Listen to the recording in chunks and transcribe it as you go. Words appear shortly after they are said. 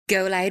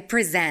Go Loud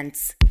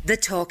presents the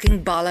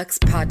Talking Bollocks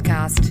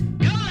podcast.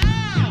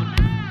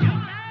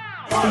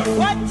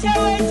 What you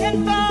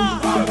waiting for?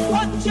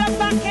 Put your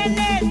back in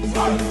it.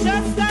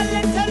 Just a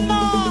little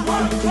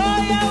more. Throw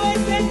your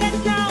weight in it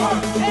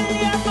now. Tell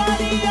your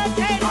body you're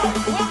dead.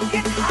 Walk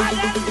it hard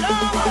and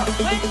long.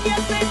 When you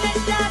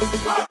finish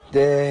that,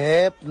 The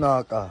hip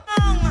knocker.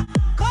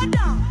 go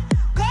down,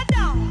 go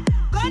down,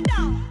 go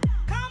down.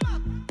 Come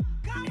up,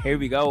 come up. Here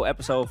we go,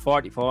 episode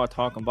 44,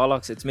 Talking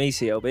Bollocks. It's me,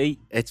 COB,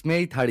 It's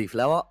me, Terry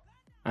Flower.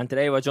 and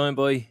today we're joined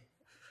by...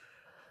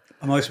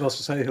 Am I supposed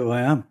to say who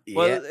I am?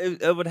 Well,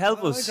 it would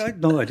help us. I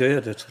had no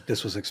idea that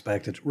this was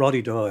expected.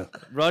 Roddy Doyle.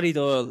 Roddy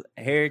Doyle,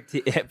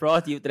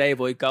 brought to you today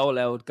by Go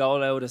Loud. Go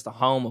Loud is the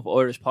home of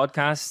Irish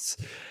podcasts.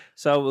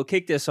 So we'll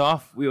kick this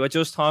off. We were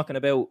just talking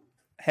about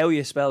how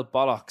you spell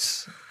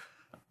bollocks.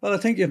 Well, I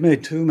think you've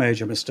made two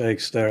major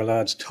mistakes there,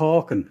 lads.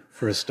 Talking,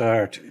 for a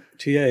start,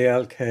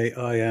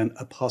 Talkin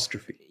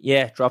apostrophe.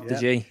 Yeah, drop the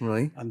G.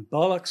 Right. And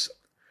bollocks,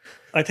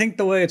 I think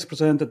the way it's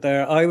presented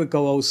there, I would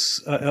go,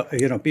 Bollocks.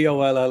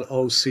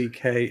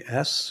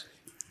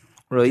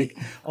 Right.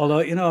 Although,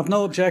 I've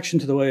no objection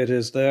to the way it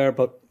is there,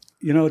 but,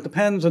 it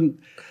depends on,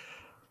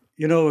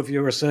 if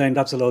you were saying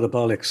that's a load of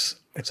bollocks,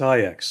 it's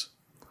IX.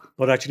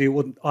 But actually,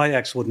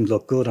 IX wouldn't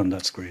look good on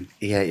that screen.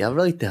 Yeah, you're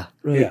right there.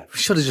 Right. Yeah.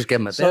 Should have just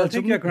given a So bell. I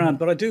think you're grand,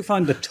 but I do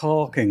find the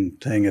talking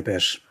thing a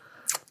bit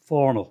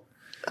formal.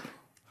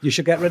 You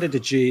should get rid of the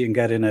G and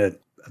get in an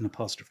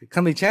apostrophe.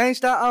 Can we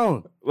change that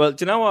on? Well,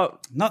 do you know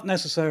what? Not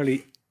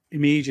necessarily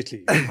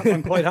immediately.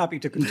 I'm quite happy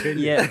to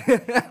continue.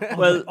 Yeah.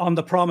 Well, On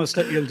the promise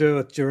that you'll do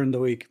it during the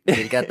week.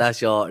 You'll get that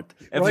short.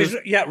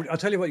 I'll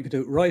tell you what you could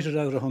do. Write it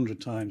out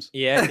 100 times.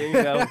 yeah, there you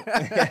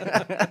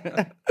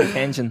go.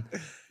 Attention.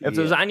 If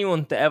there was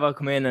anyone to ever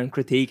come in and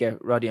critique it,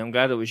 Roddy, I'm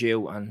glad it was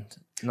you. And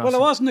not Well, I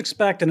wasn't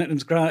expecting it. And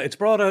it's grand. It's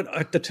brought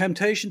out the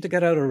temptation to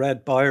get out a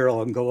red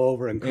biro and go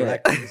over and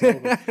correct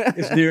it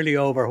is nearly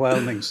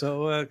overwhelming.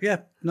 So,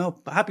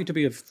 happy to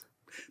be a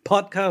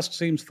podcast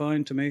seems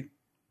fine to me.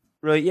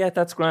 Right, yeah,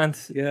 that's grand.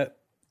 Yeah.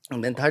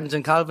 And then Terrence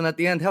and Calvin at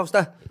the end. How's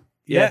that?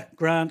 Yeah,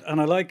 grand. And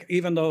I like,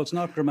 even though it's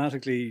not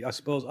grammatically, I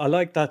suppose, I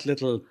like that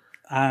little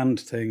and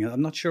thing.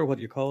 I'm not sure what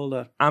you call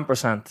that.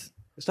 Ampersand.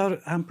 Is that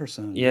an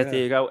ampersand? Yeah, there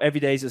you go.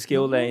 Every day's a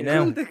skill day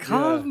now. The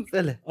Calvin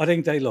fella. I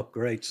think they look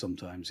great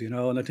sometimes, and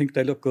I think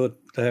they look good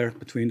there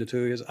between the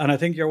two of you. And I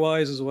think you're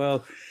wise as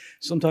well.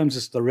 Sometimes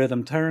it's the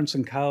rhythm. Terence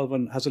and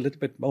Calvin has a little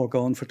bit more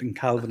going for it than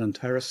Calvin and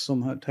Terence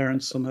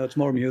somehow. It's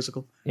more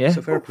musical. Yeah.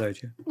 So fair play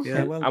to you.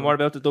 Yeah, well. And what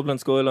about the Dublin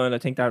skyline? I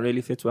think that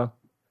really fits well.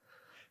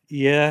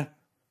 Yeah.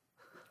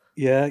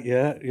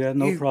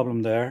 No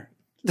problem there.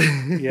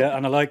 Yeah,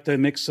 and I like the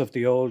mix of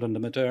the old and the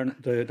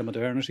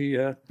modernity.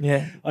 Yeah.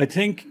 Yeah. I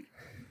think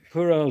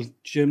poor old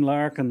Jim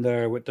Larkin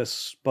there with the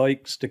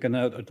spike sticking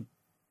out at the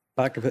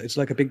back of it. It's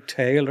like a big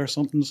tail or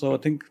something. So I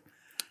think.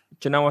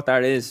 Do you know what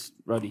that is,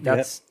 Roddy?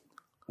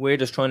 We're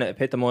just trying to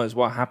epitomise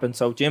what happened.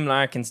 So Jim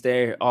Larkin's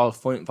there all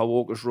fighting for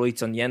workers'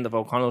 rights on the end of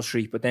O'Connell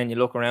Street, but then you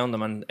look around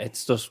them and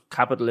it's just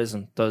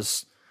capitalism.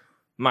 There's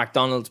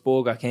McDonald's,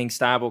 Burger King,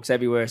 Starbucks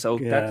everywhere. So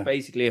that's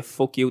basically a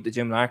fuck you to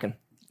Jim Larkin.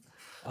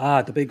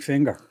 Ah, the big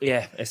finger.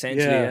 Yeah,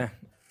 essentially, yeah.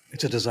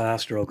 It's a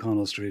disaster,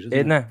 O'Connell Street,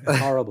 Isn't it? It's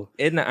horrible.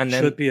 Isn't it? And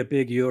then, Should be a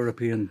big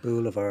European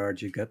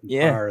boulevard you get in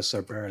Paris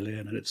or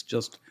Berlin, and it's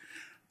just,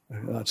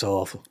 that's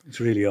awful. It's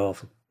really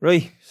awful.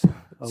 right.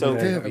 So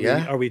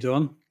Okay, are we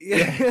done?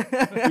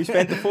 we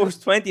spent the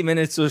first 20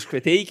 minutes just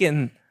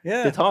critiquing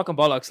the Talking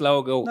Bollocks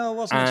logo No, I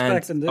wasn't and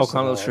expecting this.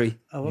 O'Connell at all. Street.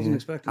 I wasn't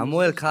expecting And this.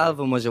 while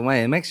Calvin was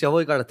away, make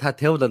sure I got a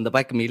tattoo on the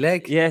back of my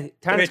leg. Yeah,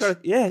 Terence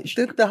got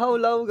Did the whole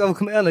logo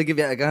come here and I'll give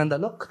you a gander.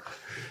 Look.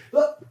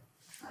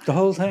 The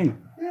whole thing.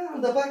 Yeah,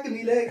 on the back of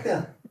my leg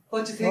there.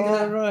 What do you think All of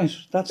that? right.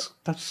 That's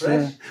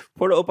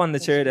put it up on the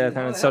chair there,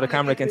 Terence, so the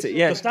camera can see.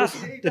 Yeah,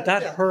 did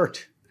that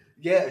hurt?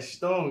 Yeah, a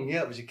stone.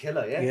 Yeah, it was a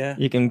killer, yeah? Yeah.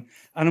 you can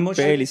And how much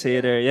barely see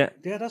it there, yeah.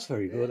 Yeah, that's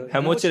very good. How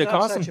much did it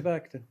cost him? You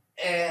back then?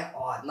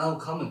 No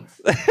comment.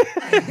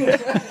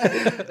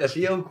 A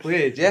few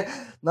quid, yeah?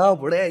 No,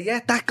 but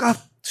that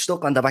got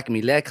stuck on the back of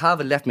my leg.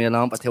 Calvin left me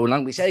alone for too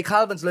long. We say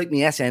Calvin's like me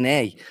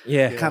SNA.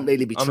 Yeah. Can't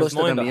really be On his trusted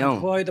on mind, my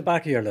own. Why the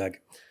back of your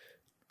leg?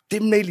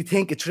 Didn't really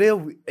think it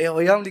through. I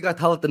only got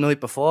told the night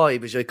before. He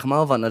was like, come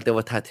over and I'll do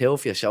a tattoo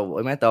for you. So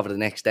I went over the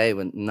next day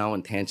with no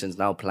intentions,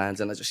 no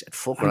plans, and I just said,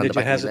 fuck her And on the did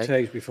you back of my leg.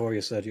 hesitate before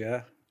you said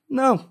yeah?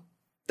 No.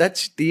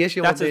 That's the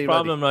issue. That's with his me,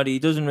 problem, Roddy. He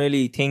doesn't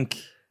really think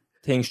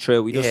things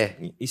through.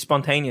 He's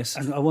spontaneous.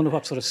 And I wonder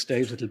what sort of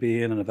state it'll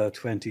be in about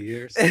 20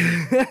 years.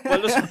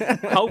 Well,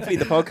 hopefully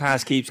the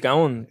podcast keeps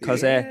going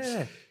because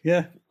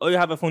Yeah. I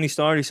have a funny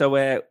story. So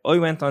I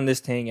went on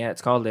this thing.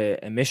 It's called a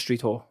mystery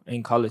tour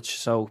in college.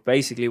 So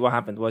basically, what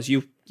happened was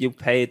you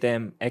paid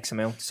them X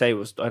amount. Say it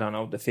was, I don't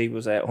know, the fee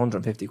was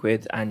 150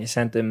 quid, and you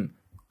sent them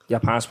your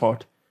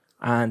passport.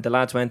 And the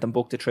lads went and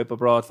booked a trip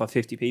abroad for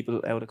 50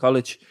 people out of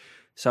college.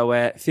 So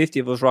 50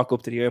 of us rock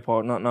up to the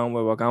airport, not knowing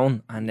where we're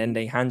going, and then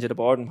they hand you the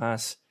boarding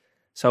pass.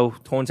 So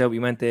turns out we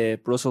went to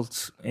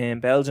Brussels in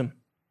Belgium.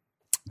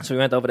 So we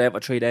went over there for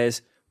 3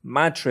 days.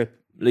 Mad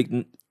trip. Like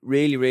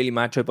really, really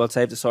mad trip. I'll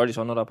save the stories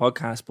for another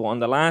podcast. But on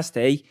the last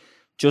day,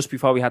 just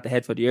before we had to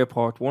head for the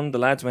airport, one of the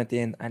lads went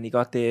in and he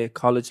got the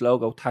college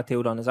logo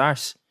tattooed on his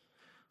arse.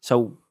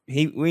 So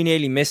we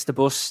nearly missed the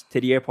bus to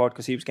the airport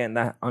because he was getting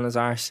that on his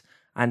arse.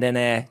 And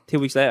then 2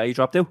 weeks later, he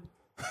dropped out.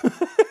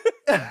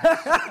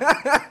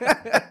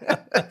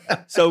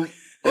 So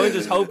I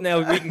just hope now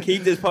we can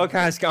keep this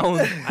podcast going,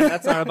 and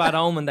that's not a bad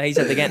omen that he's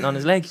at the getting on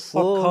his leg.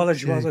 What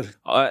college was it?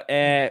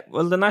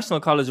 Well, the National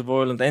College of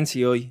Ireland,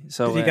 NCI.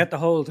 So Did you get the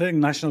whole thing?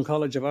 National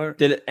College of Ireland?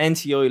 the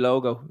NCI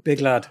logo? Big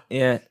lad.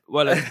 Yeah,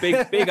 well, it's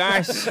big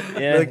arse.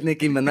 Yeah, Like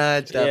Nicki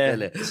Minaj, that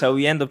yeah. fella. So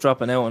we end up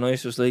dropping out, and I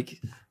was just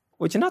like,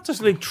 "Would you not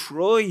just like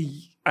try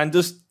and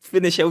just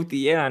finish out the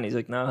year?" And he's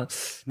like, "No,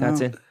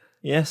 that's it."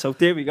 Yeah, so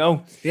there we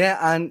go. Yeah,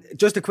 and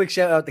just a quick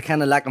shout out to Ken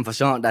Lackin for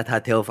sorting that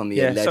tattoo for me.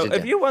 Yeah, legend. so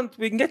if you want,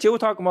 we can get you a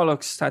Talking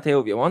Bollocks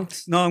tattoo if you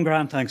want. No, I'm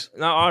grand, thanks.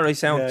 No, all right,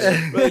 sound.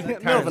 Yeah.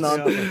 Right, Moving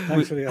on. Yeah,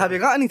 thanks for the Have you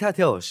got any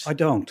tattoos? I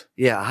don't.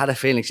 Yeah, I had a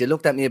feeling. She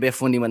looked at me a bit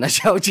funny when I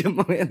showed you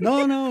mine.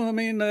 No, I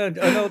mean, I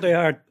know they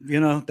are,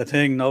 the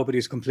thing,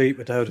 nobody's complete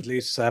without at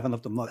least 7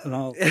 of them.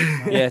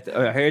 Yeah,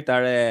 I heard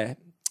that.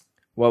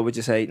 What would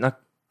you say? Not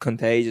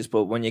contagious,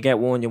 but when you get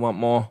one, you want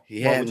more.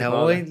 Yeah, What would you no,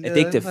 call I it?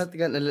 Addictive. had to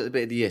get a little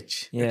bit of the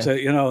itch. Yeah. So,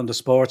 and the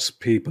sports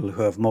people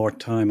who have more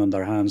time on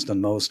their hands than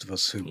most of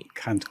us who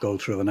can't go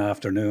through an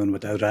afternoon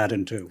without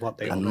adding to what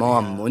they And already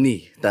more have.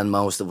 money than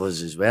most of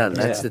us as well.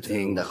 That's the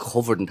thing, they're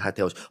covered in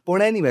tattoos.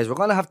 But anyways, we're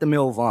going to have to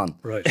move on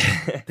Right.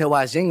 to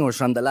our zingers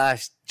from the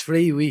last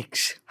 3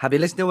 weeks. Have you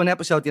listened to an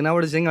episode? Do you know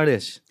what a zinger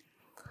is?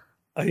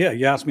 Yeah,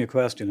 you asked me a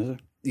question, is it?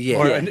 Yeah.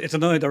 Or, Yeah. it's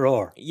an either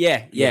or.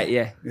 Yeah.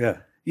 Yeah.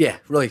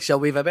 Right. So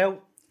we've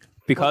about...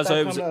 Because What's I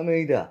that was. coming at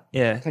me there?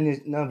 Yeah. Can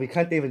you... No, we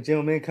can't even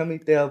zoom in. Can we?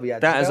 There we are.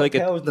 That is like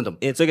 12,000 of them.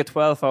 It's like a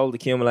 12-fold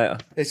accumulator.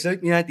 It's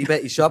like me Auntie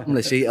Betty shopping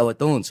to see how it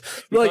done.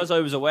 Right. Because I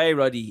was away,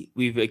 Roddy,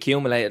 we've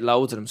accumulated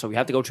loads of them, so we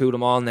have to go through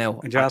them all now.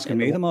 And you're asking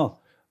me them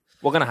all?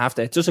 We're gonna have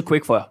to. It's just a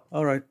quick fire.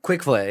 All right.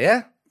 Quick fire,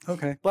 yeah?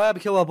 Okay.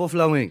 Barbecue or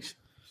buffalo wings?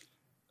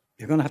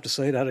 You're going to have to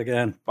say that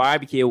again.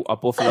 Barbecue or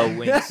buffalo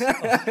wings.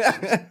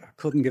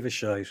 Couldn't give a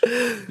shite.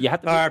 You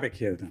have to.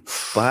 Barbecue then.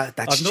 But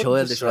that's I've nothing to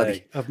childish, Roddy.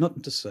 say. I've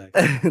nothing to say.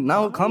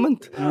 No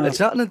comment. It's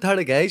not an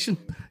interrogation.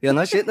 You're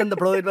not shitting in the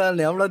bride well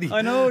now, Roddy.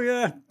 I know,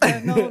 yeah.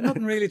 No,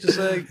 nothing really to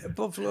say.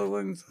 Buffalo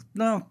wings.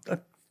 No,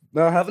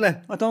 No, haven't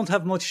I? I don't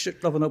have much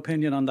of an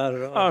opinion on that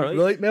at all. All right.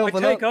 Right,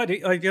 moving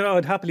on.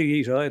 I'd happily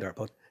eat either,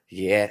 but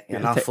Yeah, you're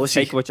not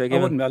fussy. Take what you're I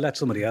given. wouldn't. I'll let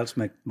somebody else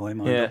make my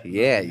mind Yeah. up.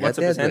 Yeah, you're What's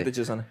the dead right.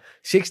 percentages on it?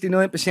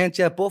 69%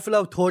 yet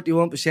buffalo,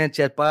 31%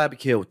 yet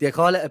barbecue. Do you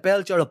call it a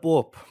belch or a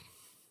burp?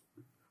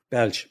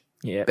 Belch.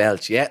 Yeah.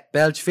 Belch, yeah.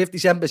 Belch,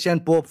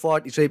 57%, burp,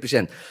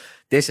 43%.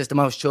 This is the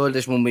most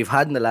childish one we've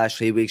had in the last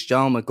 3 weeks.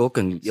 John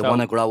McGuckin, you So-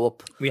 want to grow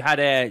up. We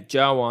had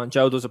Joe on.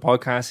 Joe does a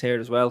podcast here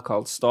as well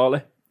called Stall.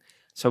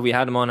 So we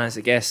had him on as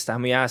a guest,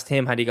 and we asked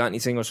him had he got any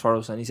singers for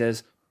us, and he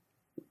says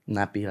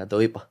Nappy or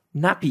diaper.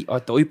 nappy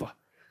or diaper,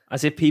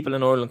 as if people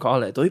in Ireland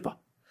call it a diaper.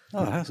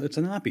 Oh, it's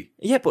an nappy.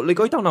 Yeah, but like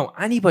I don't know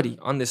anybody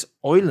on this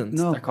island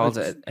No, that calls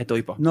it a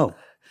diaper. No.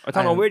 I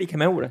don't know where he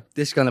came out with it.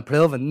 This is going to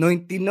prove it.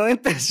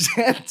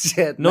 99%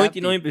 said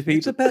 99 It's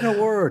people. a better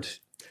word.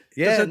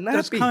 Yeah,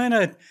 That's nappy. kind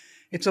of,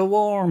 it's a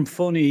warm,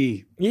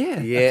 funny, Yeah.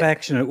 Yeah.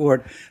 affectionate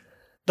word.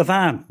 The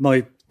Van,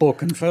 my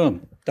book and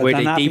film. Where the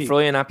they nappy. deep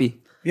fry a nappy.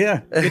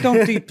 Yeah, you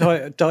don't deep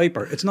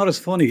diaper. It's not as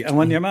funny. And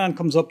when your man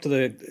comes up to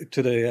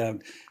the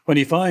when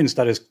he finds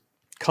that his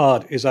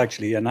cod is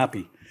actually a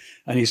nappy,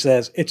 and he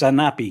says it's a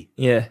nappy,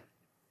 Yeah.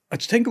 I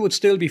think it would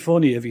still be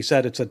funny if he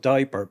said it's a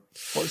diaper,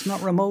 but it's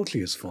not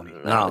remotely as funny.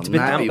 No, It's a bit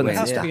nappy damp in It wins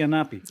has to that. be a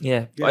nappy.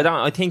 Yeah.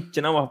 Yeah. I think, do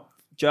you know what,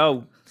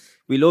 Joe,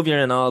 we love you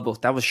and all,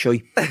 but that was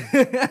shy.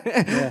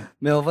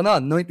 Moving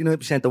on,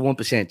 99% to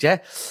 1%,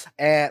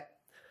 yeah?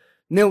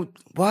 Now,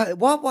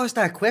 what was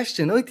that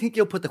question? I think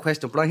you put the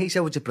question, Brian. He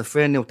said, would you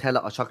prefer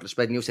Nutella or chocolate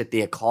spread? And you said, do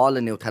you call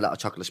it Nutella or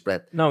chocolate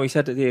spread? No, he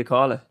said that you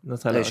call it.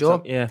 Nutella. Are you or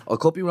sure? Yeah. I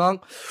could be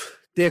wrong.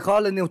 Do you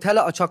call it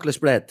Nutella or chocolate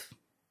spread?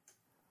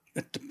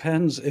 It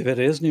depends if it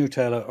is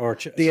Nutella or.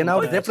 Do you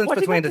know the difference What,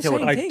 between they the got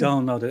two? the same I thing?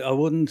 don't know. I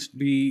wouldn't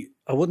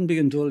be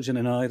indulging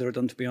in either of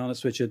them, to be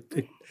honest with you.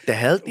 The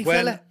healthy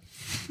When- fella?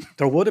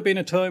 There would have been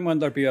a time when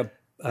there'd be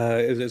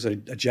is a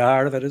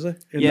jar of it, is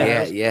it? In Yeah. the Yeah,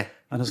 house? yeah.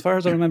 And as far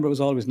as I remember, it was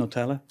always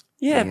Nutella.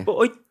 Yeah,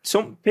 but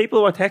some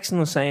people were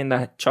texting us saying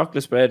that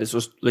chocolate spread is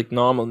just like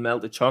normal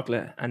melted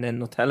chocolate, and then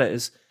Nutella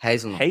is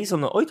Hazelnut.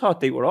 hazelnut. I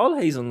thought they were all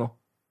hazelnut.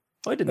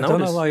 I didn't I know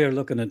don't this. know why you're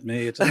looking at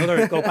me. It's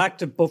another. Go back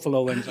to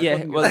Buffalo Wings. I Yeah,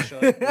 couldn't well, give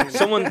a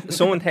shit.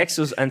 someone texted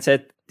us and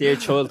said their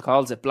child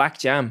calls it black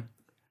jam,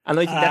 and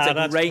I think that's a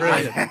that's great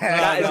brilliant. name.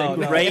 That is No, a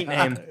no. great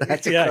name.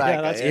 That's a Yeah, crack.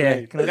 yeah, that's Yeah,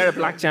 great. can I get a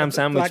black jam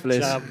sandwich, Black please?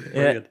 jam, Yeah,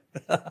 brilliant.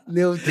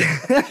 No,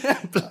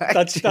 black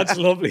That's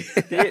lovely.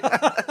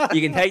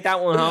 you can take that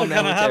one home now.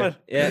 Can I have with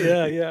it? you.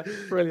 Yeah. yeah,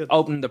 brilliant.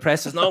 Open the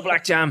press. There's no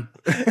black jam.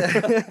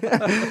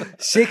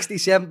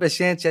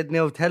 67% said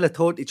Nutella,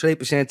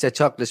 33% said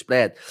chocolate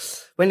spread.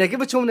 When you give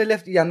it someone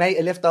your mate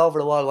a lift over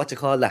the wall, what you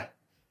call that?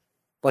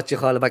 What you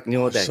call it back in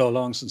your day? So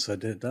long since I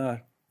did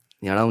that.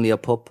 You're only a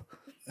pup.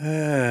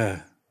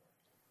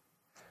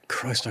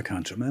 Christ, I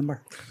can't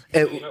remember.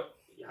 Uh,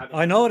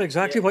 I know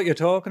exactly what you're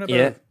talking about.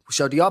 Yeah.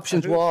 so the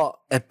options were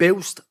a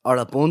boost or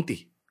a bunty.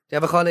 Do you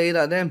ever call either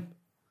of them?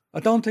 I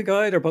don't think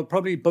either, but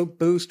probably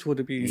Boost would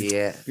have been.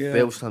 Yeah,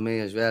 boost for me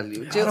as well.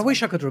 God, I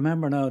wish I could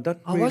remember now.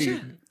 That Oh, really, was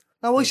it?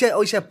 No,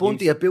 I said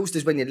bunty. A boost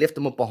is when you lift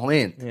them up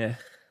behind. Yeah.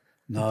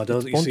 No,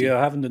 those, you see,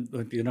 I haven't,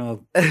 you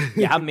know,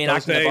 You haven't been those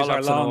acting the days are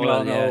bollocks in a long, while,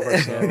 long yeah.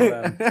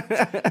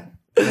 over.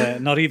 So,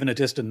 not even a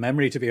distant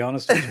memory, to be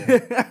honest with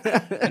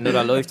you.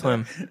 Another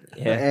lifetime.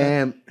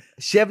 Yeah.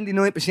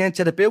 79%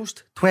 said a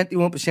boost,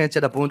 21%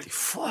 said a bunty.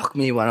 Fuck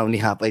me, we're only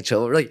halfway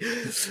through, right?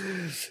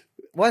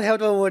 How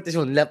do I word this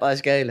one? Leap or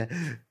scale?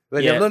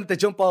 When Yeah. you're running to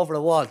jump over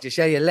a wall, do you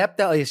say you leapt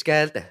it or you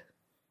scaled it?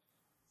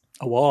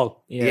 A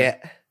wall. Yeah.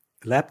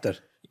 Leapt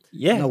it.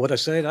 Yeah. No, would I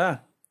say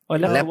that? I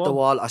left Leapt the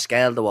wall or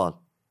scaled the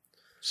wall?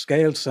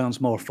 Scaled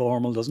sounds more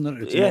formal, doesn't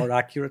it? It's Yeah. more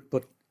accurate,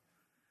 but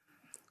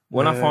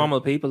We're not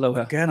formal people, though.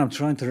 again, I'm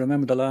trying to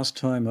remember the last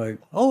time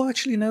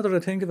actually, now that I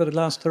think of it,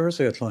 last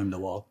Thursday I climbed the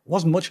wall. It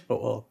wasn't much of a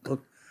wall, but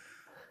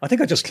I think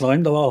I just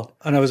climbed the wall,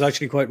 and I was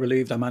actually quite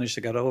relieved I managed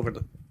to get over it.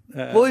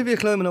 Why were you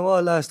climbing a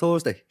wall last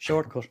Thursday?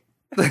 Shortcut.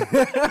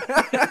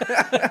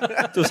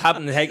 Just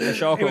happened to take the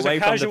shock It was away a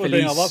from the casual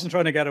police. thing. I wasn't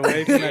trying to get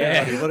away from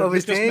anybody, but I it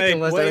was just thinking,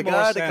 made was way there a more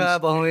guard car sense.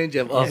 behind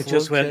you? Oh, It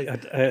just fuck's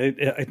went. sake.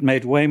 It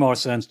made way more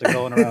sense than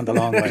going around the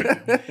long way.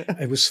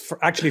 It was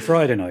actually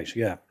Friday night.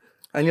 Yeah,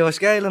 And you were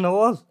scaling a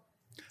wall?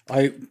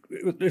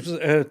 it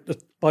was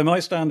by my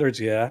standards.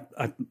 Yeah,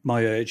 at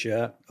my age,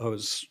 yeah, I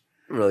was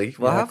Right,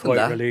 what happened quite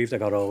that? relieved I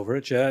got over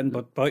it. Yeah,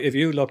 but if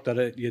you looked at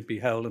it, you'd be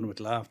howling with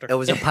laughter. It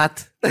was a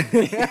pat.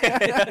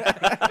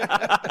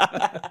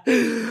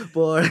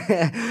 But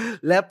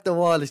leapt the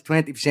wall is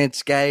 20%,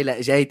 scale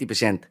is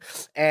 80%.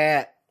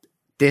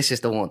 This is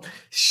the one.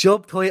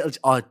 Subtitles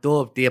or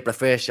dub, do you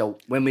prefer? So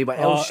when we were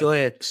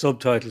outside,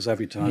 Subtitles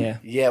every time.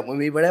 Yeah. when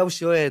we were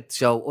outside,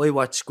 so I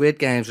watched Squid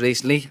Games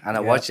recently and I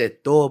watched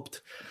it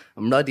dubbed.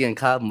 And Roddy and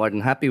Calvin more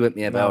than happy with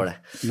me about it.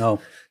 No.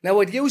 Now,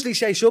 I'd usually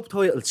say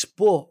subtitles,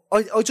 but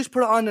I just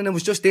put it on and it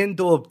was just in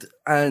dubbed.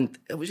 And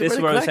it was a This bit is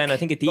of what I was crack. saying. I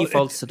think it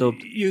defaults to dub.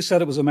 You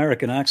said it was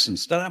American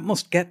accents. That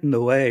must get in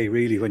the way,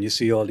 really, when you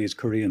see all these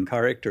Korean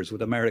characters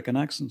with American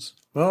accents.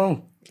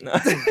 Oh.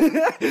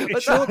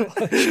 It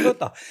should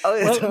though. Oh,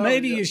 yeah, Well,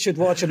 maybe you should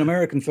watch an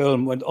American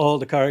film when all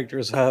the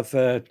characters have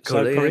South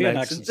Korean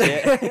accents.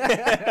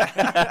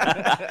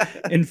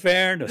 In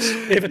fairness,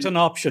 if it's an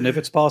option, if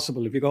it's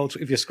possible,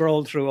 if you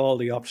scroll through all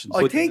the options.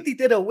 I think they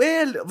did it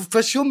well.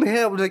 For some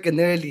here, it was like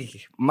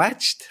nearly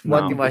matched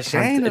what they were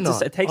saying and all.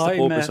 It takes the I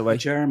purpose met away. a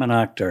German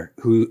actor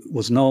who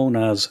was known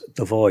as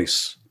The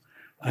Voice,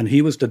 and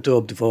he was the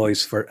dubbed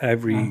voice for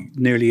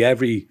nearly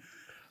every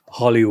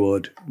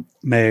Hollywood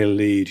male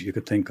lead you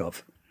could think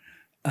of.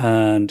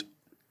 And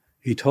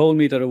he told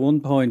me that at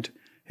one point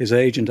his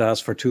agent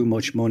asked for too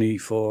much money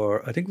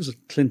for, I think it was a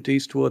Clint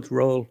Eastwood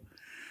role,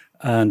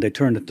 and they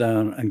turned it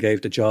down and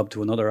gave the job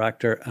to another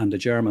actor, and the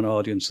German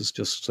audiences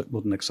just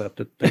wouldn't accept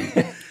it.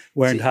 They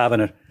weren't having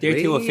it. They're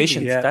too Really?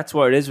 efficient. Yeah. That's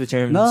what it is with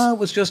Germans. No, it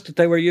was just that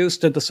they were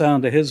used to the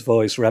sound of his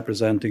voice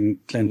representing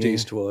Clint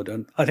Eastwood,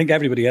 and I think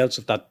everybody else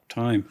at that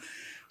time.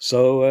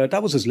 So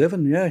that was his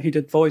living. Yeah, he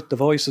did the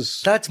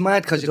voices. That's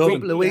mad because a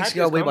couple of weeks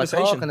ago we were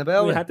talking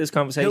about We it. had this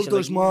conversation. Who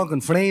does like,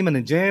 Morgan Freeman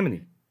in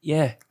Germany?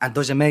 Yeah, And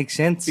does it make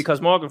sense? because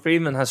Morgan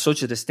Freeman has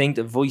such a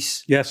distinctive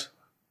voice. Yes.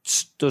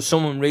 Does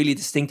someone really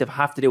distinctive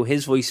have to do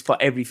his voice for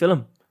every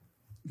film?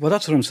 Well,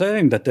 that's what I'm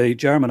saying, that the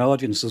German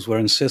audiences were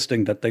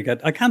insisting that they get...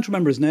 I can't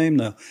remember his name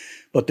now,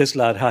 but this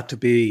lad had to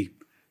be,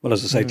 well,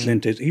 as I say,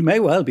 Clint is. He may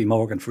well be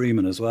Morgan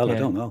Freeman as well, I Yeah.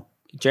 don't know.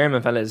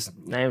 German fella's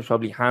name's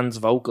probably Hans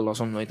Vocal or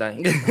something like that.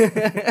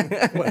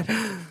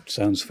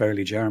 Sounds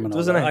fairly German.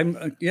 Doesn't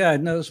it? Yeah,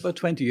 no, it was about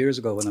 20 years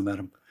ago when I met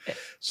him.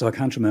 So I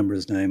can't remember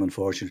his name,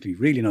 unfortunately.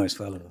 Really nice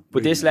fella, though.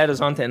 But this led us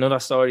on to another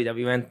story that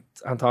we went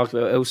and talked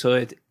about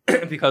outside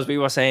because we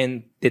were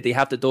saying, did they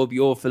have to dub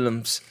your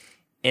films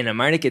in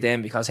America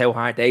then because how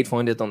hard they'd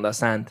find it to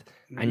understand?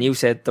 And you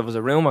said there was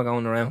a rumour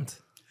going around.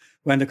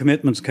 When the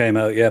commitments came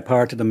out, yeah,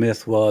 part of the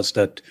myth was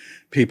that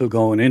people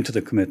going into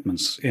the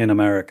commitments in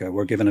America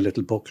were given a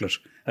little booklet,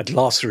 a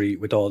glossary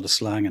with all the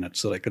slang in it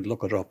so they could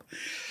look it up.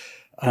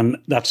 And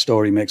that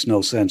story makes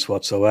no sense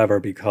whatsoever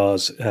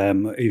because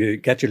if you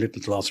get your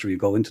little glossary, you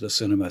go into the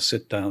cinema,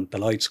 sit down, the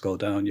lights go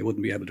down, you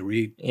wouldn't be able to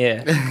read.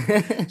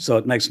 Yeah. So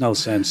it makes no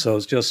sense. So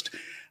it's just,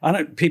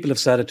 people have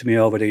said it to me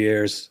over the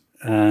years,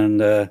 and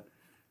so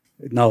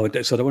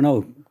there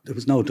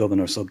was no dubbing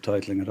or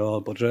subtitling at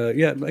all. But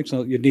yeah, it makes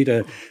no. You'd need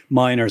a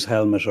miner's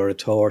helmet or a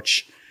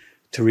torch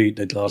to read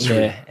the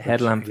glossary. Yeah,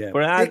 headlamp. Yeah.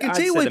 But You can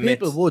see why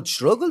people would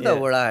struggle though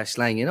with our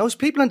slang. You know, it's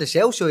people on the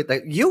south side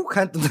that you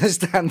can't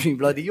understand me,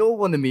 bloody. You're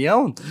one of me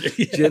own. Do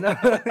you know?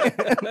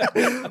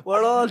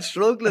 We're all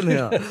struggling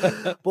here.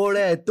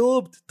 But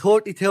dubbed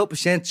 32%,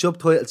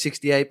 subtitled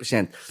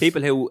 68%.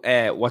 People who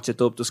watch a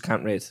dub just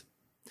can't read.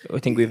 I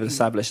think we've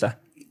established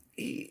that.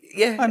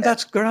 Yeah, And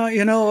that's great.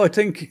 You know, I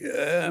think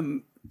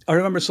I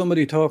remember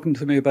somebody talking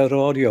to me about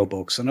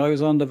audiobooks, and I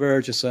was on the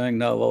verge of saying,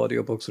 no,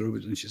 audiobooks are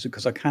rubbish. And she said,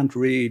 because I can't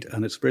read,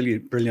 and it's really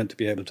brilliant to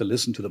be able to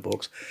listen to the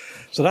books.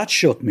 So that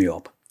shut me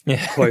up,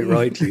 quite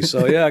rightly.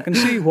 So, yeah, I can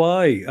see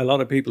why a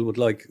lot of people would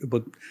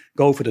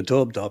go for the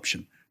dubbed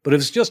option. But if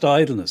it's just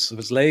idleness, if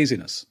it's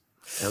laziness.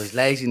 It was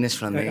laziness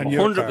from me. And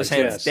your 100%, part,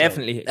 yeah, so-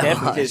 definitely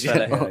is,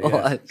 fella.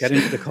 Yeah. Get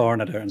into the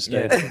corner there and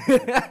stay.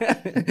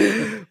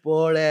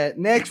 But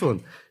next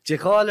one. Do you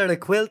call her a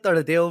quilt or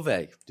a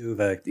duvet?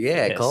 Duvet.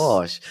 Yeah, Yes. of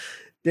course.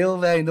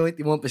 Duvet,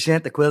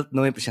 91%, the quilt,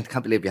 9%.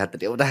 Can't believe you had to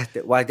do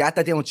that. Why you had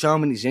to do with so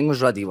many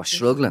singers, Roddy? You were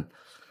struggling.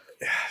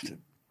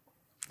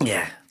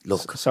 Yeah,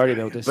 look. Sorry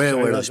about this. Bear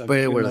with us, Sorry,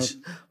 bear you with know. us.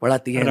 We're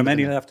at the Are end. there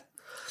many of it. left?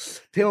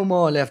 2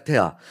 more left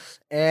here.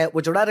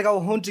 Would you rather go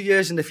 100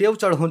 years in the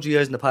future or 100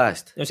 years in the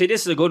past? You see,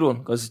 this is a good one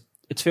because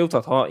it's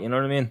filter thought. You know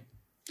what I mean?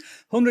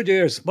 100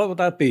 years. What would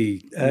that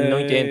be?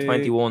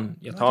 1921.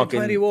 You're talking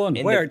 1921.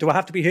 in Where? Do I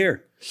have to be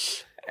here?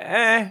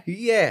 Yeah.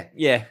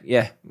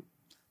 Yeah.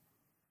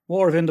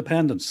 War of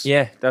Independence.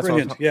 Yeah, that's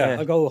what I'm brilliant. ta- Yeah, yeah.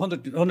 I go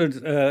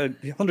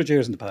 100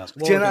 years in the past.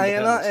 War Do you of know,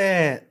 you're not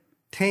Independence.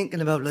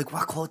 thinking about, like,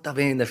 what could that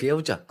be in the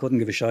future? Couldn't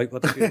give a shite.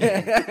 What the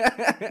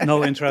future?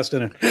 No interest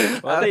in it.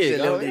 Well, there you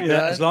go. Absolutely.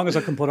 Yeah, as long as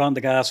I can put on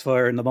the gas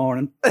fire in the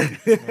morning,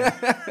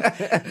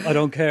 I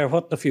don't care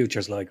what the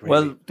future's like. Really.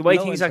 Well, the way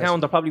No things are interest. going,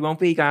 there probably won't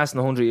be gas in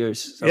 100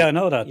 years. So Yeah, I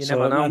know that. You So,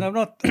 never know. and I'm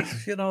not,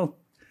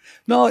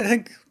 No, I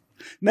think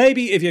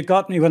maybe if you'd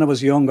got me when I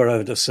was younger, I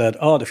would have said,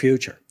 "Oh, the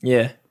future."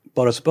 Yeah.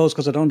 But I suppose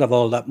because I don't have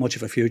all that much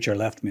of a future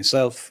left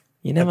myself,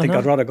 You never I think know.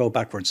 I'd rather go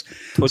backwards.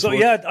 Touch So wood.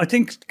 yeah, I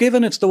think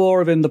given it's the War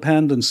of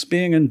Independence,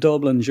 being in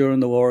Dublin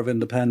during the War of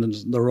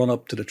Independence, the run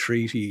up to the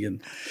treaty,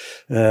 and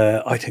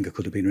I think it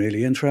could have been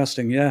really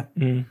interesting. Yeah.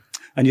 Mm.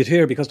 And you'd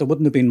hear, because there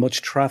wouldn't have been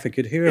much traffic,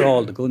 you'd hear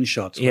all the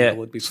gunshots. when Yeah. there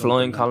would be something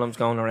Flying like- columns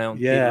going around.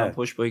 Yeah. People on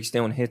push bikes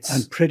doing hits.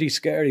 And pretty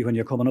scary when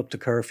you're coming up to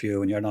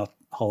curfew and you're not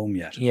home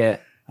yet. yeah.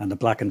 And the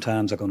black and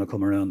tans are going to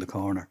come around the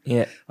corner.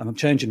 Yeah. And I'm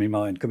changing my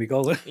mind. Can we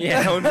go?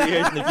 Yeah, 100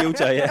 years in the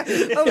future, yeah.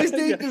 I was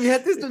thinking, we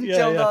had this done Yeah,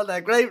 jump yeah. all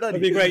that. Great, Roddy.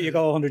 It'd be great. You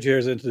go 100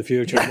 years into the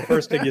future. And the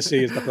first thing you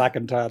see is the black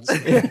and tans.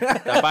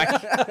 The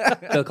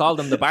back, they'll call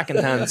them the back and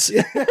hands.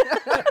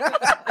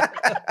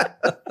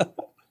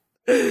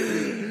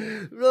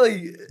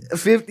 Right,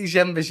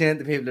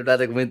 57% of people would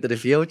rather go into the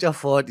future,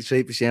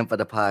 43% for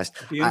the past.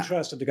 Be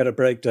interested to get a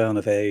breakdown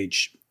of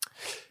age.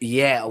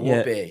 Yeah, it Yeah.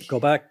 would be. Go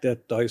back,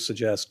 that I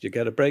suggest you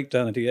get a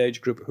breakdown of the age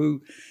group.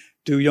 Who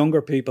do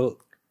younger people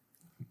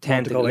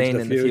Tend to to go lean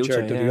into in the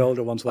future? Do yeah. the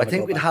older ones I want to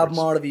think go we'd have backwards?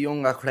 more of a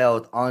younger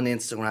crowd on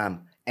Instagram.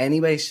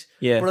 Anyways,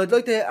 Yeah. but I'd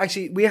like to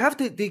actually, we have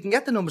to, you can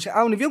get the numbers.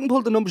 Alan, if you can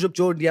pull the numbers up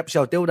during the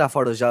episode, do that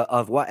for us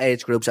of what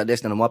age groups are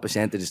listening and what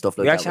percentage and stuff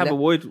like We that. actually have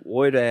a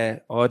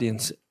wide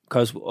audience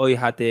because I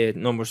had the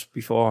numbers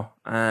before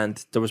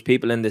and there was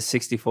people in the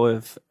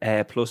 65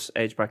 plus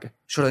age bracket.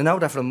 Sure, I know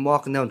that from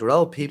walking down the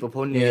road, people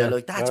putting you Yeah.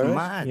 like, that's Alright.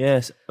 mad.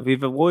 Yes, we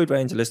have a wide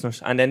range of listeners.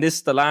 And then this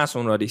is the last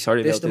one, Roddy.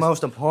 Sorry This is about the this.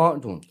 most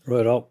important one.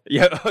 Right up.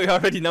 Yeah, I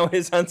already know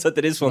his answer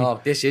to this one. No,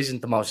 this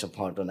isn't the most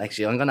important one.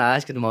 Actually, I'm going to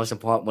ask you the most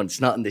important one.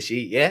 It's not in the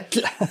sheet, yeah?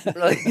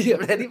 Right, you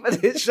ready for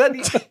this,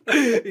 Roddy?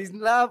 He's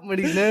laughing with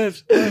his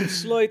nerves. I'm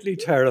slightly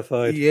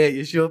terrified. Yeah,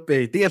 you should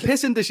be. Do you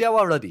piss in the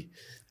shower, Roddy?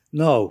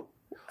 No,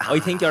 I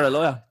think you're a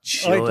liar.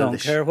 I don't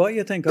care what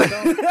you think. I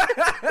don't.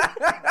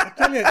 I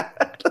tell you,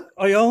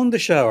 I own the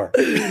shower.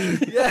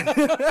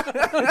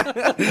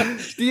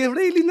 Do you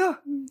really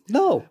not?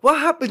 No. What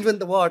happens when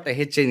the water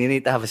hits you and you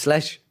need to have a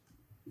slash?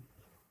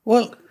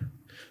 Well,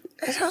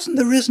 it hasn't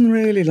arisen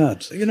really,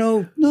 lads. You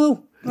know,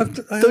 no.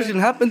 Doesn't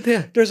happen to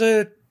you. There's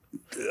a.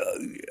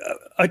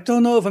 I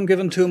don't know if I'm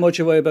giving too much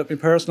away about my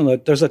personal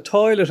life. There's a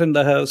toilet in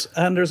the house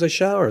and there's a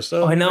shower.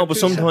 So I know, but Two-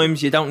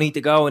 sometimes you don't need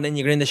to go and then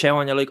you get in the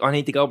shower and you're like, I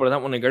need to go, but I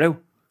don't want to get out.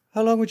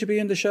 How long would you be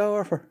in the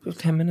shower for? About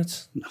 10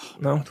 minutes.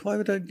 No. Why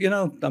would I? You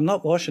know, I'm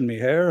not washing my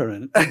hair or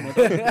anything.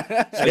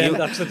 Again,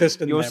 that's a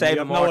distant you're memory. saving I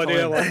have more no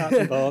idea time. what that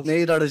involves.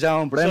 Neither is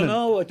Alan So Brennan.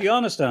 no, the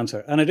honest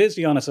answer, and it is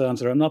the honest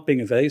answer. I'm not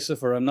being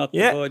evasive, or I'm not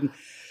Yeah. avoiding.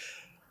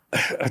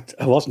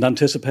 I wasn't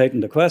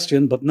anticipating the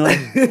question, but no,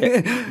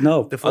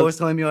 no. The first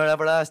time you were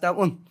ever asked that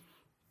one?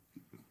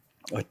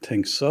 I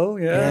think so.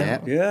 Yeah.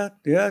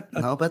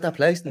 No, about that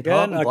place.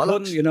 Again, I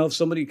couldn't. You know, if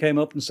somebody came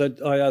up and said,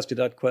 "I asked you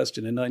that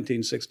question in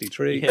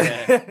 1963,"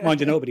 mind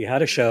you, nobody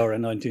had a shower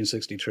in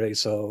 1963,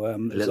 so A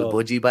little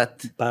budgie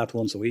bat. bath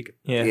once a week.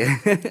 Yeah.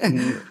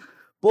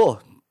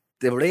 But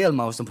the real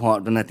most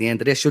important one at the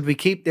end of this, should we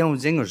keep doing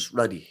zingers,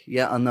 Roddy?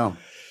 Yeah or no?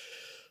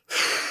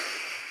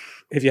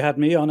 If you had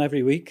me on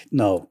every week,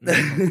 no, but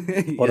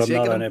I'm not shaking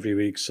on him? every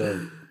week,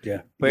 so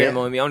yeah. Bear Yeah. in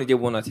mind, we only do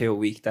 1 or 2 a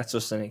week. That's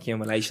just an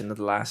accumulation of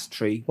the last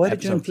 3 Why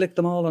did you episodes. inflict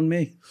them all on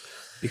me?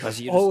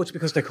 Because you Oh, it's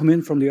because they come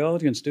in from the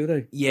audience, do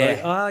they? Yeah.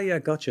 Right. Ah, yeah,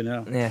 gotcha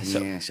now. yeah,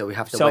 so, Yeah, so we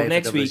have to so wait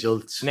next for the week,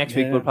 results. next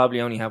week Yeah. we'll probably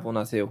only have 1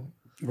 or 2.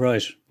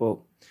 Right. But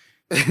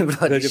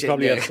Because you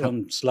probably have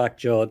some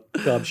slack-jawed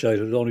gobshite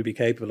who would only be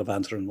capable of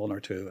answering one or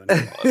two.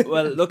 Anyway.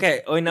 Well, look,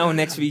 I know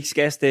next week's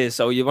guest is,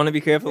 so you want to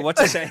be careful what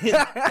you say.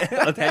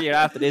 I'll tell you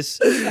after this.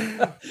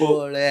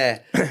 But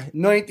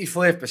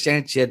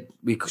 95% said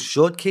we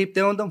should keep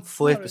doing them.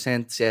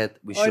 5% said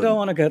we I shouldn't. don't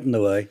want to get in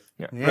the way.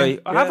 Yeah. Right,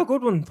 I have a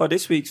good one for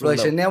this week's one. Right,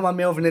 so though. now I'm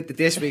moving into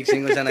this week's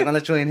singles and I'm going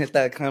to try and hit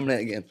that camera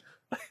again.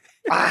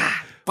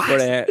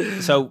 But,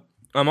 so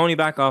I'm only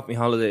back off my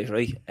holidays,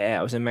 right?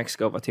 I was in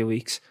Mexico for 2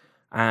 weeks,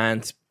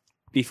 and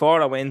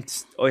before I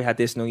went, I had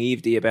this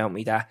naivety about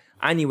me that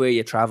anywhere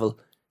you travel,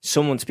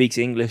 someone speaks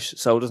English,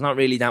 so there's not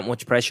really that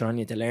much pressure on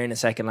you to learn a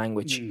second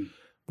language.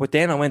 But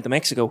then I went to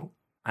Mexico,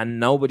 and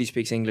nobody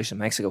speaks English in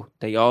Mexico.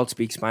 They all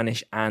speak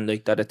Spanish, and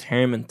like they're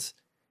determined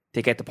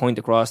to get the point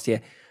across to you.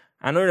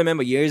 And I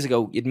remember years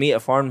ago, you'd meet a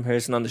foreign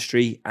person on the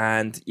street,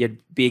 and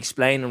you'd be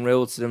explaining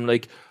routes to them,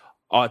 like,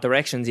 or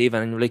directions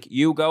even, and you're like,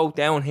 you go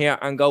down here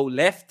and go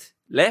left,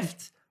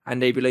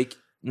 and they'd be like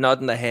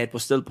nodding their head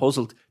but still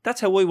puzzled. That's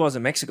how I was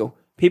in Mexico.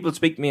 People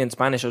speak to me in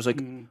Spanish. I was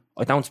like,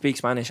 I don't speak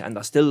Spanish, and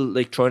they're still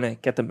like trying to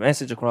get the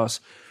message across.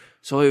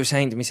 So I was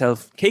saying to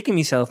myself, kicking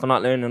myself for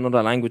not learning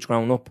another language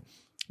growing up.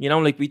 You know,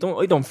 like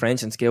I done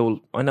French in school.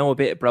 I know a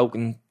bit of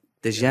broken.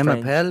 The Je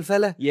m'appelle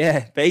fella?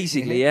 Yeah,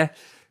 basically, yeah.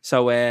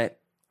 So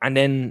and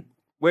then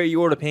where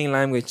European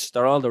language,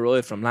 they're all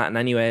derived from Latin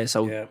anyway,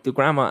 so the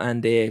grammar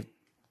and the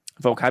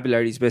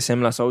vocabulary is a bit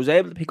similar, so I was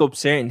able to pick up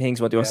certain things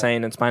what they were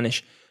saying in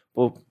Spanish,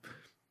 but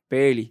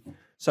barely.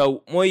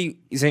 So my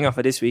zinger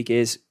for this week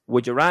is,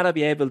 would you rather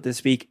be able to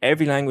speak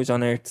every language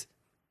on earth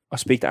or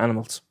speak to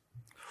animals?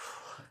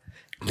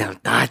 Now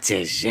that's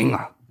a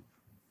zinger.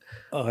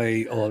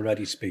 I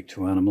already speak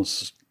to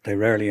animals. They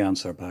rarely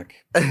answer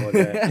back. But,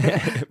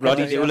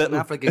 Roddy You're an Doolittle.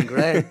 African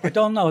grey. I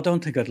don't know. I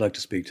don't think I'd like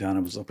to speak to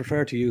animals. I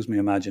prefer to use my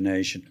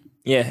imagination.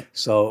 Yeah.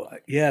 So,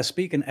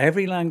 speaking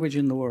every language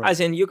in the world.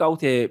 As in, you go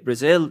to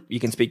Brazil, you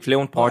can speak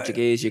fluent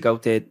Portuguese. You go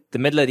to the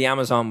middle of the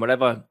Amazon,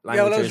 whatever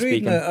language you're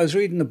speaking. I was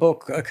reading a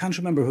book. I can't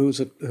remember who was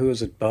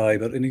it by,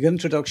 but in the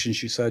introduction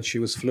she said she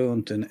was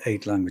fluent in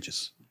 8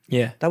 languages.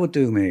 Yeah. That would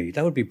do me.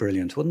 That would be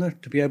brilliant, wouldn't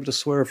it? To be able to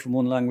swerve from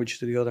one language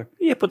to the other.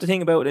 Yeah, but the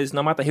thing about it is,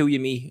 no matter who you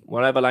meet,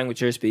 whatever language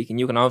you're speaking,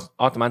 you can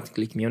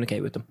automatically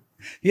communicate with them.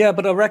 Yeah,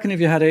 but I reckon if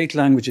you had 8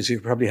 languages,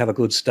 you'd probably have a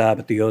good stab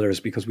at the others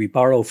because we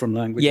borrow from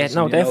languages.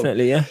 Yeah, no,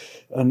 definitely, yeah.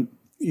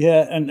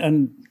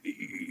 And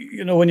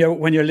you know,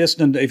 when you're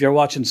listening, if you're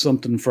watching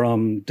something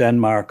from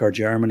Denmark or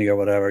Germany or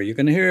whatever, you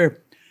can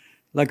hear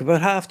like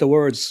about half the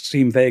words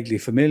seem vaguely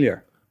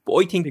familiar. But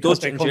I think Because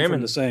Dutch they and come from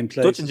German, the same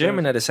place. Dutch and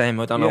German are the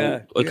same. I don't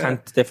know. I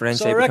can't differentiate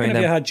So I reckon between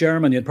if you them. had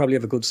German, you'd probably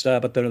have a good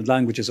stab at the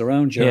languages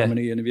around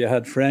Germany. And if you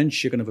had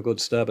French, you can have a good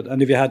stab at.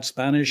 And if you had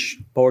Spanish,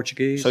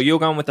 Portuguese. So you're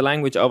going with the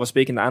language over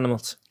speaking to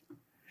animals.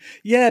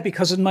 Yeah,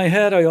 because in my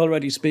head, I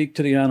already speak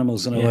to the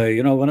animals in a way.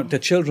 You know, when the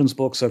children's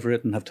books I've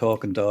written have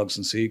talking dogs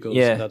and seagulls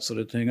and that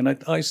sort of thing.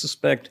 And I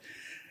suspect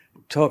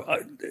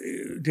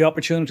the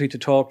opportunity to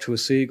talk to a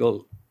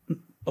seagull,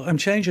 I'm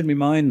changing my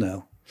mind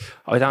now.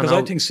 I don't know.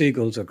 Because I think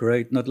seagulls are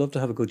great and I'd love to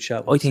have a good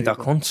chat with I think they're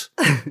seagull.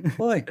 cunts.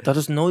 Why? They're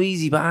just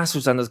noisy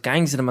bastards and there's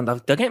gangs of them and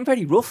they're getting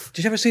very rough.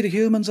 Did you ever see the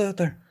humans out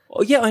there?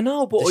 Oh, yeah, I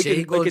know, but The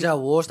seagulls are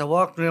worse. They're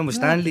walking around with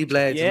Stanley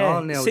blades and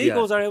all now.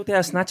 seagulls are out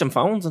there snatching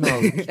phones and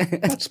all.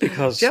 That's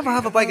because... Do you ever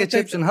have a bag of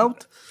chips and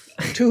hout?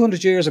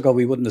 200 years ago,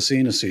 we wouldn't have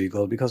seen a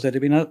seagull because they'd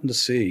have been out in the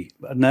sea.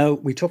 And now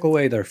we took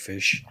away their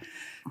fish.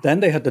 Then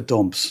they had the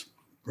dumps,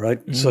 right?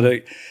 So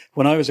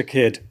when I was a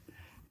kid,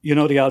 you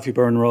know the Alfie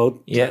Byrne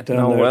Road down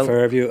there at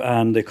Fairview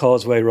and the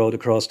Causeway Road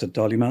across to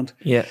Dollymount?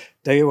 Yeah.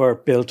 They were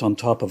built on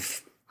top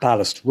of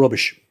ballast,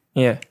 rubbish.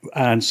 Yeah.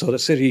 And so the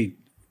city...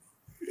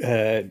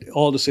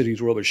 all the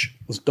city's rubbish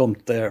was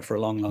dumped there for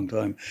a long, long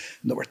time.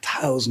 And there were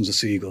thousands of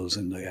seagulls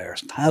in the air,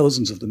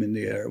 thousands of them in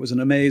the air. It was an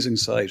amazing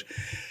sight.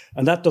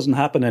 And that doesn't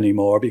happen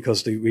anymore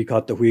because we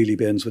got the wheelie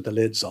bins with the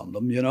lids on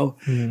them, you know.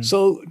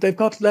 So they've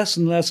got less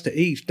and less to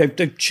eat.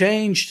 They've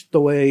changed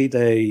the way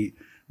they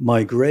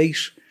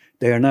migrate.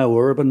 They are now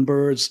urban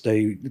birds.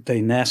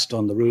 They nest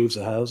on the roofs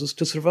of houses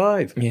to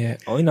survive. Yeah,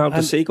 I know.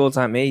 The seagulls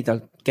aren't me.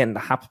 They're getting the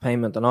HAP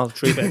payment and all the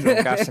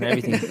 3-bedroom gas and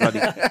everything.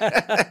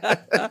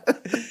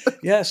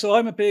 Yeah, so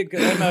I'm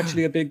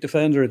actually a big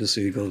defender of the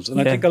seagulls. And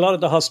I think a lot of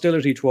the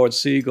hostility towards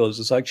seagulls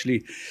is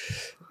actually,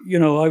 you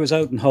know, I was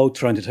out in Howth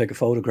trying to take a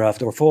photograph.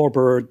 There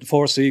were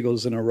 4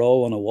 seagulls in a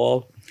row on a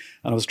wall.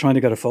 And I was trying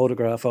to get a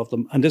photograph of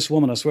them. And this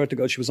woman, I swear to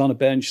God, she was on a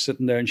bench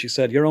sitting there and she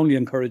said, "You're only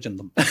encouraging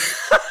them."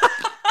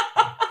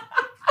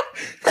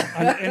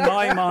 And in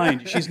my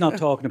mind, she's not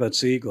talking about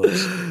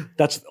seagulls.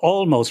 That's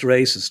almost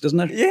racist, isn't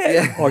it?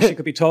 Yeah. Or she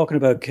could be talking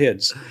about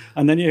kids.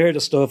 And then you hear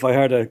the stuff. I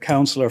heard a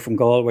counsellor from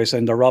Galway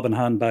saying they're robbing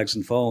handbags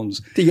and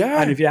phones. They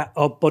are. And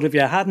but if you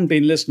hadn't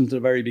been listening to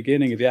the very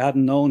beginning, if you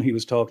hadn't known he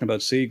was talking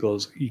about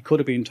seagulls, he could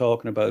have been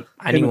talking about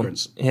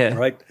immigrants. Yeah.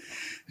 Right?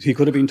 He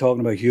could have been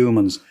talking about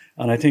humans.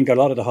 And I think a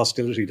lot of the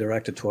hostility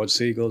directed towards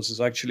seagulls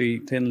is actually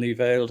thinly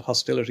veiled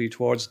hostility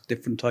towards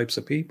different types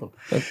of people.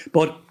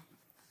 But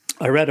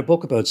I read a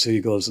book about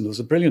seagulls and there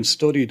was a brilliant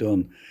study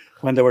done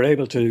when they were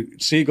able to,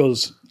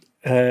 seagulls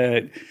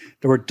there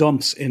were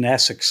dumps in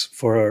Essex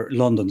for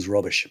London's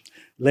rubbish.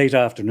 Late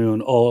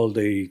afternoon, all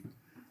the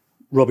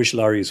rubbish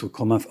lorries would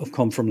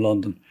come from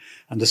London,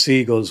 and the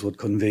seagulls would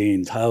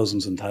convene,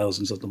 thousands and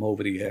thousands of them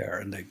over the air,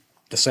 and they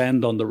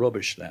descend on the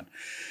rubbish then.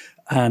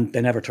 And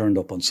they never turned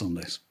up on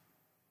Sundays.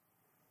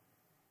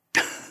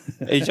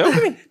 Are you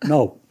joking me?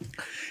 No.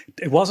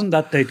 It wasn't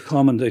that they'd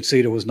come and they'd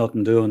see there was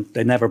nothing doing.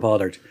 They never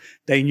bothered.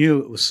 They knew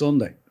it was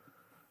Sunday.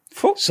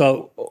 Fuck.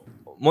 So,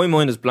 My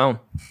mind is blown.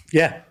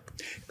 yeah,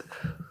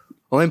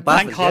 I'm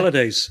bank baffled.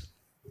 holidays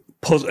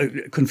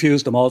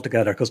confused them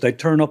altogether because they'd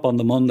turn up on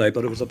the Monday,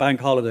 but it was a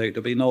bank holiday.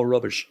 There'd be no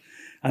rubbish.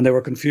 And they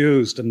were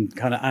confused and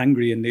kind of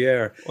angry in the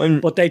air.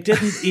 But they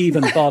didn't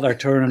even bother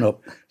turning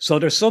up. So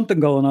there's something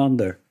going on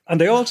there.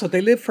 And they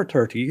live for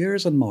 30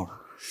 years and more.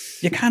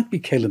 You can't be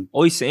killing.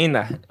 I seen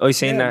that.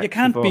 You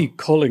can't before. be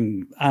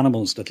culling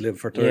animals that live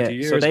for 30 Yeah,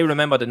 years. so they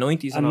remember the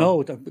 90s and and all.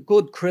 no, the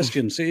good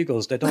Christian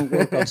seagulls, they don't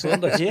work on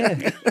Sundays.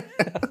 Yeah,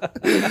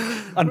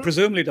 And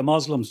presumably the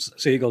Muslim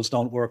seagulls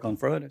don't work on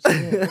Fridays.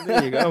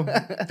 there you go.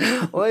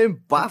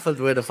 I'm baffled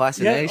with the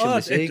fascination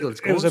with seagulls.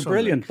 It was a comes from.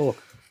 brilliant book.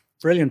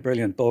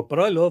 Brilliant book. But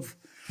I love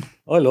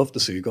the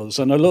seagulls,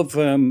 and I love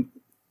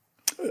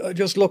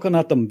just looking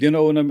at them,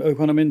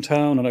 when I'm in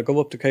town and I go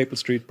up to Capel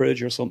Street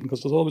Bridge or something,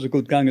 because there's always a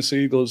good gang of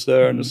seagulls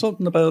there, and there's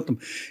something about them.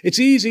 It's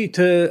easy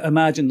to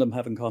imagine them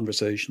having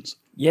conversations.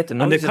 Yeah, the And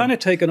noise they've of kind of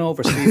taken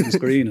over Stephen's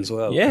Green as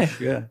well. Yeah.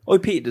 Yeah. I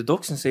peed the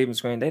ducks in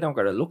Stephen's Green. They don't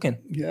get a look in.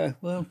 Yeah,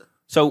 well,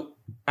 So,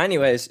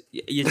 anyways,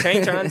 you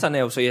change your answer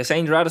now. So you're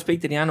saying you'd rather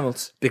speak to the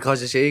animals?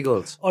 Because of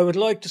seagulls. I would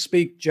like to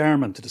speak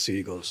German to the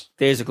seagulls.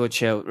 There's a good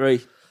shout.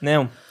 Right.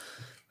 Now,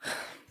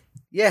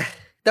 Yeah,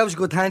 that was a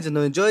good tangent.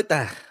 I enjoyed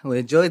that. That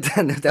was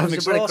a bit of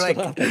exhausted crack.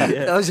 after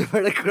That was a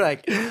bit of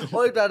crack.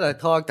 I'd rather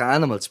talk to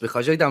animals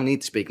because I don't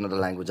need to speak another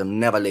language. I'm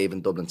never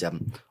leaving Dublin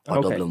 7 or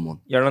okay. Dublin 1.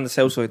 You're on the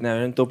south side now.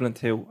 You're in Dublin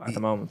 2 at the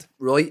moment.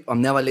 Right?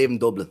 I'm never leaving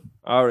Dublin.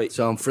 All right.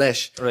 So I'm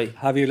fresh. Right.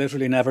 Have you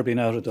literally never been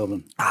out of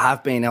Dublin? I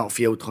have been out a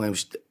few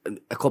times,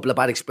 a couple of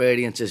bad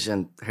experiences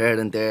and here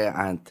and there,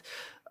 and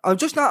I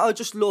just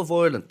love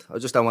Ireland. I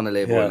just don't want to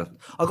leave Yeah. Ireland.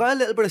 I got a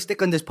little bit of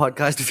stick on this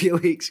podcast a few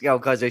weeks ago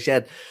because I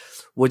said,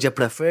 would you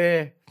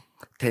prefer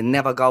to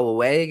never go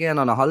away again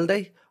on a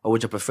holiday, or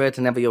would you prefer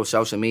to never use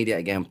social media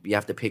again? You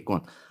have to pick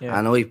one. Yeah.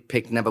 And I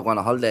picked never going on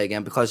a holiday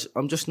again because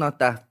I'm just not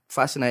that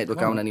fascinated with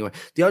going anywhere.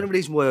 The only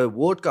reason why I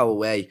would go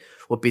away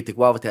would be to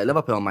go over to a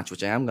Liverpool match,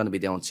 which I am going to be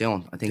doing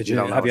soon. I think Did you?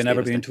 don't know Have you if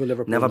never Steve been is to a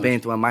Liverpool Never match?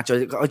 been to a match.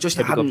 I just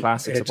Typical haven't.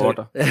 plastic It's a-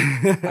 supporter.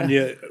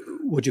 And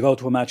would you go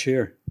to a match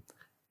here?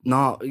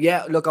 No,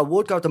 yeah, look, I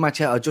would go to match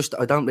here. I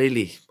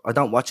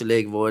don't watch the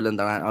League of Ireland,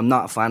 and I'm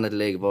not a fan of the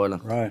League of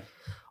Ireland. Right.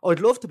 I'd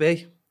love to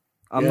be.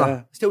 I'm Yeah.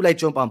 not. It's too late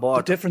to jump on The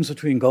board. difference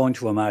between going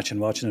to a match and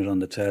watching it on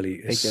the telly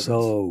is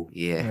so...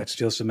 Yeah. It's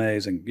just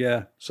amazing.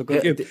 Yeah. So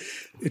good. Yeah,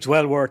 It's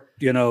well worth,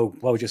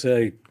 what would you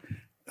say,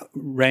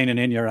 reining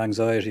in your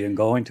anxiety and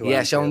going to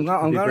Yeah, so I'm Anfield.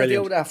 going It'd be to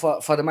do brilliant.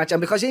 that for the match. And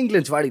because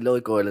England's very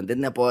like Ireland,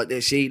 isn't it? But they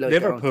see like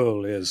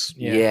Liverpool is...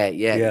 Yeah.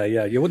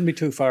 Yeah. You wouldn't be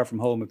too far from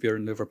home if you're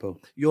in Liverpool.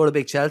 You're a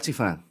big Chelsea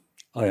fan.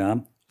 I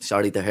am.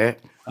 Sorry to hear.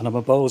 And I'm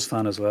a Bose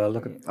fan as well.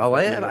 Look at Oh,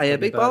 are you a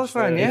big Bowes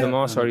fan? Yeah. Even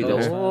more sorry to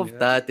hear. Love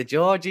that. The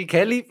Georgie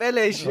Kelly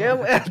fella.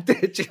 Shout out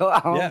to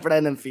John Yeah.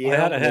 Brennan for you. I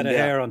had a head of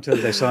hair until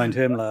they signed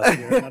him last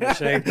year, and I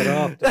shaved it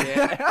off.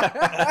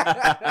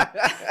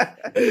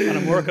 And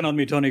I'm working on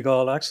my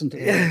Donegal accent.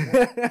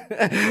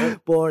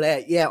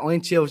 But yeah,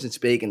 I'm choosing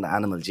speaking to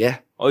animals, yeah.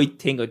 I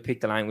think I'd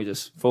pick the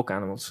languages. Fuck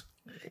animals.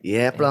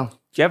 Yeah, bro.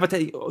 Do you ever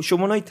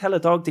when I tell a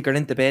dog to get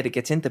into bed, it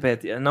gets into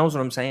bed. It knows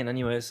what I'm saying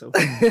anyway. So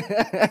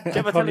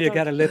Probably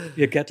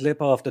you get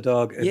lip off the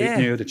dog if Yeah. it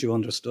knew that you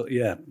understood.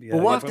 Yeah.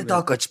 But what if the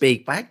dog could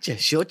speak back to you?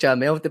 Shut your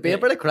mouth. There'd be a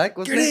bit of crack,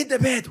 wasn't get it? into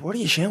bed. What are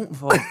you shouting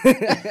for?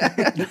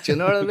 Do you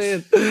know what I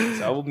mean?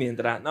 So I wouldn't be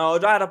into that. No,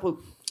 I'd rather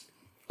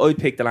I'd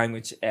pick the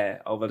language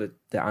over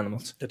the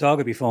animals. The dog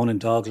would be phoning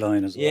dog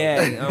line as well.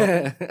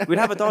 Yeah, no. We'd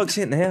have a dog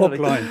sitting here. Pup like-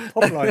 line.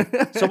 Pup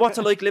line. So what's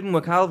it like living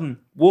with Calvin?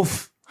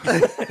 Woof.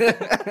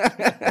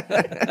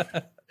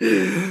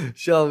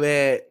 So,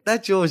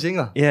 that's your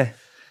zinger. Yeah.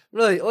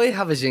 Right, I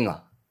have a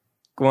zinger.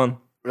 Go on.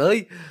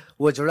 Right?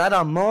 Would you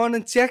rather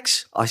morning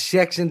sex or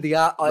sex in the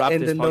Wrap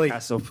in this the night?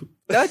 podcast up.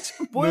 That's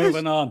boys.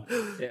 Moving on.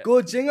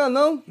 Good zinger,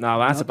 no? No,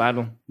 that's a bad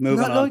one.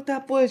 Moving Not on. like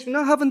that, boys. We're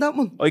not having that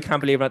one. I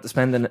can't believe I had to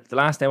spend the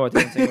last hour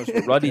doing things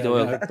with Roddy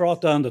Doyle. I brought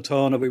down the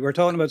tone. We were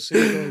talking about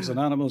seagulls and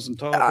animals and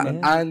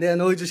talking. And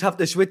then I just have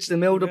to switch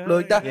them out up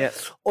like that. Yeah.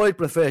 I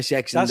prefer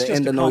sex That's in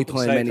just the to night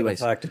compensate time, for anyways.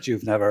 the fact that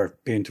you've never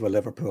been to a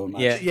Liverpool match.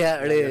 Yeah.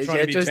 Yeah, it is. trying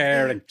Yeah, to be just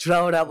caring.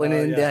 throw that one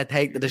in yeah. there,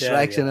 take the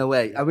distraction yeah.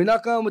 away. Are we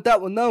not going with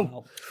that one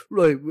now?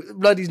 Right,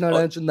 Roddy's not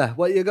answering that.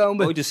 What are you going I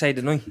with? would just say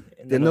the night.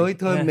 The night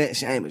time, mate,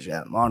 same as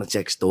well. Morning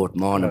sex, start,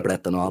 morning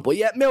breath and all. But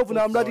yeah, moving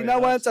on, Roddy,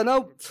 no answer,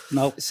 no.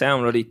 No.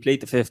 Sound Roddy, plead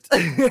the fifth.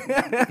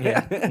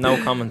 Yeah,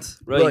 no comment.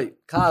 Right,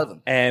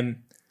 Calvin.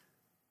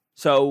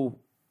 So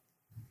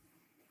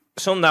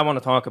something I want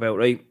to talk about,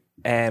 right?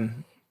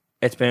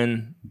 It's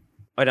been,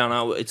 I don't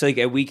know, it's like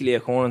a weekly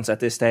occurrence at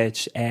this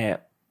stage.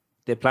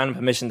 The planning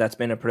permission that's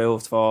been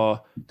approved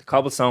for the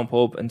Cobblestone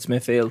pub in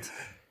Smithfield.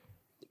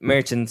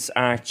 Merchants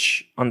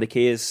Arch on the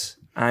Keys,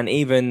 and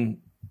even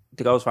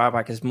to go as far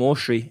back as Moore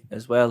Street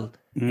as well,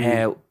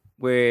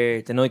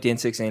 where the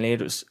 1916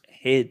 leaders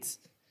hid.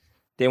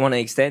 They want to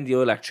extend the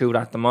Ulac through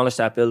that, demolish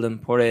that building,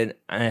 put in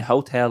a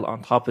hotel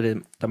on top of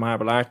the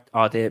Marble Arch,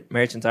 or the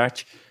Merchants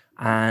Arch,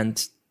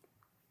 and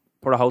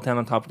put a hotel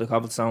on top of the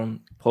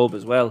Cobblestone pub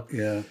as well.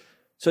 Yeah.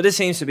 So this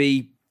seems to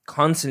be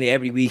constantly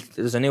every week.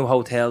 There's a new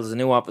hotel, there's a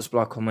new office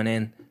block coming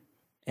in.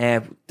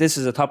 This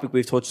is a topic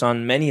we've touched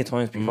on many a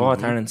times before,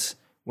 Terence,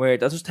 where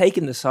they're just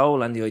taking the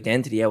soul and the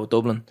identity out of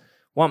Dublin.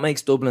 What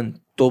makes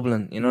Dublin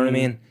Dublin? You know what I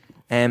mean?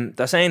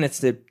 They're saying it's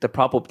the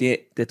prop up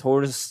the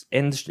tourist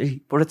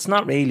industry, but it's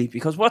not really,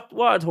 because what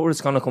are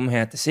tourists going to come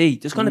here to see?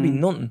 There's going to be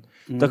nothing.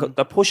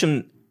 They're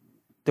pushing,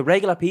 the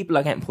regular people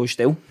are getting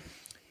pushed out.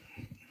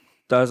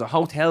 There's a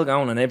hotel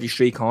going on every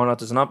street corner.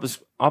 There's an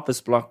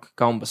office block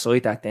going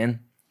beside that then.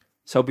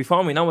 So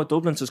before we know it,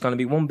 Dublin's just going to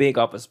be one big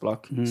office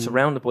block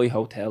surrounded by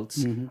hotels.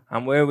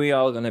 And where we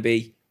all going to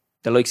be,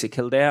 the likes of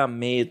Kildare,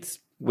 Meath,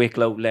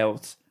 Wicklow,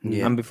 Louth.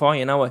 And before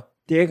you know it,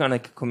 they're going to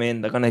come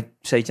in, they're going to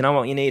say, you know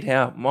what you need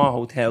here? More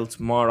hotels,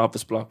 more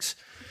office blocks.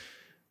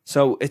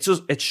 So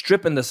it's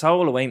stripping the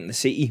soul away from the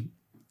city.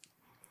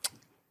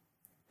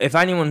 If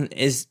anyone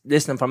is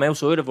listening from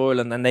outside of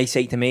Ireland and they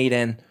say to me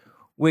then,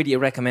 where do you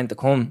recommend to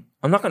come?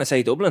 I'm not going to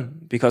say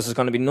Dublin, because there's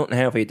going to be nothing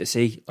here for you to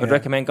see. I'd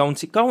recommend go and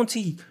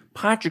see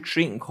Patrick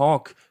Street in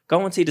Cork.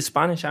 Go and see the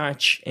Spanish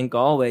Arch in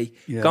Galway.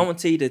 Go and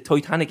see the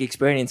Titanic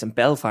Experience in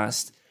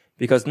Belfast,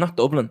 because not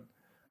Dublin.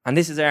 And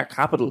this is our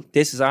capital.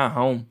 This is our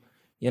home,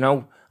 you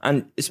know.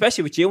 And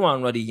especially with you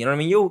on, Ruddy, you know what I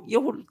mean?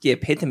 You're the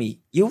epitome.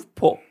 You've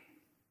put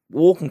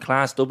working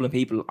class Dublin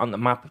people on the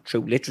map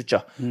through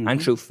literature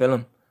and through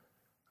film.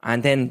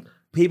 And then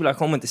people are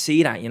coming to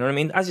see that, you know what I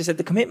mean? As you said,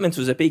 The Commitments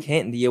was a big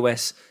hit in the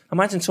US.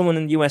 Imagine someone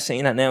in the US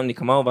seeing that now and they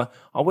come over.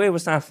 Oh, where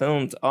was that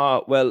filmed?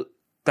 Oh, well,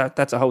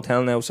 that's a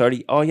hotel now,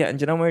 sorry. Oh, yeah, and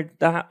do you know where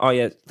that? Oh,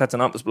 yeah, that's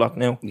an office block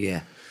now.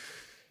 Yeah.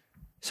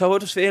 So I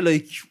just feel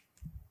like,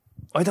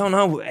 I don't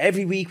know,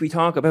 every week we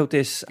talk about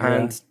this,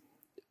 and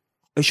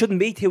it shouldn't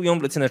be two young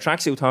bloods in a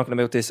tracksuit talking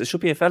about this. It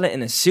should be a fella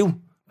in a suit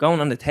going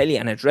on the telly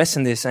and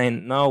addressing this,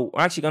 saying, no,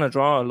 we're actually going to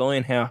draw a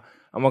line here,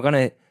 and we're going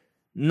to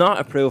not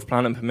approve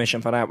planning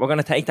permission for that. We're going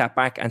to take that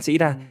back and see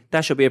that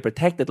that should be a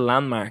protected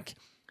landmark.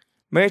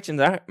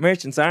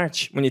 Merchants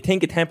Arch, when you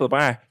think of Temple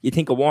Bar, you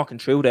think of walking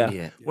through there.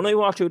 Yeah. When I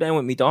walk through there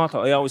with my daughter,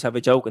 I always have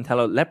a joke and tell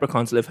her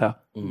leprechauns live here.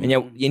 And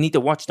you need to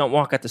watch, don't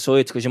walk at the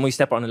sides, because you might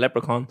step on a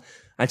leprechaun.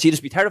 And she'd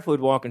just be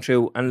terrified walking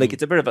through. And like,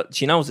 it's a bit of a,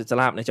 she knows it's a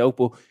laughing joke,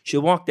 but she'll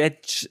walk dead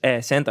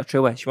centre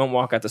through it. She won't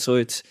walk at the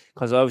sides,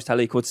 because I always tell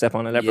her you could step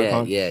on a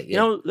leprechaun. You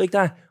know, like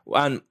that.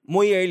 And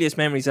my earliest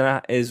memories of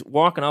that is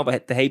walking over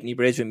the Halfpenny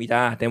Bridge with my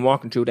dad, then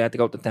walking through there to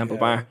go to the Temple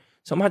Bar.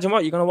 So imagine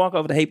what, you're going to walk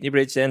over the Halfpenny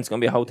Bridge, then it's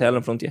going to be a hotel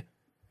in front of you.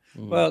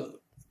 Well,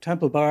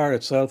 Temple Bar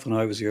itself, when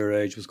I was your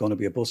age, was going to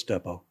be a bus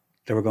depot.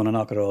 They were going to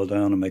knock it all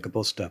down and make a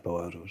bus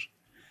depot out of it.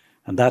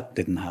 And that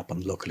didn't happen,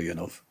 luckily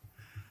enough.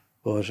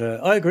 But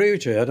I agree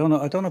with you. I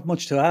don't have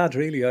much to add,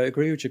 really. I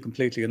agree with you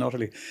completely and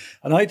utterly.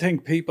 And I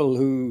think people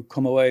who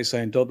come away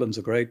saying Dublin's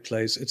a great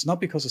place, it's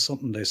not because of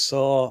something they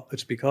saw.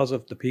 It's because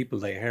of the people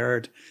they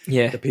heard,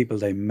 the people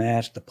they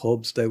met, the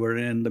pubs they were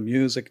in, the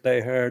music they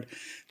heard,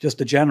 just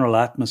the general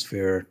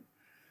atmosphere.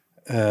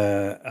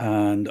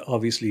 And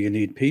obviously you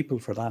need people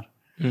for that.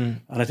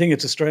 And I think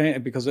it's a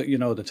strange, because, you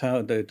know, the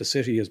town, the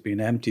city has been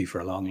empty for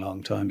a long,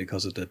 long time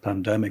because of the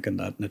pandemic and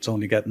that, and it's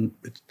only getting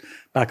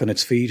back on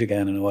its feet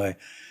again in a way.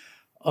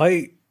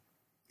 I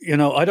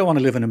don't want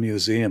to live in a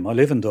museum. I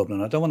live in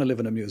Dublin. I don't want to live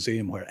in a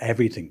museum where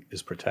everything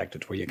is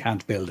protected, where you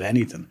can't build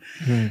anything.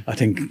 I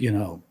think, you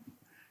know,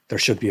 there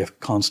should be a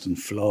constant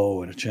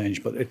flow and a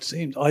change, but it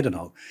seems, I don't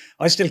know.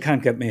 I still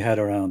can't get my head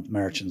around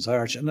Merchants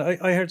Arch. And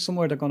I heard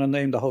somewhere they're going to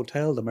name the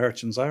hotel the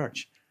Merchants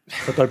Arch,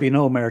 but there'll be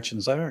no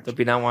Merchants Arch. There'll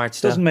be no arch.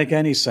 It doesn't make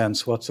any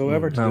sense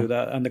whatsoever to do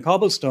that. And the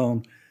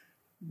Cobblestone,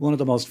 one of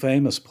the most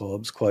famous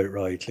pubs, quite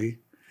rightly.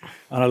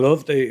 And I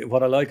love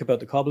what I like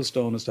about the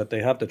Cobblestone is that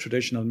they have the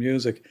traditional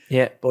music,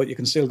 but you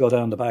can still go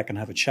down the back and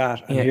have a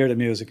chat and hear the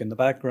music in the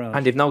background.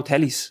 And they've no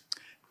tellies.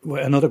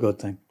 Well, another good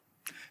thing.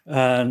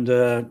 And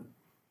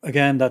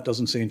again, that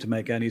doesn't seem to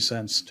make any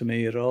sense to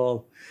me at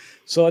all.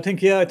 So I think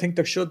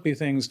there should be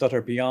things that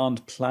are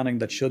beyond planning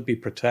that should be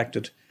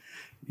protected.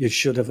 You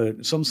should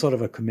have some sort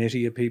of a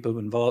committee of people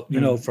involved,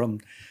 you know, from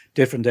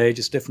different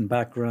ages, different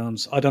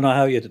backgrounds. I don't know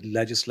how you'd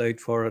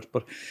legislate for it,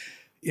 but,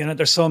 you know,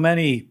 there's so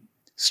many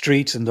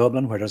streets in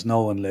Dublin where there's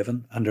no one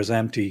living and there's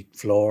empty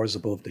floors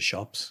above the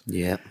shops.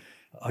 Yeah.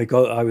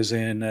 I was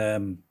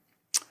in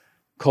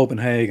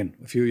Copenhagen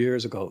a few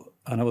years ago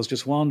and I was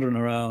just wandering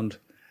around.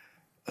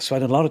 I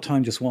spent a lot of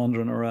time just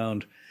wandering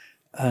around.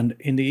 And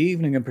in the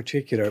evening in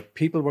particular,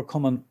 people were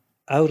coming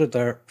out of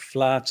their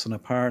flats and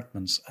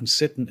apartments and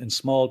sitting in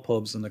small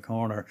pubs in the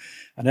corner.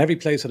 And every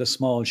place had a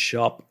small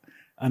shop.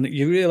 And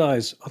you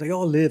realise, they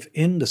all live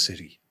in the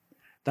city.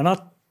 They're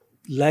not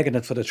legging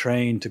it for the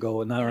train to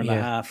go an hour and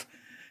a half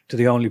to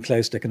the only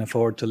place they can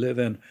afford to live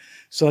in.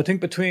 So I think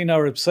between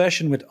our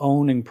obsession with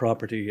owning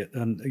property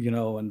and, you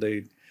know, and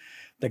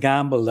the the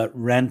gamble that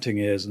renting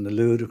is and the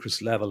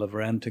ludicrous level of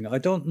renting. I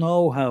don't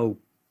know how,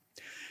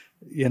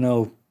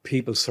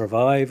 people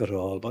survive it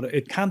all, but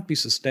it can't be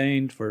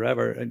sustained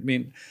forever. I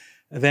mean,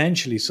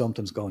 eventually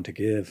something's going to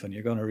give and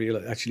you're going to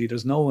realize actually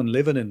there's no one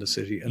living in the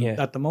city. And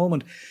at the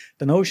moment,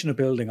 the notion of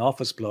building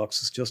office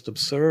blocks is just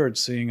absurd,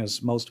 seeing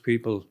as most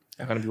people...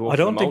 I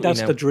don't think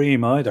that's the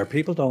dream either.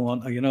 People don't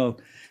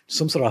want,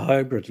 some sort of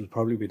hybrid will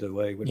probably be the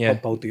way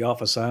with both the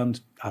office and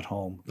at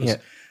home.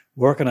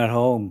 Working at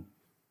home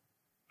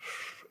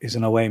is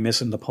in a way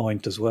missing the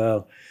point as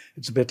well.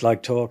 It's a bit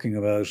like talking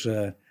about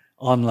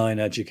online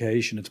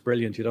education. It's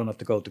brilliant. You don't have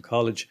to go to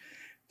college.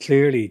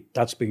 Clearly,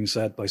 that's being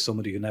said by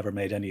somebody who never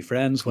made any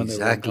friends when they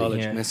were in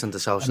college. Missing the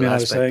social aspect. I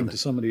was saying to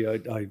somebody,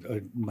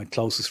 my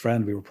closest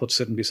friend, we were put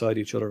sitting beside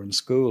each other in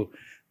school.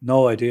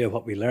 No idea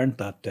what we learned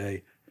that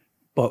day.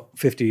 But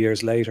 50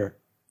 years later,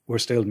 we're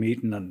still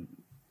meeting and,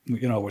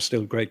 we're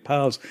still great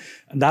pals.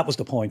 And that was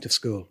the point of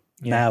school.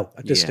 Now,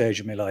 at this stage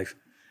of my life,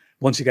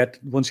 once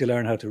you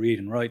learn how to read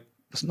and write,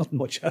 there's nothing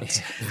much else.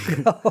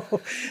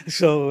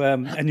 So,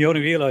 and you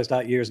only realise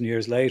that years and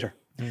years later.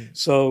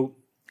 So,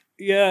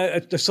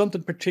 there's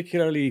something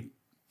particularly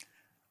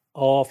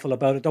awful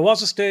about it. There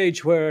was a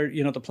stage where,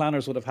 the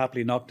planners would have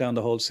happily knocked down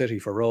the whole city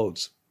for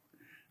roads.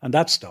 And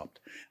that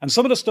stopped. And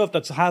some of the stuff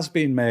that has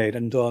been made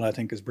and done, I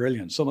think, is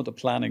brilliant. Some of the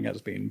planning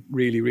has been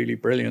really, really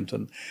brilliant.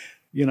 And,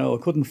 I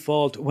couldn't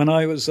fault. When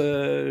I was,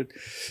 I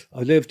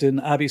lived in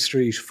Abbey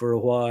Street for a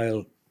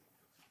while,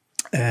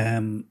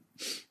 late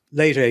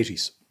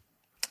 80s.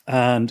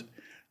 And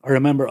I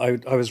remember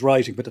I was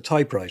writing with a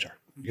typewriter,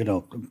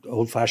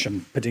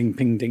 old-fashioned ping,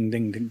 ding,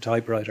 ding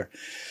typewriter.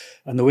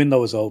 And the window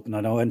was open,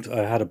 and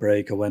I had a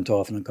break. I went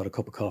off and I got a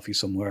cup of coffee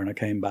somewhere, and I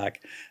came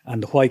back,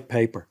 and the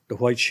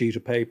white sheet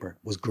of paper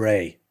was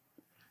grey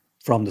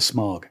from the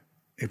smog.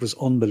 It was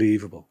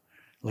unbelievable.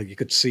 Like you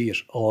could see it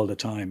all the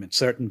time. At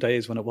certain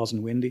days when it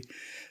wasn't windy,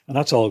 and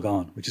that's all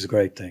gone, which is a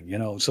great thing,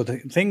 So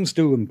things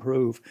do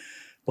improve,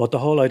 but the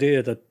whole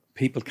idea that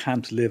people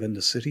can't live in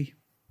the city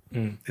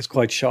is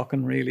quite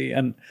shocking, really.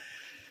 And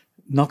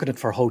knocking it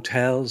for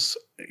hotels,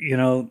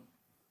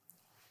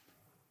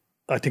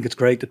 I think it's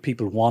great that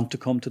people want to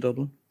come to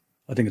Dublin.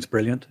 I think it's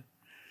brilliant.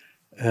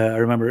 I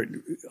remember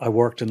I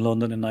worked in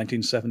London in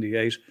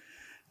 1978,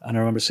 and I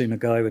remember seeing a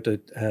guy with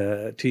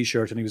a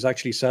T-shirt, and he was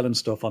actually selling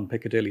stuff on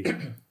Piccadilly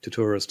to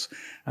tourists.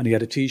 And he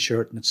had a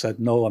T-shirt and it said,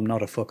 "No, I'm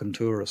not a fucking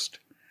tourist."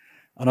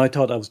 And I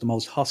thought that was the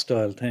most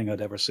hostile thing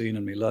I'd ever seen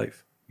in my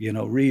life.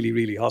 Really,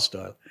 really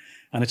hostile.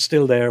 And it's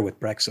still there with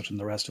Brexit and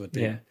the rest of it,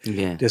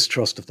 the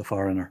distrust of the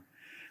foreigner.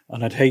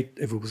 And I'd hate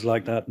if it was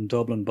like that in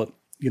Dublin, but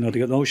the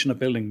notion of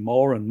building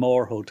more and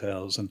more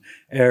hotels and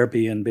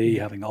Airbnb,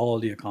 having all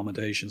the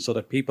accommodation so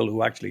that people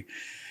who actually,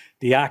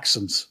 the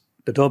accents,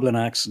 the Dublin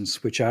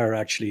accents, which are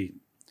actually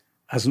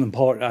as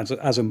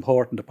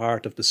important a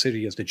part of the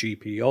city as the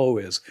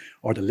GPO is,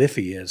 or the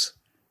Liffey is,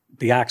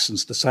 the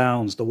accents, the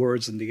sounds, the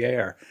words in the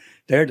air,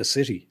 they're the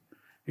city.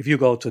 If you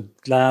go to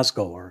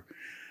Glasgow or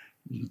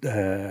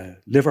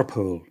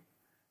Liverpool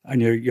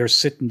and you're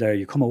sitting there,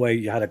 you come away,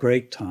 you had a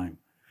great time.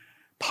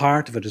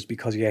 Part of it is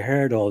because you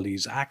heard all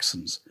these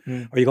accents.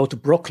 Or you go to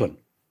Brooklyn,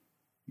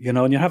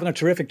 and you're having a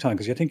terrific time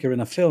because you think you're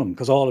in a film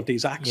because all of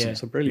these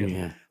accents are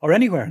brilliant. Or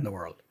anywhere in the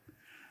world.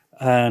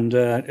 And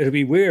it'll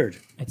be weird.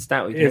 It's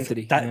that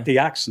identity. The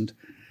accent,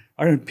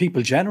 or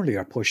people generally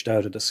are pushed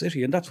out of the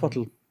city, and that's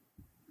what'll...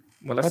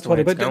 Well, that's what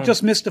it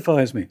just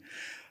mystifies me.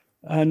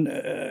 And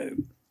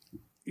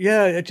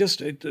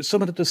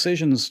some of the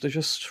decisions, they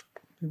just,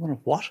 you wonder,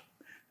 what?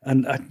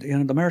 And,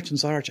 the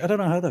Merchants Arch, I don't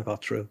know how they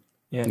got through.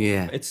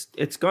 Yeah.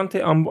 It's gone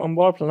to on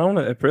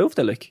Barcelona approved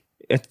it, like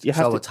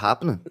it's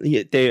happening.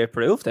 Yeah, they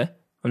approved it.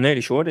 I'm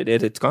nearly sure they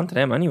did. It's gone to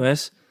them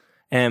anyways.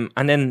 And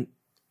then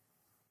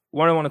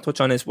what I want to touch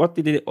on is what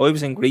they did. I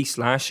was in Greece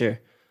last year,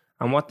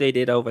 and what they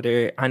did over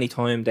there.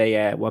 Anytime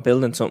they were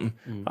building something,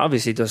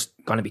 obviously there's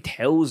going to be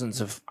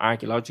thousands of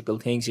archaeological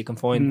things you can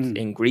find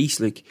in Greece.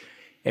 Like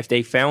if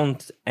they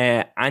found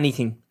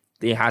anything,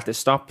 they had to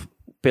stop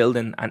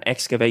building and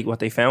excavate what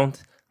they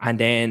found, and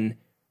then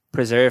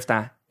preserve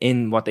that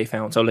in what they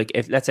found. So like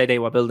if let's say they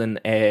were building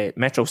a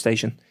metro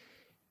station,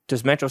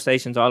 there's metro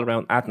stations all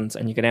around Athens,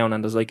 and you go down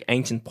and there's like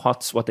ancient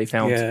pots what they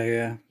found.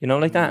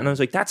 Like that. And I was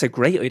like, that's a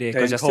great idea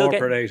because you're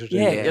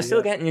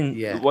still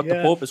getting what the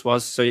purpose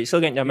was. So you're still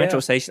getting your metro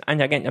station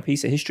and you're getting a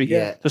piece of history.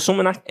 There's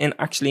someone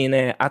actually in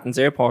Athens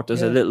airport,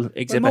 there's a little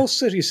exhibit. Well, most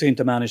cities seem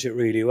to manage it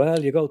really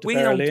well. You go to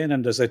Berlin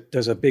and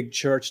there's a big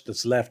church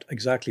that's left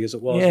exactly as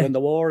it was when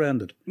the war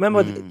ended.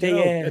 Remember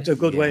it's a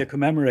good way of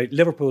commemorate.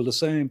 Liverpool the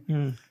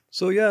same.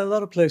 So a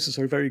lot of places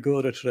are very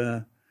good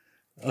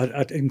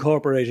at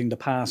incorporating the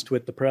past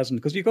with the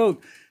present. Because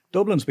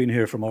Dublin's been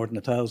here for more than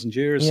 1,000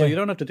 years, so you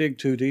don't have to dig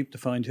too deep to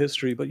find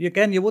history. But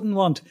again, you wouldn't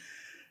want,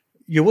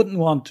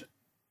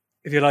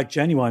 if you like,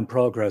 genuine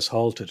progress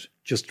halted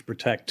just to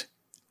protect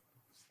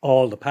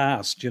all the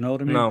past. You know what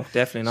I mean? No,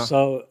 definitely not.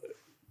 So,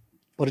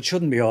 but it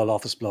shouldn't be all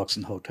office blocks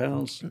and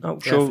hotels. No,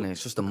 definitely.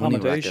 It's just a money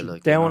racket.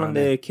 Like, down on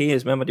the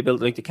quays, remember they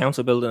built like the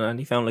council building, and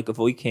they found like a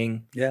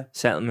Viking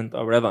settlement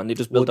or whatever, and they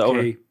just built it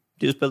over.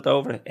 They just built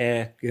over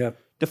it. Yeah.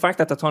 The fact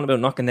that they're talking about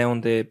knocking down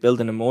the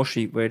building in Moore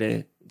Street where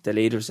the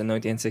leaders in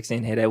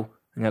 1916 hid out,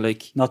 and you're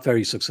like, Not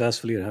very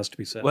successfully, it has to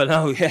be said. well,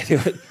 no, yeah.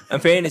 In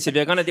fairness, if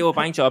you're going to do a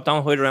bank job,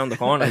 don't hide around the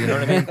corner. You know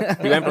what I mean?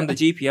 You went from the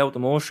GP out to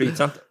Moore Street.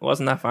 It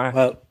wasn't that far.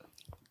 Well,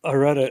 I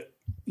read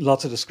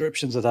lots of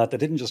descriptions of that. They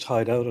didn't just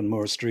hide out on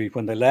Moore Street.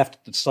 When they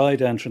left the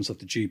side entrance of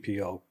the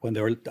GPO, when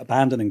they were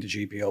abandoning the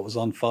GPO, it was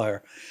on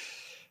fire.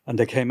 And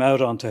they came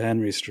out onto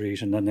Henry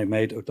Street, and then they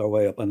made their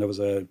way up, and there was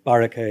a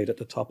barricade at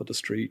the top of the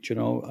street,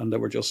 and there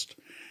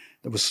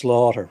was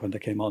slaughter when they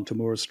came onto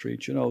Moore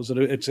Street, So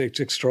it's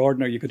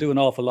extraordinary. You could do an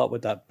awful lot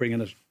with that, bringing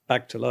it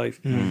back to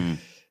life.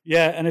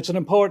 Yeah, and it's an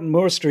important,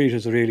 Moore Street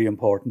is a really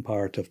important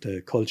part of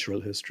the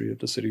cultural history of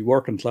the city,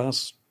 working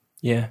class.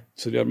 Yeah.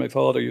 So yeah, my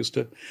father used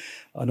to,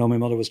 I know my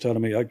mother was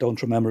telling me, I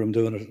don't remember him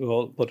doing it at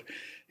all, but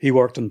he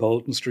worked on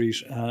Bolton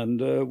Street,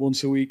 and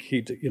once a week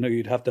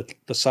you'd have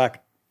the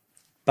sack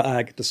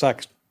bag,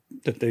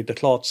 the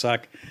cloth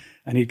sack,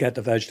 and he'd get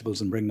the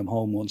vegetables and bring them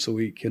home once a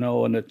week,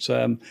 and it's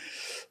when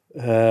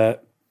I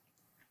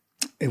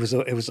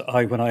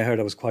heard,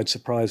 I was quite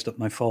surprised that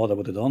my father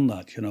would have done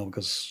that,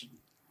 because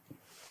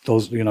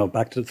those,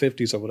 back to the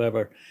 50s or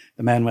whatever,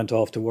 the men went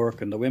off to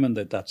work and the women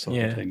did that sort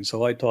of thing.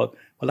 So I thought,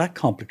 well, that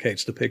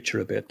complicates the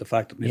picture a bit, the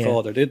fact that my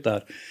father did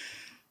that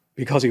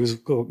because he was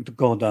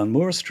going down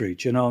Moore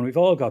Street, and we've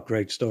all got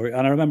great stories.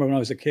 And I remember when I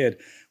was a kid,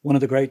 one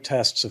of the great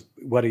tests of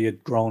whether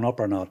you'd grown up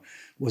or not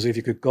was if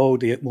you could go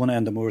the one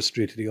end of Moore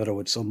Street to the other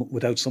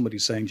without somebody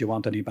saying, do you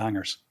want any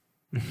bangers?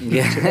 If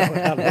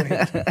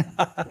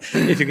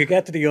you could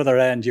get to the other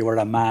end, you were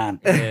a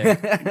man,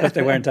 because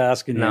they weren't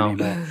asking you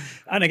anymore.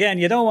 And again,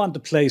 you don't want the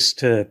place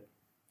to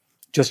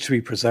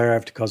be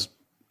preserved, because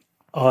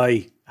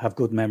I have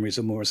good memories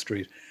of Moore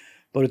Street.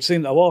 But it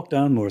seemed, I walked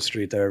down Moore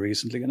Street there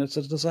recently, and it's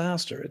a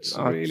disaster. It's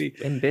really,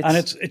 in bits. and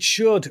it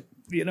should,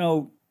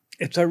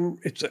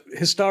 it's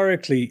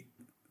historically,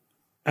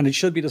 and it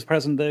should be this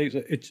present day.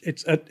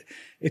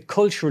 It's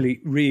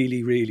culturally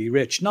really, really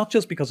rich, not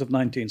just because of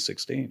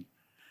 1916.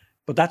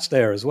 But that's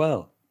there as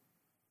well,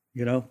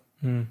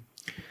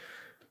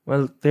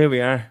 Well, there we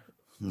are.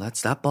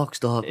 That's that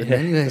boxed up. Yeah.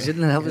 Anyways,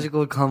 isn't it? That was a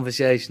good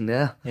conversation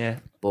there. Yeah.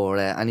 But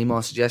any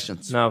more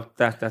suggestions? No,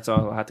 that's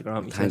all I had to go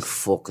on. Thank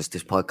fuck, is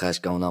this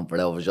podcast going on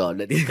for hours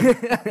already?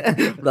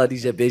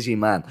 Roddy's a busy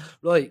man.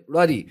 Right,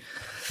 Roddy,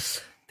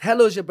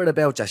 tell us a bit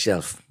about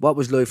yourself. What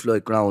was life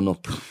like growing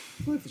up?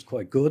 Life was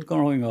quite good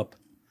growing up.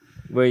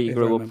 Where you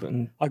grew up?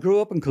 I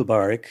grew up in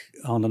Kilbarrack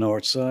on the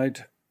north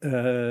side.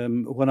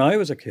 When I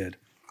was a kid,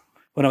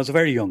 when I was a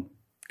very young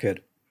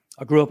kid,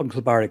 I grew up on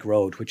Kilbarrack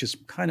Road, which is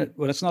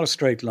it's not a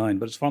straight line,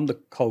 but it's from the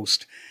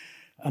coast,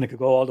 and it could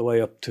go all the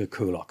way up to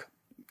Coolock,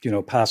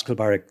 past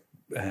Kilbarrack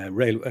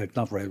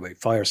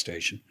fire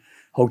station.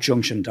 Hoke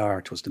Junction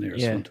Dart was the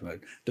nearest one to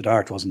it. The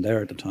Dart wasn't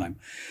there at the time.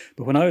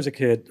 But when I was a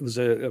kid, there was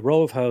a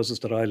row of houses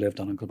that I lived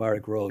on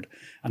Kilbarrack Road,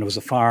 and there was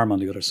a farm on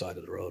the other side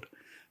of the road.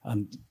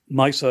 And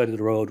my side of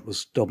the road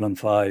was Dublin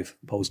 5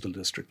 Postal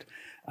District,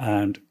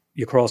 and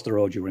you crossed the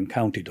road, you were in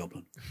County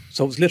Dublin.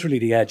 So it was literally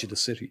the edge of the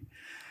city.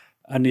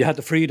 And you had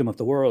the freedom of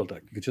the world.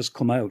 Like, you could just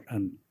come out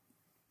and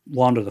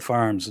wander the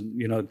farms. And,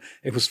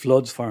 it was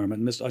Flood's farm.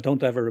 And I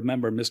don't ever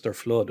remember Mr.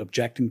 Flood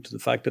objecting to the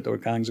fact that there were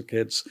gangs of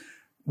kids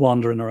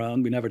wandering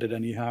around. We never did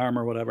any harm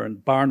or whatever.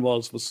 And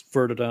Barnwalls was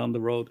further down the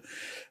road.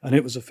 And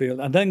it was a field.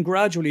 And then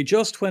gradually,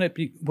 just when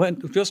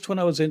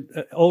I was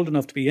old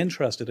enough to be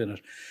interested in it,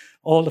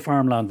 all the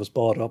farmland was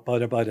bought up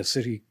either by the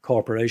city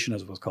corporation,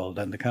 as it was called,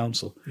 then the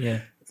council.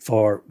 Yeah.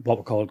 For what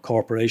were called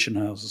corporation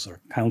houses or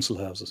council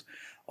houses,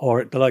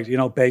 or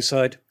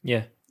Bayside.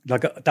 Yeah,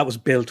 that was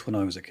built when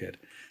I was a kid,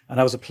 and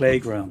that was a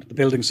playground. The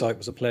building site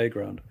was a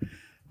playground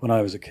when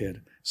I was a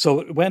kid. So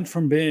it went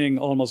from being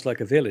almost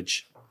like a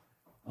village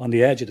on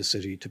the edge of the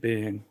city to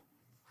being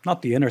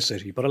not the inner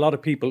city, but a lot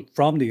of people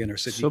from the inner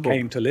city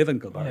came to live in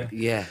Kilbarrack.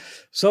 Yeah.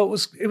 So it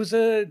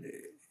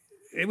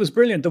was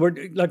brilliant. There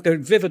were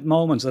vivid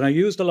moments, and I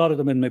used a lot of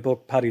them in my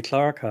book, Paddy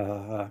Clark.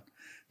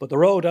 But the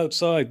road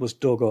outside was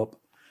dug up.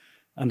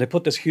 And they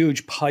put this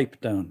huge pipe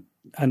down.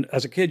 And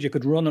as a kid, you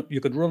could run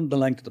the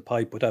length of the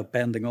pipe without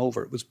bending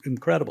over. It was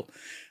incredible.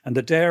 And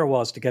the dare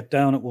was to get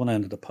down at one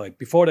end of the pipe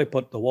before they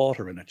put the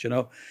water in it,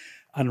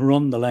 and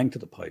run the length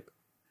of the pipe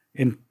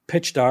in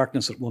pitch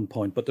darkness at one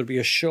point. But there'd be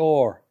a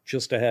shore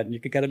just ahead, and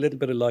you could get a little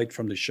bit of light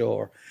from the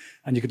shore.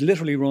 And you could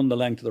literally run the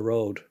length of the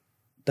road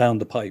down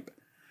the pipe.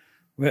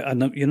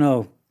 And,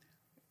 you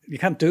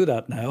can't do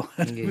that now.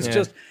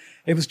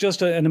 It was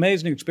just an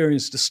amazing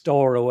experience to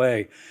store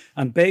away.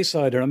 And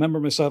Bayside, I remember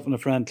myself and a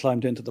friend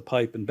climbed into the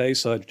pipe in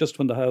Bayside, just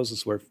when the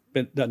houses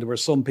there were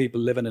some people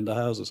living in the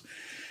houses.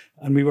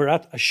 And we were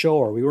at a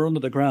shore. We were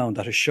under the ground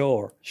at a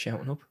shore.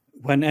 Shouting up.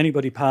 When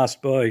anybody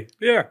passed by,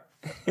 here.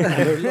 And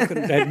they were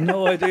looking, they had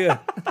no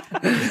idea.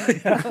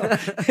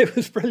 It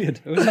was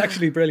brilliant. It was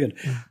actually brilliant.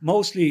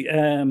 Mostly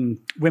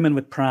women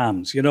with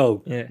prams,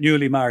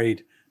 newly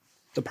married,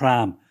 the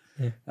pram.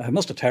 Yeah. I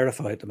must have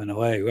terrified them in a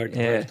way.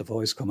 Where's the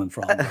voice coming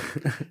from?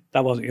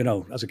 That wasn't,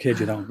 as a kid,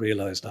 you don't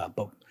realise that.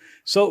 But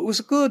so it was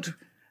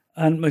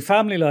And my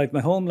family life,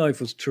 my home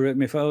life was terrific.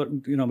 My father,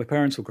 my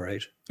parents were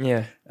great.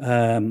 Yeah.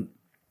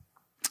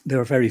 They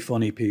were very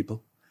funny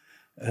people.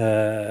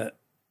 My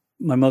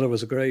mother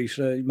was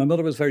my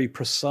mother was very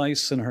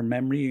precise in her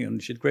memory,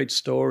 and she had great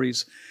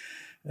stories.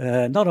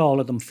 Not all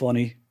of them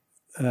funny.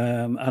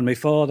 And my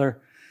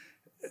father,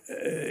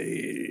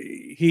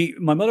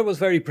 my mother was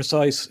very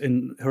precise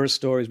in her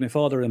stories. My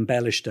father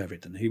embellished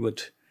everything.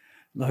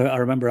 I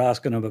remember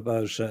asking him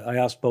about, I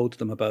asked both of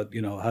them about,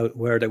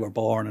 where they were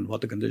born and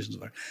what the conditions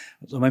were.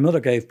 So my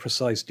mother gave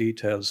precise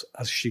details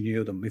as she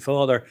knew them. My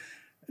father,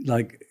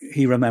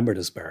 he remembered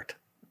his birth.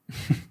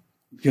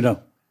 He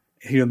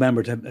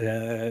remembered him.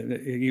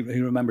 He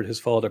remembered his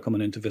father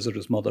coming in to visit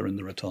his mother in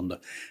the rotunda,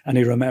 and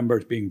he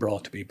remembered being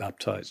brought to be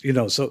baptized.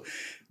 So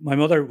my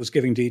mother was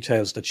giving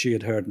details that she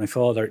had heard. My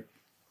father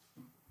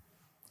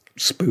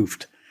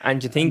spoofed.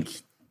 And you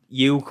think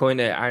you kind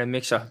of are a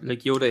mixer,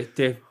 like you're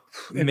the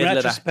in middle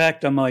of that?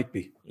 retrospect, I might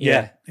be.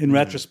 Yeah. In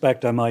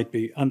retrospect, I might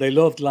be. And they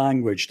loved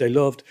language. They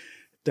got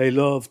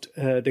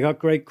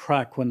great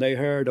crack when they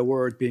heard a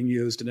word being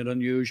used in an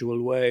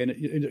unusual way. And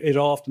it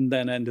often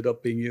then ended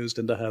up being used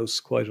in the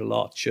house quite a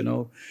lot,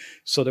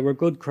 So they were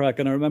good crack.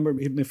 And I remember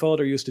my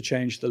father used to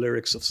change the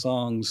lyrics of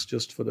songs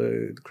just for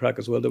the crack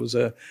as well. There was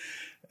a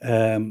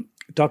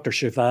Dr.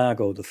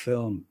 Zhivago, the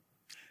film.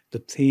 The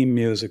theme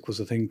music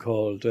was a thing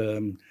called,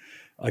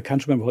 I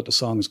can't remember what the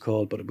song is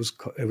called, but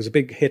it was a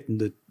big hit in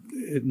the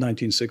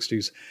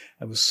 1960s.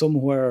 It was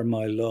Somewhere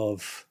My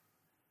Love.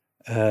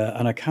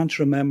 And I can't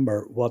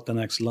remember what the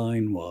next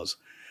line was,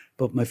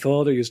 but my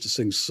father used to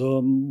sing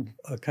Somewhere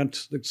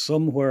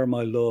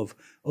My Love,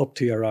 up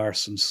to your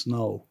arse in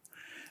snow,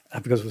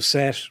 because it was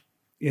set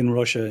in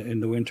Russia in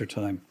the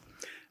wintertime.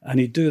 And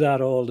he'd do that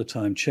all the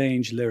time,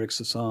 change lyrics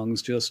of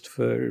songs just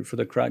for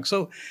the crack.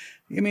 So,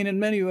 in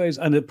many ways,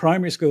 and the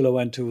primary school I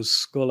went to was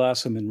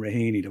Skolassum in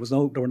Raheny. There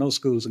were no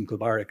schools in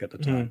Kilbarrack at the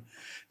time.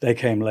 They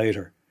came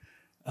later.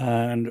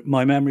 And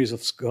my memories of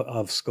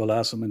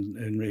Skolassum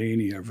in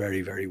Raheny are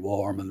very, very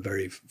warm and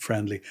very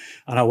friendly.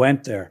 And I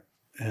went there,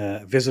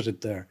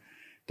 visited there.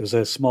 There was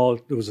a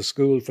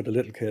school for the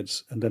little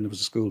kids, and then there was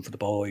a school for the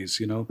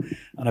boys, And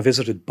I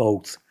visited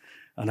both.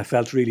 And I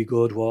felt really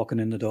good walking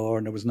in the door,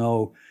 and there was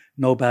no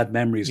bad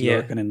memories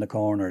lurking in the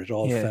corner. It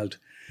all felt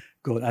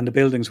good. And the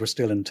buildings were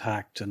still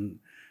intact. And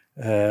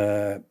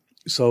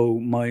so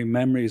my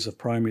memories of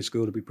primary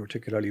school would be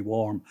particularly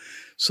warm.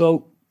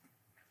 So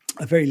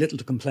I have very little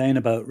to complain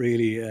about,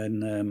 really,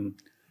 in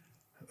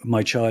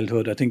my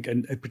childhood. I think,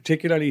 and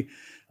particularly,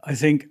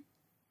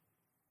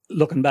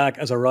 looking back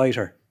as a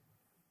writer,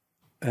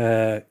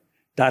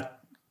 that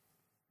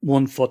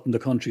 1 foot in the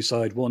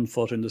countryside, 1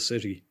 foot in the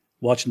city,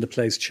 watching the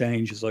place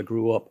change as I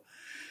grew up.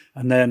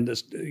 And then,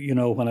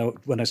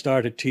 when I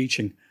started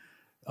teaching,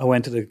 I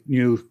went to the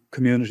new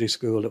community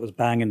school that was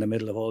bang in the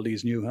middle of all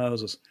these new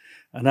houses.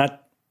 And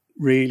that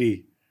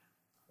really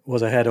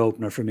was a head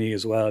opener for me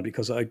as well,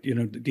 because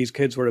these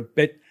kids were a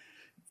bit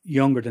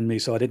younger than me,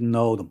 so I didn't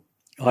know them.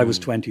 I was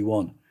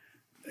 21.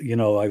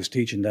 I was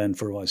teaching then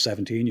for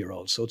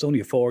 17-year-olds, so it's only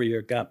a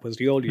 4-year gap. As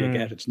the older you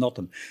get, it's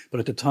nothing. But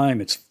at the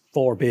time, it's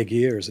 4 big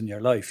years in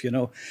your life,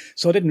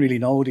 So I didn't really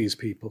know these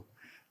people.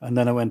 And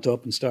then I went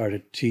up and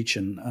started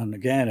teaching. And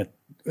again,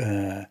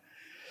 as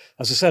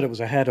I said, it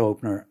was a head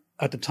opener.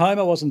 At the time,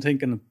 I wasn't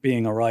thinking of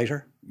being a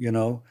writer,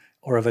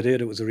 or if I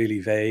did, it was a really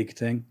vague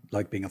thing,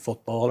 like being a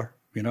footballer.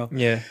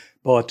 Yeah.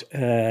 But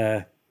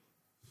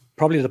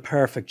probably the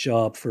perfect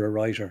job for a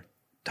writer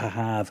to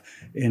have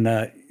in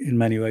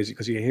many ways,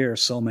 because you hear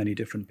so many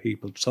different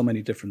people, so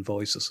many different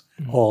voices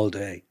all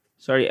day.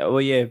 Sorry,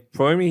 were you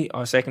primary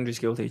or secondary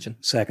school teaching?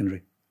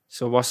 Secondary.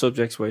 So what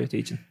subjects were you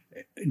teaching?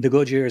 In the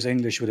good years,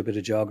 English with a bit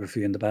of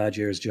geography, and the bad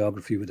years,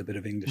 geography with a bit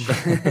of English.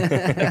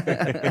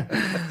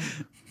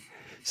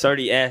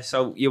 Sorry,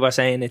 so you were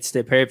saying it's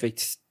the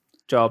perfect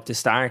job to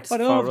start. I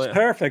know it was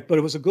perfect, but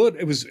it was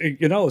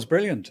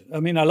brilliant. I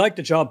mean, I liked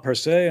the job per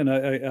se, and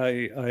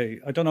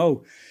I don't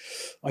know.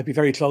 I'd be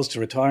very close to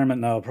retirement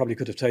now. I probably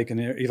could have taken,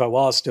 if I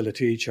was still a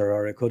teacher,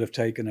 or I could have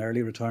taken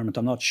early retirement.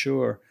 I'm not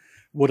sure.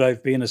 Would I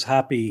have been as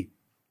happy?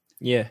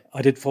 Yeah.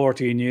 I did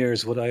 14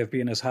 years. Would I have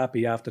been as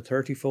happy after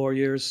 34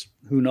 years?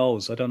 Who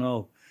knows? I don't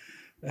know.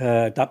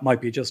 That might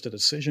be just a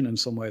decision in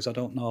some ways. I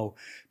don't know.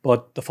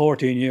 But the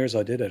 14 years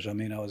I did it, I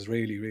mean, I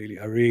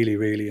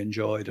really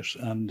enjoyed it.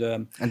 And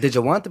did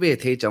you want to be a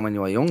teacher when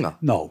you were younger?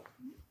 No.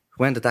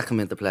 When did that come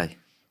into play?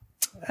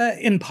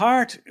 In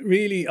part,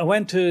 really, I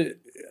went to,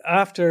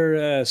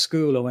 after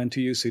school, I went to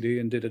UCD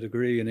and did a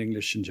degree in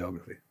English and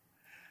geography.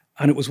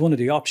 And it was one of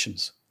the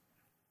options.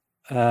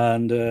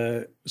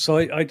 And so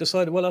I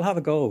decided, well, I'll have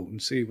a go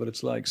and see what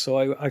it's like. So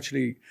I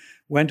actually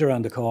went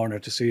around the corner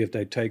to see if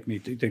they'd take me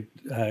to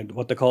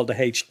what they called the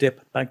HDIP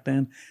back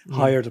then,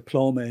 Higher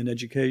Diploma in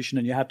Education.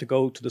 And you had to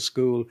go to the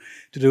school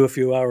to do a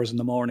few hours in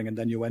the morning, and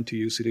then you went to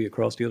UCD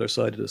across the other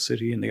side of the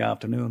city in the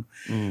afternoon.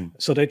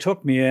 So they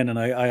took me in, and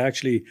I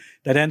actually,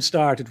 they then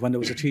started when there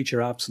was a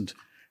teacher absent,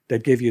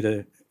 they'd give you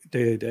the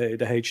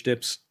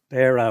HDIPs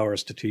their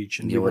hours to teach,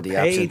 and You we were the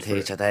paid absent for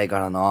it. teacher. They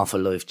got an awful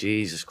life.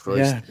 Jesus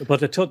Christ. Yeah, but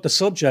the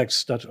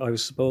subjects that I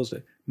was supposed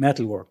to,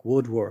 metalwork,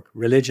 woodwork,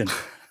 religion,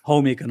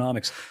 home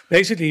economics,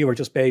 basically you were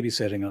just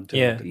babysitting until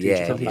Yeah. the teacher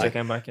Yeah, came Teacher back.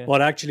 came back, yeah.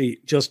 But actually,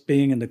 just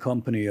being in the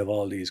company of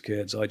all these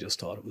kids, I just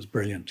thought it was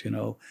brilliant, you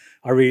know.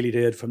 I really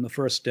did. From the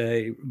first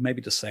day,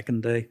 maybe the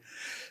second day,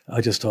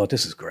 I just thought,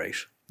 this is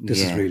great. This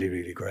is Yeah. really,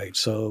 really great.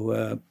 So,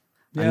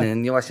 yeah. And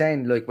then you were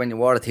saying, like, when you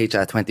were a teacher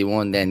at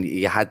 21, then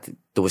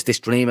there was this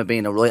dream of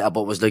being a writer,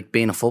 but it was like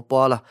being a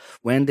footballer.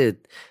 When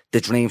did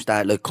the dream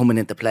start, like, coming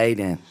into play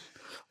then?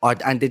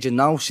 And did you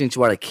know since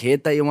you were a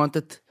kid that you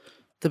wanted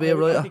to be a I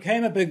writer?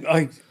 became a big.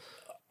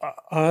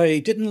 I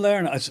didn't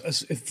learn.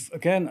 As if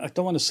again, I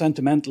don't want to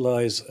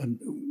sentimentalize. And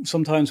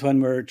sometimes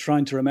when we're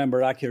trying to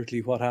remember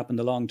accurately what happened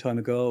a long time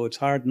ago, it's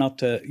hard not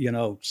to,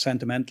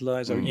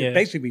 sentimentalize. Or Yeah.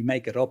 basically, we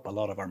make it up, a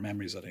lot of our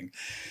memories, I think.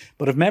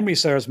 But if memory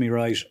serves me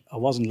right, I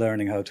wasn't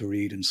learning how to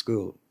read in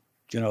school.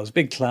 You know, it was a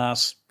big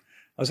class.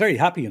 I was very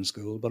happy in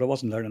school, but I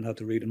wasn't learning how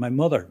to read. And my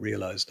mother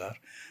realized that,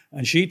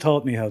 and she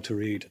taught me how to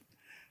read.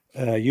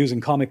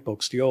 Using comic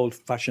books, the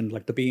old-fashioned,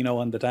 like the Beano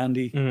and the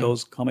Dandy,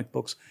 those comic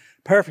books.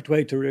 Perfect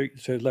way to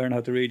learn how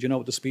to read. You know,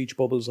 with the speech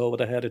bubbles over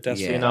the head of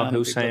Desperate Yeah. You know Man and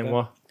who's things like saying that.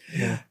 what.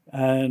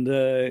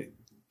 And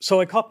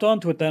so I copped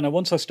onto it then. And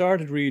once I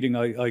started reading,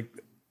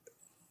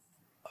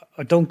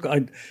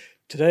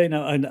 today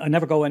now I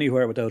never go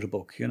anywhere without a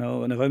book, you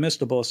know. And if I miss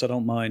the bus, I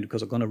don't mind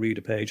because I'm going to read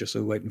a page or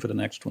so waiting for the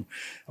next one.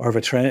 Or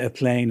if a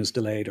plane is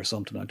delayed or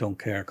something, I don't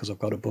care because I've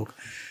got a book.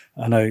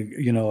 And I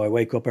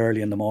wake up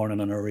early in the morning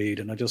and I read,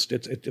 and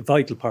it's a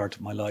vital part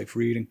of my life,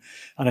 reading.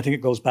 And I think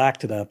it goes back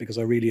to that because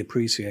I really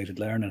appreciated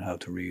learning how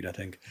to read, I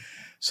think.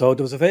 So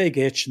there was a vague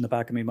itch in the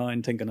back of my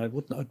mind thinking I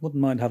wouldn't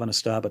mind having a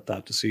stab at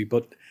that to see.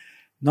 But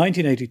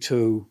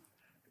 1982,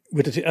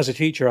 as a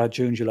teacher, I had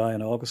June, July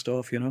and August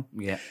off, you know.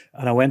 Yeah.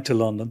 And I went to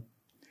London,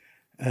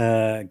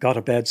 got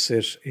a bed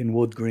sit in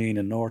Wood Green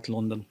in North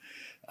London.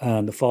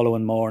 And the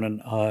following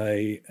morning,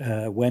 I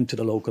went to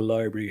the local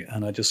library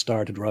and I just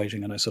started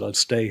writing. And I said, I'll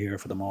stay here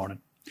for the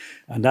morning.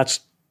 And that's,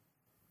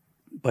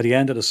 by the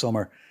end of the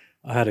summer,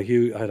 I had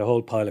a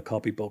whole pile of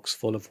copybooks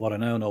full of what I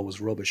now know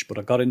was rubbish. But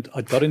I got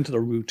into the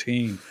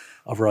routine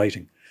of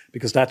writing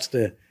because it's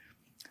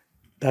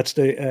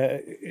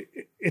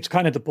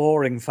kind of the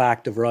boring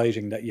fact of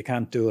writing that you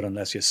can't do it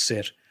unless you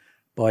sit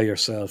by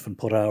yourself and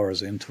put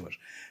hours into it.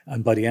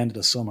 And by the end of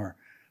the summer,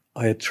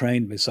 I had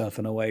trained myself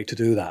in a way to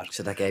do that.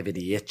 So that gave you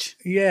the itch.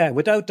 Yeah,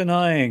 without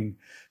denying.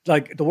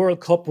 Like the World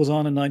Cup was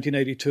on in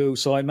 1982,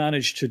 so I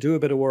managed to do a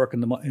bit of work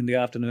in the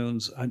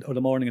afternoons or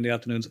the morning and the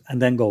afternoons,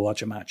 and then go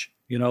watch a match.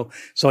 You know,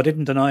 so I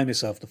didn't deny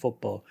myself the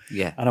football.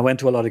 Yeah. And I went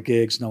to a lot of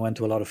gigs and I went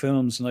to a lot of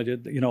films, and I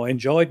did. You know, I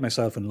enjoyed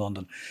myself in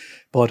London,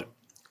 but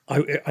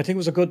I think it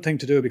was a good thing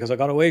to do because I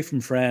got away from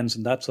friends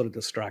and that sort of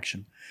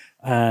distraction,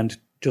 and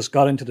just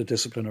got into the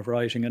discipline of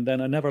writing, and then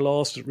I never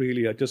lost it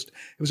really. It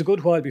was a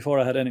good while before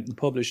I had anything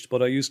published,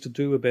 but I used to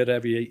do a bit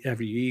every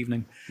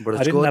evening. But I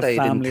it's didn't good have that you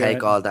didn't family or take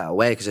anything. all that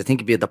away, because I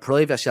think if you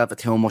deprive yourself of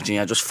too much and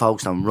you're just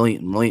focused on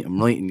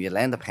writing, you'll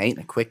end up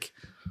hating it quick.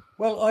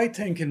 Well, I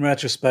think in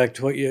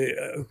retrospect,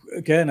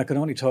 again, I can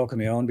only talk on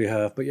my own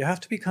behalf, but you have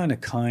to be kind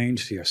of kind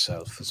to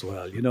yourself as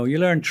well. You know, you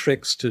learn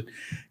tricks to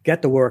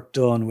get the work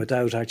done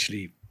without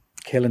actually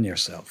killing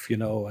yourself, you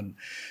know, and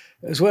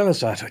as well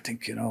as that, I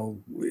think, you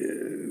know,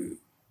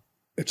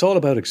 it's all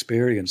about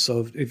experience.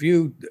 So if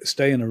you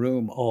stay in a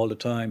room all the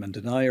time and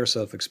deny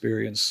yourself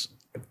experience,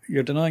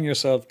 you're denying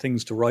yourself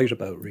things to write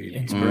about, really.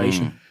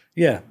 Inspiration.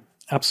 Yeah,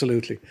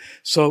 absolutely.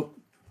 So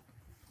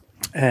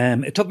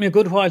it took me a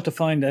good while to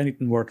find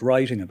anything worth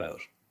writing about,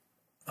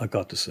 I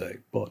got to say,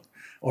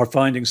 or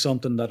finding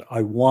something that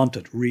I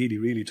wanted really,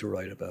 really to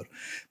write about.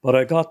 But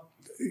I got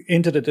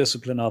into the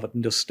discipline of it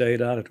and just stayed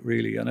at it,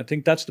 really. And I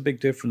think that's the big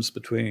difference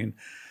between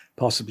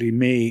possibly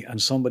me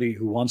and somebody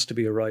who wants to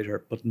be a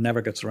writer but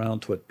never gets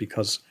around to it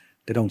because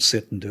they don't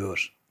sit and do it.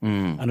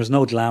 And there's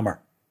no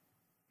glamour.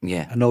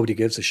 Yeah. And nobody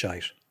gives a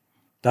shite.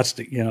 That's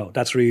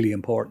really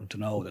important to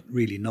know, that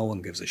really no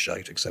one gives a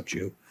shite except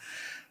you.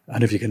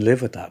 And if you can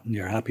live with that and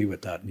you're happy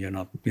with that and you're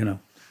not,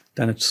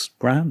 then it's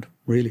grand,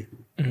 really.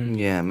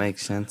 Yeah, it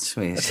makes sense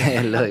when you say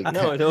it like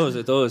No, it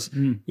does.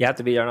 You have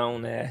to be your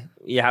own.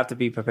 You have to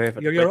be prepared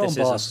for You're the your own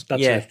criticism. boss.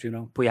 That's yeah, it, you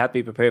know. But you have to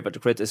be prepared for the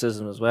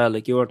criticism as well.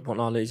 Like, you're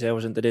putting all these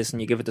hours into this,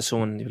 and you give it to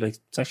someone, and you're like,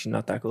 it's actually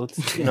not that good.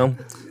 You know,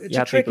 It's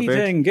a tricky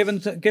thing.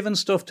 Giving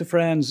stuff to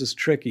friends is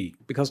tricky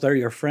because they're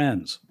your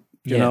friends,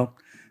 you know.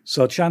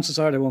 So chances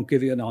are they won't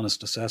give you an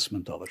honest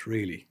assessment of it,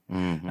 really.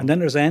 And then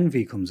there's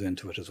envy comes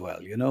into it as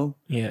well, you know.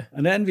 Yeah.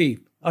 And envy,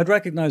 I'd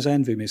recognise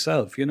envy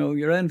myself. You know,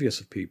 you're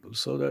envious of people,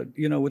 so that,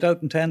 you know,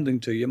 without intending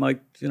to, you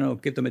might,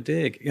 give them a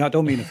dig. I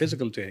don't mean a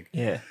physical dig.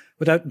 Yeah.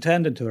 Without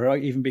intending to, or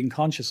even being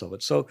conscious of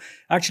it. So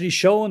actually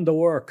showing the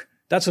work,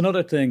 that's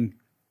another thing.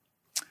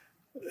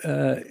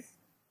 The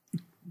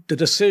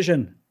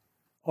decision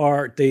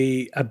or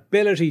the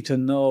ability to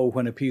know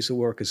when a piece of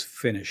work is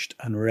finished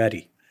and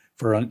ready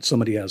for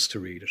somebody else to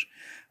read it.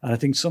 And I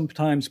think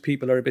sometimes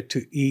people are a bit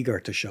too eager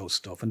to show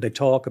stuff and they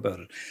talk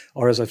about it.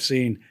 Or as I've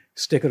seen,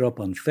 stick it up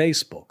on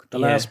Facebook. The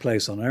last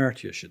place on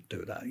earth you should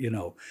do that, you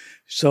know.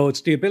 So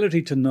it's the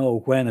ability to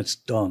know when it's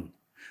done,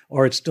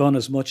 or it's done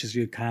as much as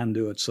you can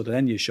do it, so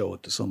then you show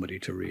it to somebody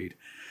to read.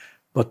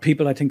 But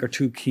people, I think, are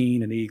too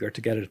keen and eager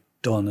to get it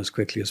done as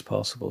quickly as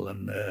possible,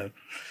 and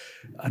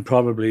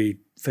probably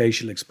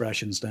facial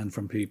expressions then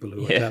from people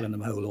who are telling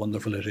them how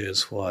wonderful it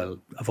is while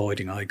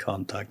avoiding eye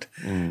contact.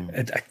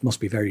 It must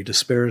be very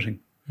dispiriting.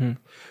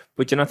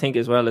 But you not think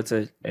as well it's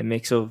a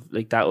mix of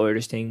like that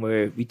Irish thing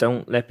where we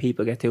don't let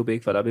people get too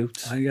big for their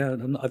boots. Yeah,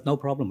 I've no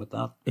problem with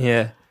that.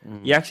 Yeah.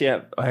 You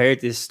actually, I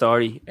heard this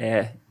story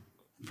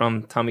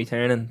from Tommy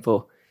Tiernan,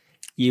 but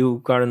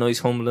you got a nice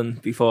humbling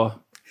before.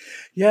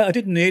 Yeah, I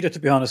didn't need it, to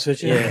be honest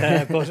with you.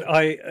 But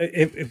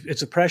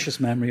it's a precious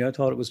memory. I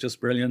thought it was just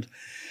brilliant.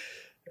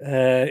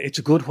 It's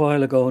a good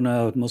while ago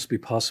now. It must be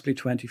possibly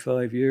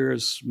 25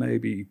 years,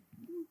 maybe.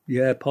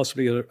 Yeah,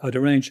 possibly. I'd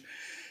arranged.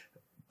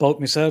 Both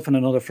myself and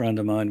another friend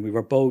of mine,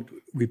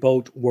 we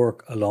both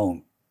work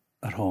alone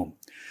at home.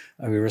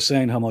 And we were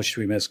saying how much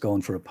we miss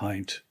going for a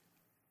pint,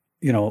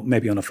 you know,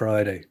 maybe on a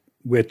Friday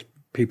with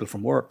people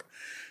from work.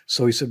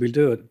 So we said, we'll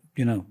do it,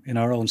 you know, in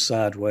our own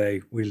sad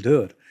way, we'll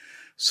do it.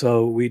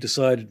 So we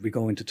decided we'd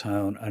go into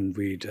town and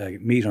we'd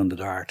meet on the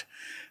Dart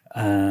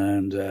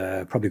and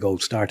probably go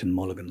start in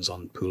Mulligan's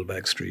on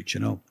Poolbeg Street, you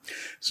know.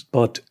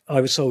 But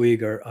I was so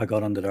eager, I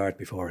got on the Dart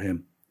before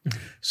him.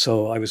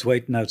 So I was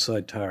waiting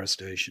outside Tara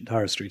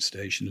Street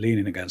Station,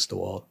 leaning against the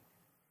wall.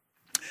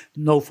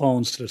 No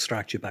phones to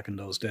distract you back in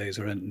those days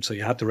or anything, so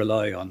you had to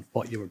rely on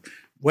what you were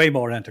way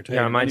more entertaining.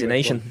 Your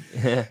imagination.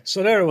 Anyway,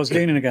 so there I was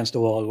leaning against the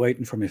wall,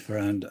 waiting for my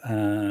friend,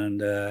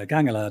 and a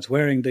gang of lads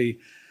wearing the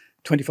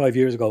 25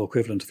 years ago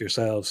equivalent of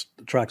yourselves,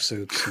 the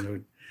tracksuits, you know,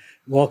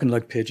 walking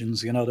like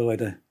pigeons, you know, the way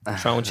the...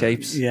 Throwing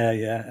shapes.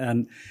 Yeah.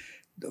 And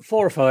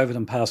 4 or 5 of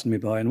them passing me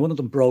by, and one of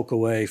them broke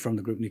away from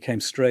the group and he came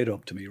straight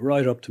up to me,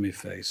 right up to my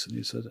face. And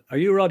he said, "Are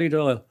you Roddy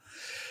Doyle?"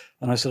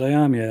 And I said, "I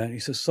am, yeah." And he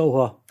says, "So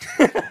what?"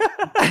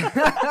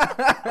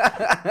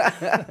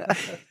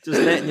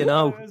 Just letting you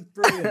know. It was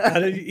brilliant.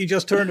 And he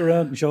just turned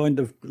around and joined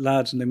the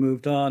lads and they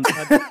moved on.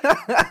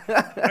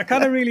 I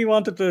kind of really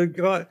wanted to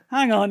go,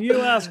 "Hang on,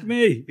 you asked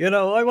me." You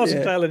know, I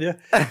wasn't telling you.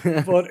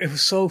 But it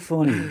was so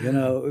funny, you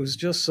know. It was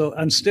just so,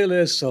 and still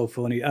is so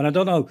funny. And I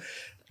don't know,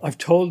 I've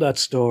told that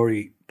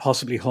story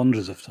possibly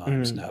hundreds of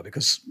times now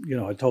because, you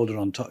know, I told it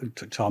on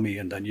to Tommy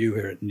and then you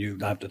hear it and you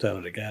have to tell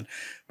it again.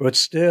 But it's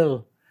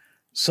still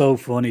so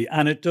funny.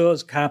 And it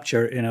does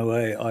capture, in a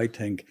way, I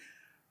think,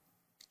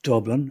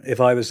 Dublin. If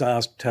I was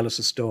asked, tell us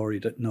a story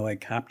that in a way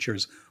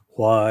captures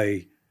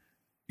why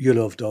you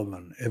love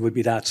Dublin, it would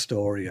be that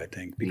story, I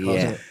think.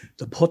 Because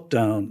the put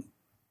down,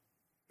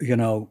 you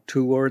know,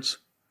 2 words.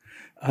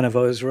 And if I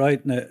was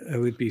writing it, it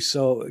would be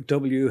so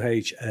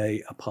WHA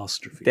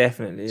apostrophe.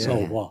 Definitely, yeah. So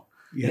what?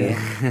 You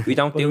know? We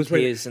don't But it do was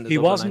really- P's in the he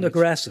Dublin wasn't language.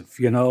 aggressive,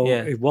 you know.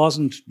 Yeah. It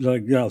wasn't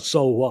like, you know,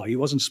 so what? He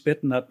wasn't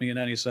spitting at me in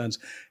any sense.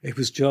 It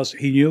was just,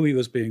 he knew he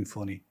was being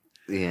funny.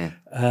 Yeah.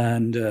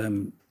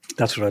 And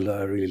that's what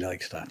I really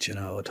liked that, you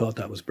know. I thought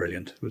that was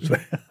brilliant. It was,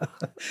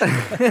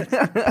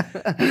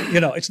 you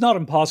know, it's not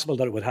impossible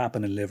that it would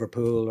happen in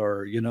Liverpool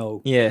or, you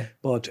know. Yeah.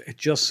 But it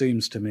just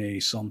seems to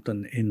me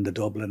something in the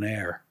Dublin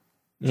air.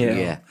 Yeah.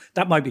 Yeah.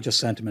 That might be just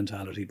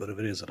sentimentality, but if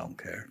it is, I don't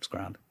care. It's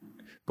grand.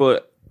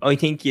 But I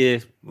think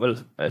I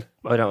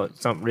don't,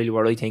 it's not really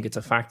what I think. It's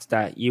a fact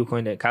that you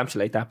kind of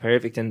encapsulate that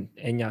perfect in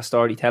your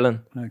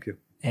storytelling. Thank you.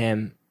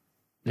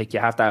 Like you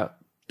have that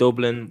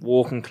Dublin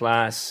working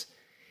class,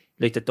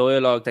 like the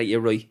dialogue that you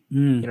write. You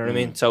know what I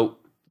mean? So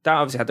that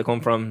obviously had to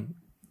come from,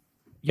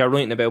 you're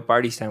writing about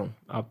Barrytown.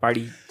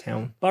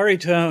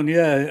 Barrytown,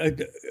 yeah.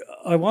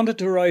 I wanted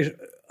to write,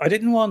 I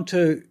didn't want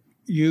to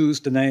use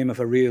the name of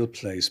a real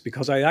place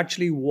because I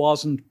actually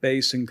wasn't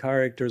basing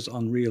characters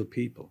on real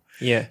people.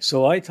 Yeah.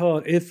 So I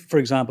thought if, for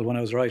example, when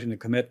I was writing The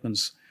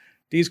Commitments,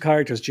 these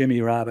characters,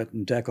 Jimmy Rabbit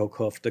and Deco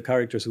Cuff, the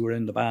characters who were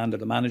in the band, or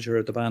the manager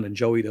of the band and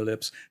Joey the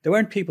Lips, they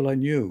weren't people I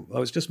knew. I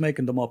was just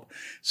making them up.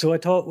 So I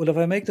thought, well, if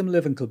I make them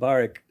live in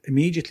Kilbarrack,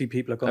 immediately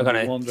people are going to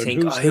be wondering,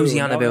 think, who's who's he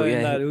who? on about?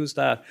 And Yeah. who's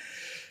that?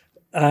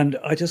 And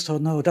I just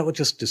thought, no, that would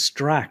just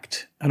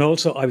distract. And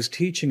also, I was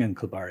teaching in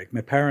Kilbarrack.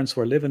 My parents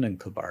were living in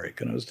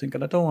Kilbarrack. And I was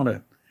thinking, I don't want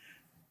to,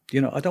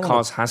 you know, I don't want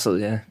Cause hassle,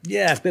 yeah.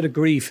 yeah, a bit of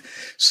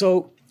grief.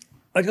 So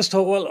I just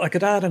thought, well, I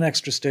could add an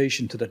extra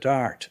station to the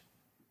Dart,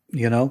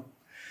 you know.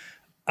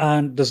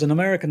 And there's an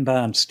American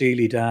band,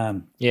 Steely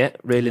Dan. Yeah,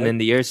 reeling in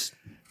the years.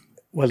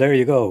 Well, there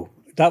you go.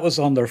 That was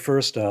on their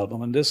first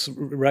album. And this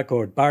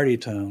record,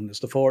 Barrytown, is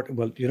the fourth.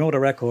 Well, you know what a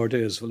record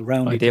is? Well,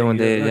 Roundy. I do one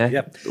day, yeah.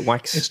 Yep.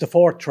 Wax. It's the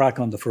 4th track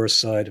on the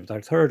first side of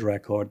their third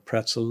record,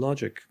 Pretzel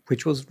Logic,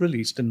 which was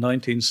released in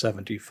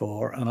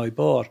 1974 and I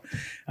bought.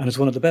 And it's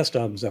one of the best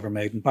albums ever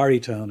made. And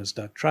Barrytown is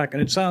that track.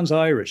 And it sounds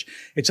Irish.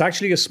 It's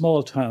actually a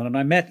small town. And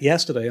I met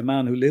yesterday a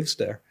man who lives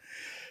there.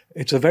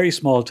 It's a very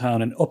small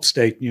town in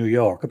upstate New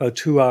York, about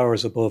 2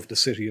 hours above the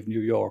city of New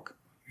York,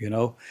 you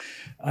know.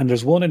 And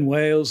there's one in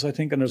Wales, I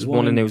think, and there's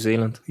One in New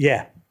Zealand.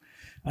 Yeah.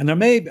 And there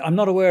may be, I'm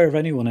not aware of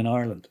anyone in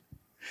Ireland.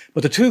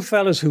 But the 2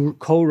 fellas who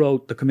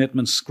co-wrote the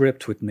Commitment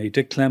script with me,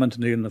 Dick Clement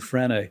and Ian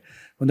Lafrene,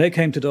 when they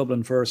came to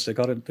Dublin first, they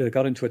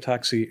got into a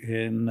taxi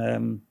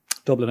in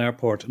Dublin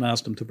Airport and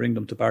asked them to bring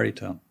them to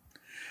Barrytown.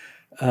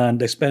 And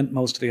they spent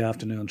most of the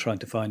afternoon trying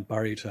to find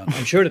Barrytown.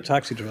 I'm sure the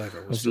taxi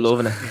driver was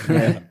loving it. in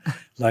heaven,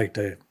 like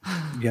the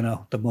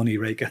money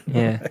raker.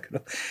 Yeah.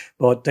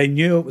 But they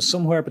knew it was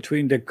somewhere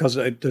between because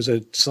there's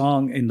a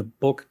song in the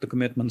book, The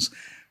Commitments,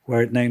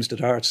 where it names the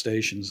dart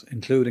stations,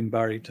 including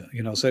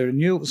Barrytown. So they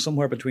knew it was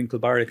somewhere between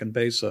Kilbarrack and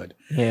Bayside.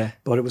 Yeah.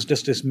 But it was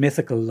just this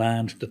mythical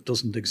land that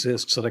doesn't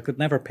exist, so they could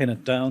never pin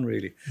it down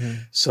really.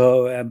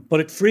 So, but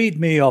it freed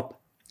me up,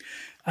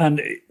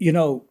 and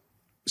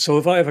So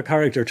if I have a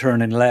character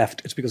turning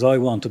left, it's because I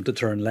want him to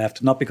turn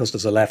left, not because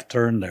there's a left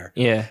turn there.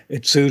 Yeah.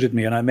 It suited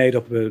me, and I made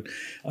up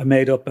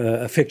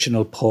a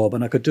fictional pub,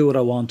 and I could do what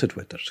I wanted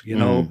with it.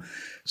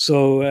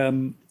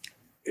 So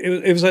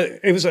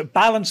it was a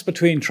balance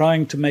between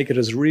trying to make it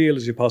as real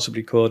as you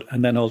possibly could,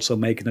 and then also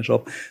making it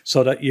up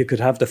so that you could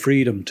have the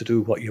freedom to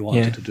do what you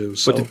wanted to do.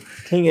 So But the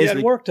thing is,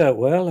 it worked out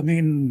well. I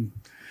mean,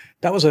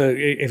 that was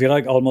if you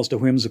like, almost a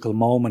whimsical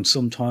moment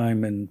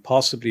sometime in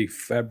possibly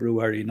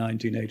February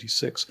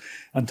 1986.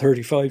 And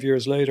 35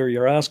 years later,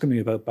 you're asking me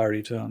about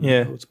Barrytown.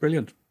 Yeah. It's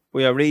brilliant.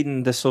 we are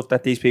reading the stuff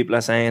that these people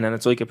are saying, and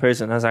it's like a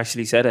person has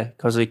actually said it,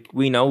 because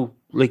we know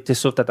the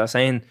stuff that they're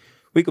saying.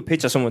 We could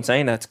picture someone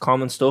saying that it's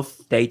common stuff,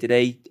 day to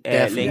day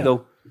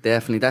lingo.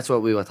 Definitely, that's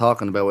what we were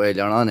talking about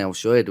earlier on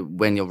outside.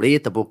 When you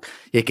read the book,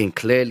 you can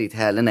clearly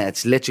tell, innit?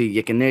 It's literally,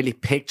 you can nearly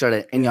picture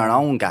it in your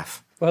own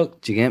gaff. Well,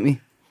 do you get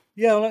me?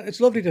 Yeah, well, it's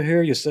lovely to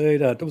hear you say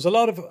that. There was a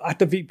lot of, at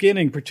the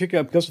beginning,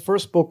 particularly because the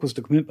first book was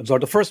The Commitments, or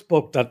the first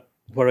book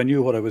where I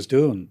knew what I was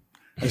doing.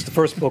 It's the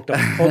first book that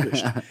was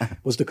published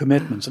was The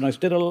Commitments, and I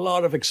did a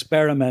lot of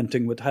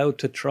experimenting with how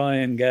to try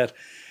and get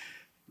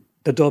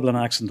the Dublin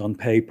accent on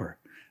paper.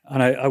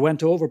 And I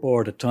went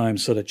overboard at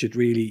times so that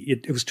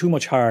it was too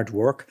much hard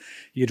work.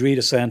 You'd read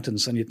a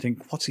sentence and you'd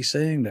think, what's he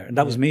saying there? And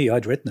that was me,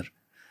 I'd written it.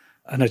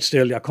 And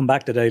I'd come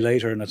back the day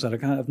later and I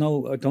said, I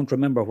don't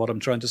remember what I'm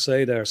trying to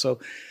say there. So,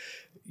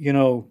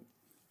 you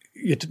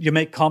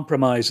make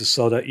compromises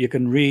so that you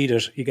can read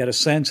it, you get a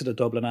sense of the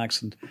Dublin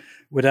accent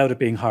without it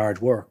being hard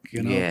work,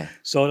 Yeah.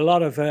 So a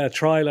lot of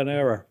trial and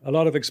error, a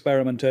lot of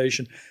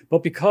experimentation.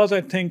 But because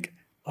I think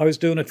I was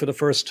doing it for the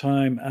first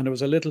time and there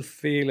was a little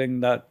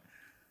feeling that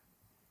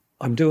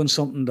I'm doing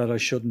something that I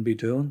shouldn't be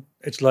doing.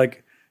 It's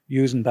like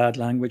using bad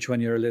language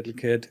when you're a little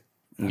kid.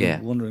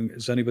 And wondering,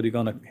 is anybody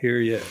going to hear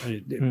you?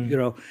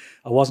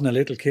 I wasn't a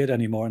little kid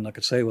anymore and I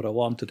could say what I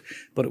wanted.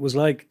 But it was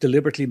like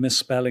deliberately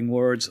misspelling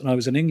words. And I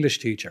was an English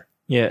teacher.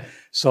 Yeah.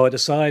 So I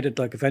decided,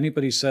 if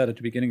anybody said at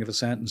the beginning of a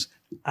sentence,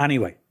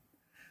 anyway,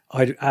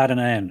 I'd add an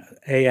N,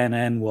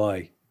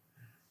 A-N-N-Y.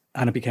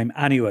 And it became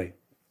anyway.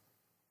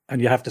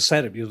 And you have to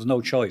say it. There's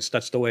no choice.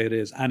 That's the way it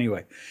is,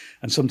 anyway.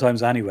 And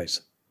sometimes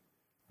anyways.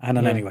 And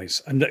then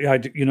anyways. And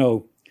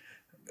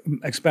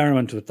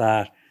experiment with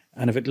that.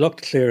 And if it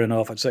looked clear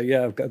enough, I'd say,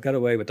 yeah, I've got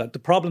away with that. The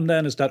problem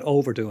then is that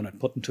overdoing it,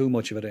 putting too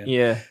much of it in.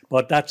 Yeah.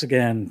 But that's,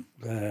 again,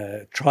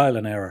 trial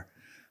and error.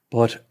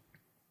 But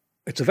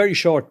it's a very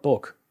short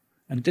book.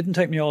 And it didn't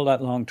take me all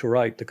that long to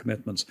write The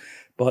Commitments.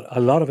 But a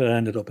lot of it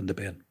ended up in the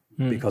bin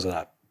because of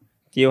that.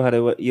 You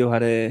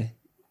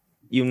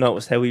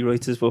noticed how he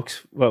writes his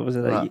books. What was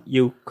it that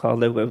you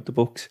called out about the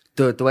books?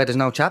 The way there's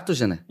no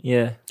chapters in it.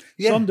 Yeah.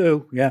 Some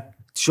do, yeah.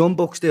 Some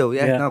books do,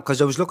 Yeah. No,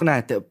 because I was looking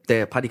at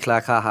the Paddy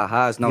Clark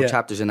has no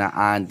chapters in it,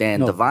 and then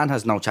the Van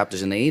has no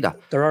chapters in it either.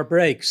 There are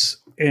breaks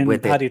in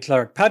With Paddy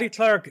Clark. Paddy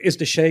Clark is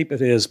the shape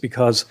it is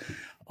because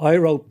I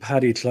wrote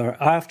Paddy Clark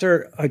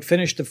after I'd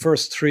finished the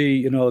first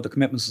three, The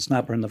Commitments, The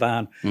Snapper and The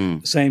Van.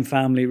 The same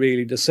family,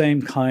 really, the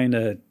same kind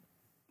of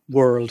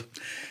world,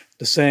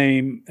 the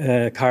same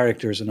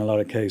characters in a lot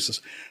of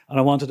cases. And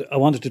I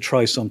wanted to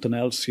try something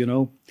else,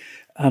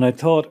 And I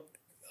thought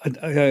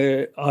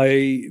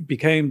I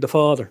became the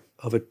father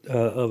of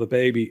a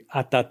baby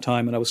at that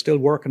time, and I was still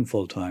working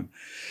full time.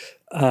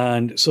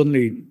 And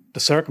suddenly,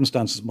 the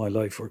circumstances of my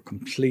life were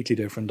completely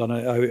different, and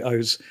I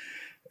was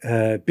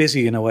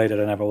busy in a way that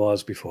I never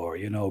was before.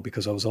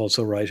 Because I was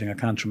also writing. I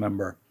can't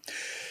remember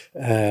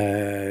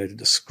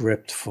the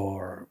script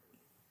for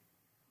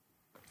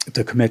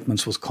The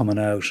Commitments was coming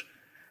out.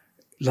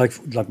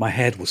 Like my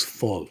head was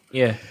full.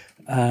 Yeah.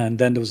 And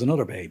then there was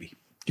another baby.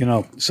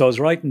 So I was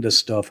writing this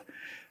stuff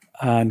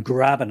and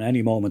grabbing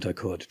any moment I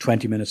could,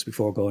 20 minutes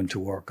before going to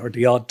work, or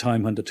the odd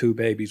time when the two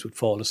babies would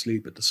fall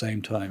asleep at the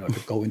same time, I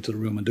could go into the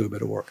room and do a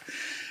bit of work.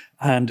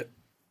 And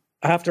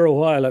after a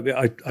while,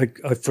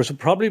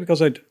 probably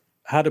because I'd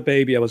had a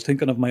baby, I was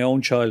thinking of my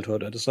own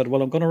childhood. I decided,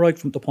 well, I'm going to write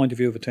from the point of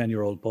view of a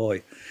 10-year-old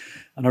boy.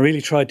 And I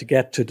really tried to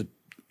get to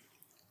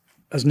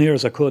as near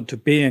as I could to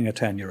being a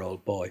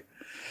 10-year-old boy.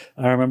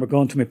 I remember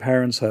going to my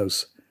parents'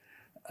 house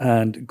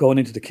and going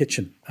into the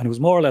kitchen, and it was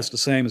more or less the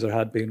same as it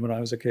had been when I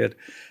was a kid,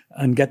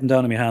 and getting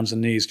down on my hands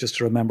and knees just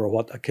to remember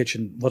what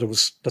it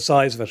was, the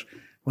size of it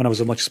when I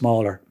was a much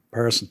smaller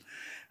person.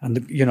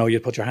 And,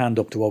 you'd put your hand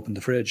up to open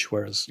the fridge,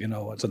 whereas,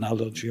 as an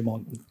adult, you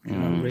won't,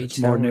 reach it's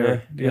more down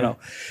near, there,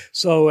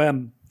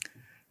 So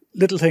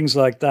little things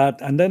like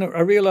that. And then I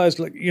realized,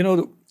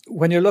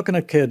 when you're looking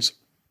at kids,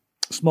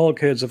 small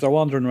kids, if they're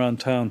wandering around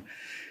town,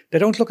 they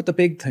don't look at the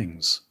big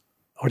things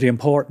or the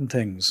important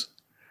things.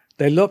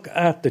 They look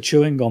at the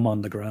chewing gum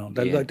on the ground.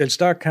 They'll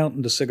start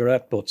counting the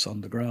cigarette butts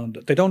on the ground.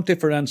 They don't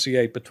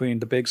differentiate between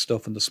the big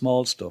stuff and the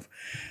small stuff.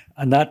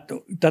 And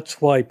that's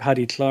why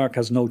Paddy Clark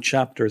has no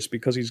chapters,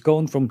 because he's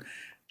going from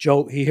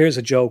joke. He hears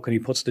a joke and he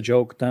puts the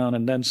joke down,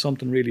 and then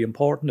something really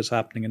important is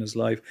happening in his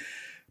life,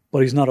 but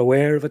he's not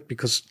aware of it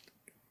because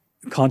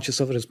conscious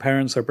of it. His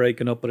parents are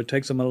breaking up, but it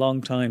takes him a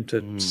long time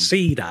to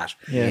see that.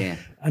 Yeah.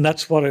 And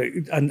that's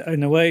and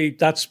in a way,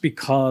 that's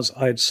because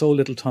I had so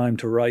little time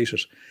to write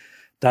it,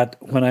 that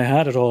when I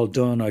had it all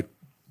done, I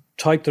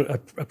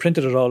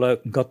printed it all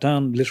out and got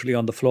down literally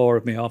on the floor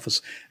of my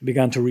office and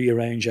began to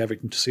rearrange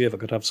everything to see if I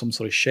could have some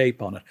sort of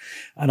shape on it.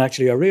 And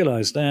actually I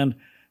realised then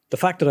the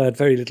fact that I had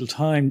very little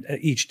time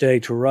each day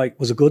to write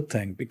was a good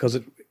thing, because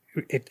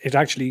it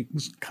actually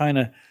was kind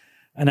of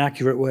an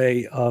accurate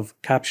way of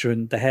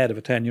capturing the head of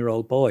a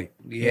 10-year-old boy.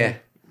 Yeah.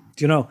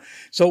 Do you know?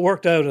 So it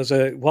worked out as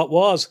what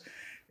was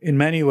in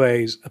many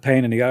ways a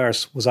pain in the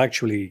arse was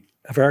actually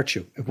a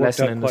virtue. It worked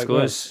Lesson out in quite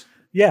well. disguise.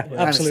 Yeah, And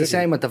it's absolutely. the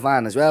same with the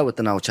van as well, with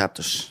the no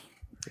chapters,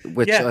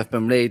 which Yeah. I've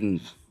been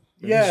reading.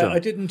 Yeah, So-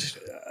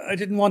 I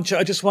didn't want to.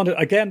 I just wanted,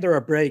 again, there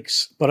are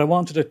breaks, but I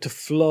wanted it to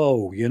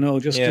flow,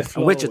 just Yeah. to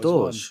flow. Which it as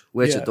one.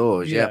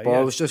 does, yeah. But I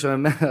was just,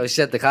 I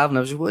said to Calvin, I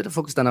was like, why the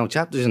fuck is there no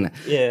chapters in it?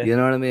 Yeah. You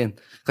know what I mean?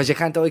 Because I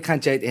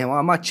can't say to him,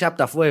 I'm at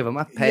chapter 5, I'm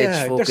at page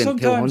there's fucking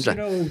sometimes,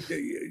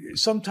 200.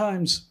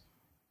 sometimes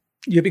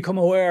you become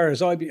aware,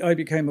 as I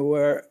became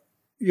aware,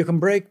 you can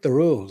break the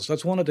rules.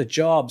 That's one of the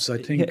jobs, I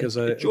think, as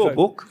a... It's your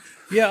book.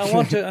 Yeah, I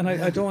want to, and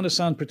I don't want to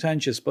sound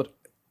pretentious, but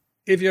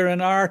if you're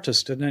an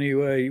artist in any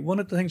way, one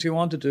of the things you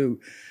want to do,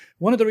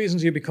 one of the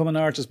reasons you become an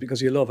artist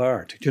because you love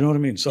art. Do you know what I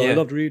mean? So I Yeah.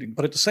 loved reading,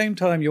 but at the same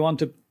time, you want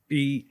to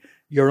be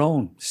your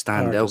own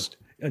Stand artist.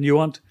 And you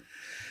want...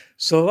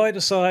 So I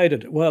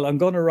decided, well, I'm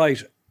going to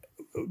write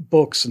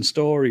books and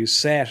stories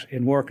set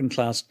in working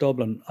class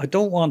Dublin. I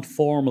don't want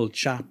formal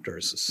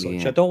chapters as such.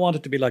 Yeah. I don't want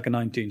it to be like a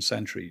 19th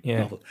century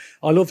Yeah. novel.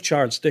 I love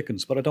Charles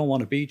Dickens, but I don't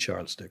want to be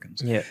Charles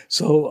Dickens. Yeah.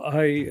 So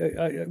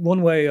I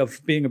one way of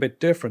being a bit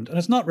different, and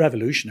it's not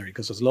revolutionary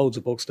because there's loads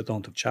of books that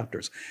don't have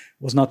chapters,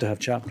 was not to have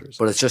chapters.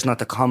 But it's just not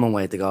the common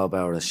way to go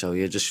about it. So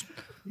you just,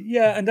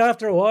 Yeah, and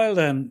after a while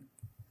then,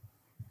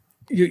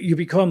 you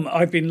become,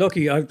 I've been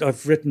lucky,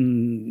 I've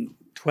written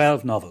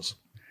 12 novels.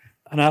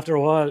 And after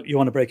a while, you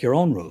want to break your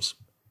own rules.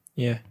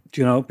 Yeah. Do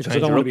you know? Because I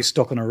Change don't your want up. to be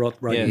stuck in a rut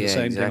writing Yeah. the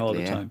same thing all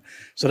the exactly, yeah. time.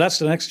 So that's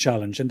the next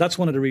challenge. And that's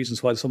one of the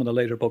reasons why some of the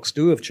later books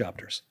do have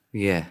chapters.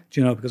 yeah. Do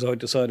you know? Because I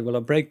decided, well,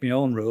 I'll break my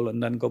own rule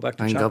and then go back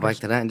to And chapters. go back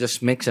to that and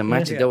just mix and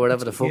match and Yeah. do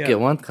whatever the fuck Yeah. you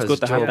want. Cause Good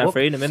to it's have your that book.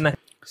 freedom, isn't it?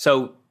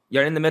 So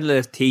you're in the middle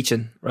of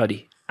teaching,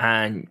 Roddy,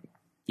 and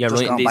you're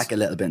Just writing going these. back a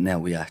little bit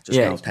now, yeah. Just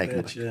Yeah. now taking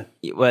it back.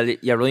 Yeah. Well,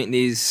 you're writing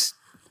these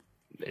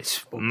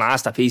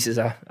masterpieces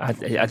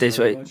at this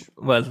way.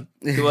 Well,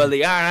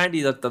 they are, aren't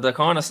they? They're the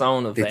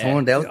cornerstone of. They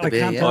turned out to I be,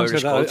 can't, yeah. answer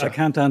Irish that. culture. I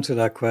can't answer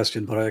that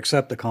question, but I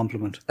accept the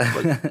compliment.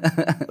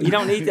 You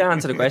don't need to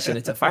answer the question;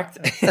 it's a fact.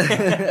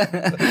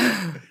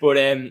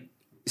 But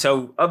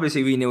so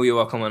obviously we knew you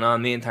were coming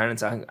on. Me and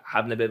Terence are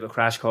having a bit of a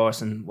crash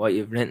course in what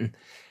you've written.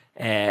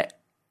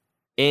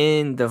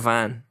 In the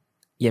van,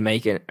 you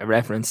make a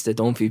reference to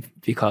Dunphy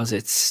because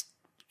it's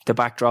the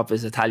backdrop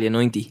is Italian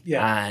 90,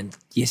 Yeah. and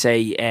you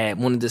say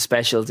one of the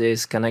specials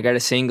is "Can I get a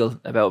single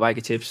about a bag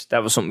of chips?"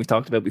 That was something we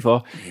talked about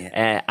before,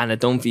 and a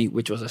Dunphy,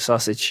 which was a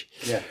sausage.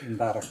 Yeah, in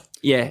batter.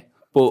 Yeah,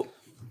 but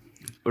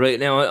right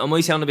now I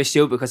might sound a bit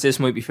stupid because this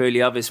might be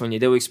fairly obvious when you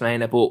do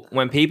explain it. But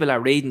when people are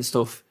reading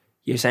stuff,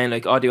 you're saying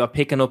like, "Oh, they are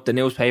picking up the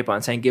newspaper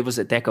and saying, give us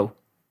a deco.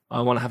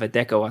 I want to have a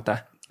deco at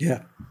that."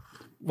 Yeah.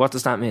 What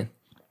does that mean?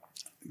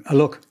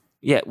 Look,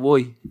 Yeah,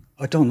 why?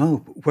 I don't know.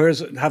 Where's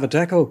it? Have a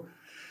deco?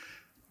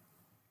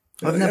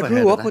 I've I never grew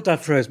heard of up that. with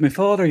that phrase. My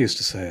father used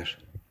to say it.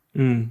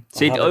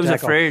 See, Have I a was deco.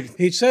 afraid.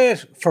 He'd say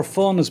it for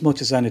fun as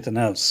much as anything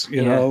else.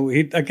 You know,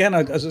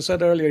 as I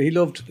said earlier,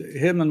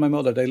 him and my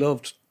mother, they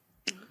loved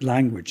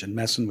language and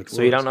messing with words.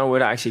 So you don't know where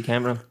that actually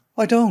came from?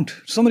 I don't.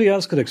 Somebody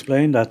else could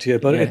explain that to you.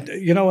 But,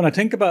 Yeah. when I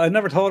think about it, I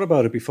never thought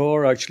about it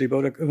before, actually.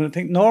 But when I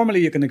think normally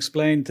you can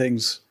explain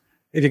things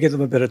if you give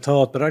them a bit of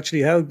thought. But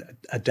actually how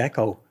a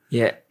deco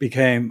Yeah.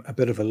 became a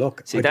bit of a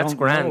look. See, I that's don't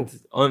grand.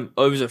 know.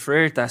 I was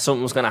afraid that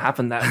something was going to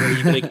happen that way.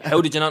 You'd be like,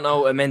 how did you not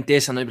know it meant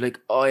this? And I'd be like,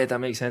 oh, yeah, that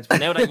makes sense. But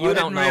now that you I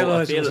don't didn't know, I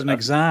realise it feel was an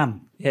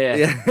exam.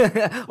 Yeah.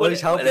 I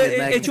was hoping it'd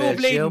make It's it your a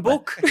bleeding shield,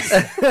 book.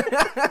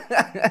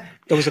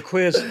 There was a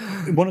quiz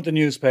in one of the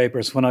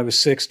newspapers when I was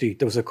 60.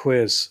 There was a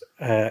quiz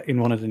in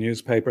one of the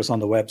newspapers on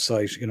the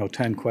website,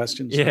 10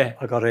 questions. Yeah.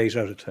 I got 8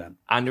 out of 10.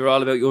 And they're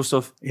all about your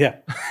stuff. Yeah.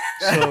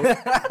 So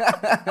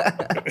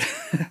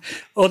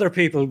other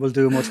people will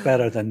do much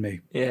better than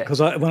me. Yeah. Because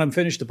when I'm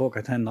finished the book,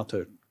 I tend not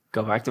to.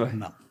 Go back to it.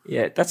 No.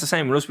 Yeah, that's the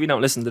same with us. We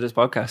don't listen to this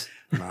podcast.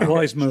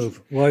 Wise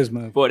move. Wise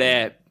move. But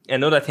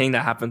another thing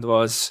that happened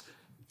was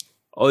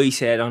I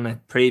said on a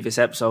previous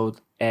episode,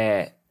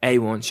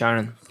 A1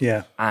 Sharon.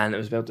 Yeah. And it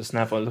was about the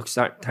snapper. Look,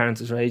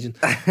 Terence is raging.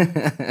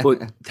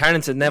 But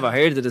Terence had never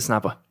heard of the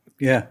snapper.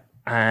 Yeah.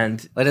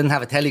 And I didn't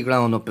have a telly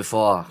growing up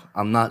before.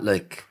 I'm not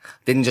like,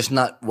 didn't just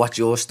not watch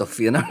your stuff,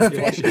 you know?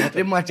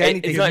 Didn't watch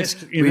anything.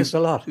 it's like- You missed a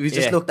lot. We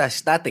just Yeah. looked at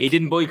static. he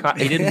didn't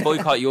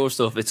boycott your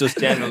stuff. It's just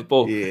general.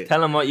 But Yeah.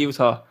 tell him what you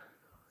thought.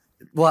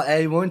 What,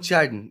 A1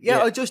 Chardon? Yeah,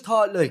 Yeah. I just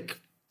thought like,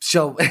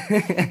 so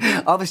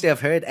obviously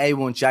I've heard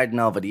A1 Chardon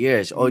over the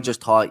years. I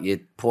just thought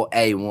you'd put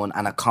A1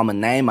 and a common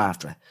name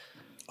after it.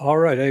 All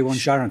right, A1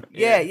 Sharon.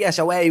 Yeah,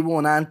 so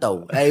A1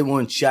 Anto,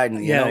 A1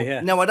 Chardon, you Yeah, know.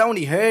 yeah. Now, I'd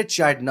only heard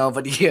Chardon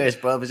over the years,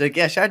 but I was like,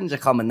 yeah, Chardon's a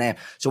common name.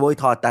 So I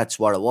thought that's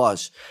what it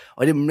was.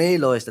 I didn't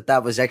realise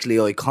that was actually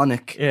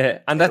iconic. Yeah,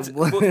 and that's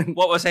what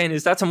we're saying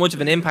is that's how much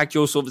of an impact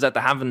your subs that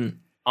they're having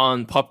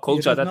on pop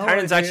culture. You'd That have no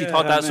parents actually idea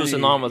thought how that's just a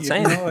many- normal you'd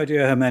saying. have no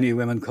idea how many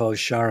women called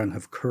Sharon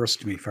have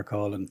cursed me for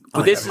calling.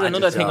 But this is imagine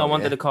another thing so, I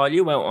wanted yeah. to call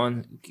you out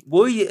on.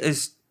 Why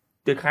is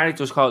the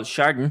characters called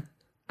Chardon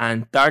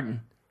and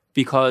Darden?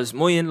 Because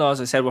my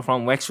in-laws, I said, were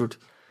from Wexford.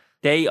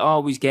 They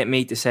always get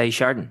me to say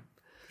Chardon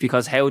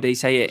because how they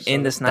say it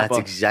in the snapper.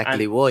 That's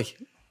exactly And why.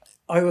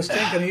 I was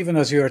thinking, even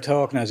as you were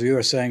talking, as you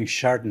were saying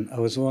Chardon, I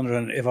was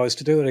wondering if I was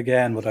to do it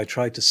again, would I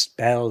try to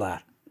spell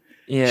that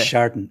Yeah,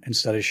 Chardon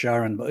instead of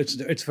Sharon? But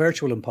it's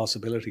virtual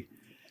impossibility.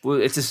 well,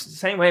 it's the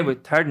same way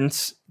with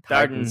Tardens,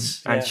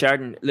 Dardens, and yeah.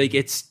 Chardon. Like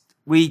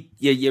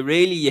you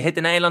really hit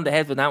the nail on the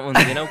head with that one.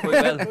 You know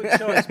quite well. Good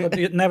choice, but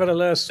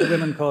nevertheless,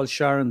 women called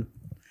Sharon,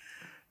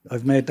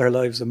 I've made their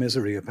lives a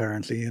misery,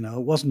 apparently. You know,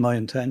 it wasn't my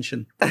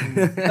intention.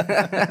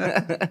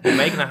 You're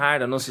making it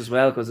hard on us as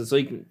well because it's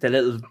like the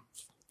little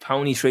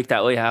pony trick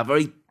that I have.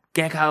 Right,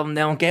 get Calvin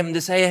down, get him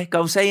to say it.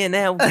 Go say it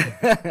now.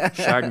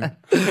 Chardon.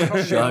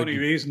 That's the only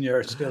reason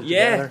you're still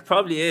Yeah, together.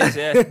 probably is.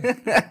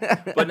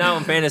 Yeah, but now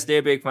in fairness,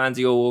 they're big fans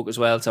of your work as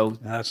well. So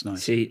That's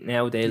nice. see,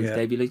 now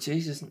they'll be like,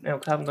 Jesus, now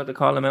Calvin got to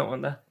call him out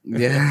on that.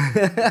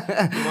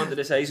 Yeah. You wanted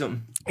to say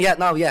something? Yeah,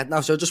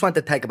 no. So I just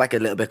wanted to take it back a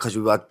little bit because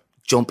we were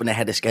jumping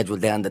ahead of schedule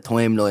down the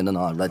timeline and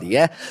already,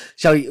 yeah?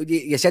 So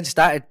you said you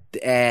started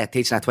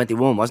teaching at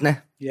 21, wasn't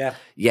it? Yeah,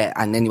 Yeah,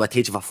 and then you were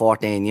teaching for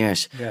 14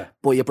 years. Yeah.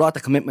 But you brought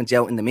the commitments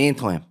out in the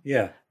meantime.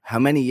 yeah. How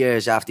many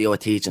years after you were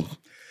teaching?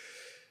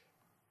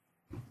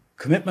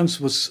 Commitments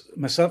was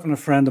myself and a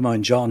friend of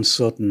mine, John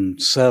Sutton,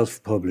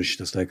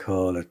 self-published, as they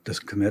call it, the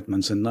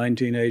Commitments in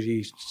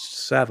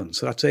 1987.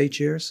 So that's 8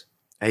 years.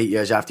 8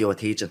 years after you were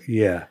teaching.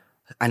 Yeah.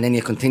 And then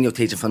you continued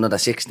teaching for another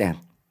 6 then.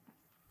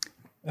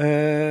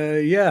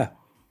 Yeah.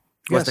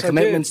 Was Yes, the I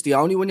commitments the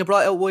only one you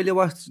brought out while you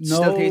were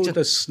still No, teaching?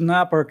 the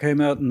Snapper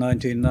came out in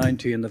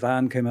 1990 and the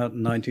Van came out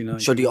in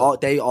 1990. So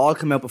they all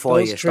came out before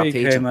Those you three stopped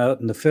teaching? came out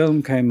and the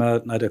film came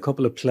out and I had a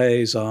couple of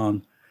plays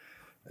on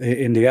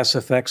in the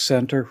SFX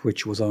Centre,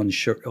 which was on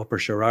Upper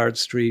Sherrard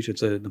Street.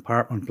 It's an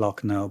apartment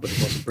block now, but it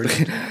wasn't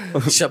brilliant.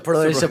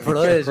 Surprise.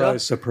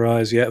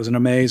 Surprise. Yeah, it was an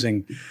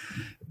amazing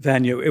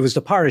venue. It was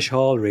the parish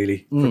hall,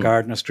 really, for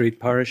Gardner Street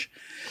Parish.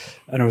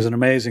 And it was an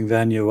amazing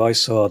venue. I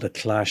saw the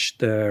Clash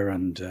there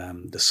and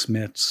the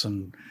Smiths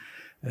and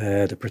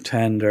the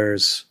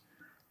Pretenders.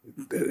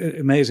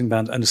 Amazing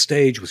band. And the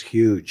stage was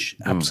huge,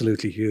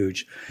 absolutely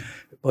huge.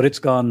 But it's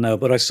gone now.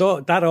 But I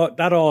saw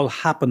that all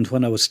happened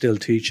when I was still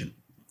teaching.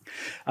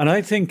 And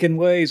I think in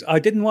ways, I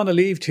didn't want to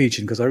leave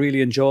teaching because I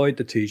really enjoyed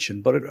the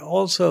teaching. But it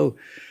also,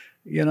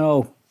 you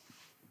know,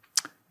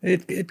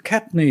 it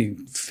kept me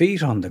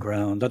feet on the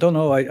ground. I don't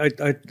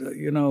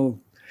know.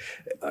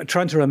 I'm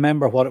trying to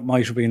remember what it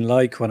might have been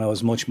like when I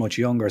was much, much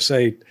younger.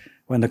 Say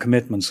when the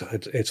Commitments,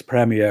 its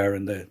premiere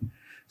in the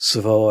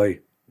Savoy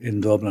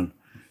in Dublin,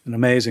 an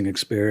amazing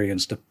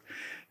experience. The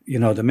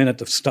minute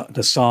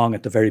the song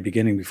at the very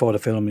beginning before the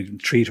film,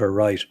 Treat Her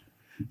Right,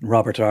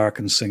 Robert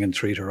Arkin singing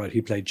Treat Her Right.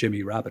 He played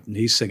Jimmy Rabbit and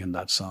he's singing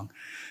that song.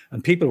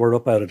 And people were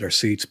up out of their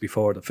seats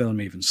before the film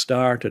even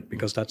started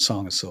because that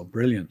song is so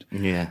brilliant.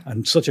 Yeah.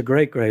 And such a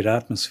great, great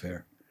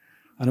atmosphere.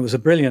 And it was a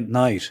brilliant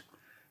night.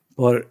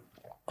 But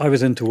I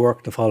was into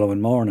work the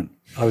following morning.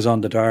 I was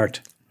on the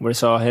Dart. We're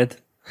saw ahead.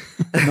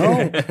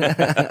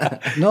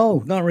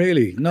 No, not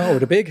really. No,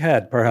 the big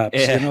head, perhaps,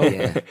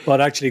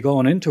 But actually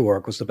going into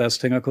work was the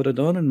best thing I could have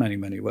done in many,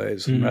 many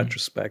ways in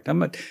retrospect.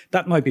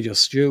 That might be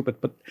just stupid,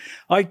 but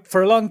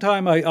for a long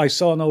time, I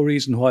saw no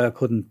reason why I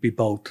couldn't be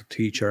both a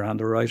teacher and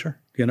a writer,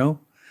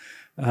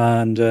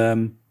 And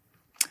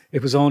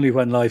it was only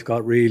when life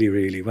got really,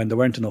 really, when there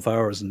weren't enough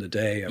hours in the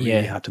day, I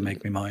really had to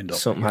make my mind up.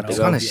 Something had to I was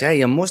go. going to say,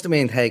 you must have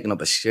been taking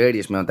up a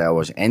serious amount of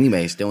hours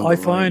anyways. Doing I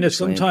find it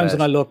sometimes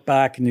when I look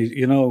back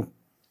and,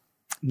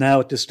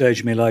 now at this stage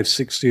of my life,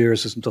 6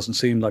 years doesn't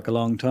seem like a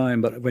long time,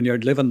 but when you're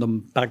living them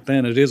back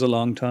then, it is a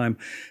long time.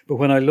 But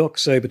when I look,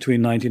 say,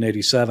 between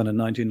 1987 and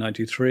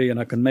 1993, and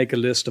I can make a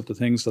list of the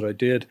things that I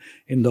did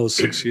in those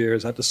 6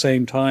 years at the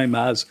same time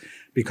as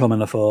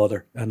becoming a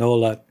father and all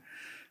that,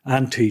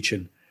 and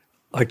teaching,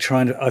 I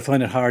find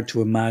it hard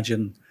to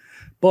imagine.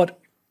 But,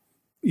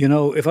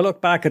 if I look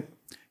back at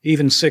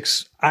even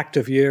 6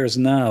 active years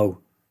now,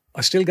 I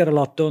still get a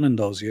lot done in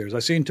those years. I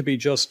seem to be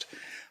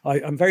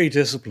I'm very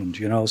disciplined,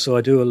 so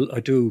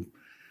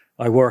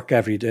I work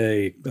every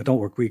day. I don't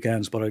work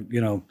weekends, but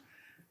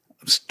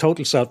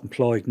total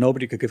self-employed.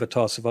 Nobody could give a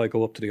toss if I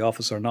go up to the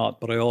office or not,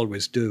 but I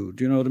always do.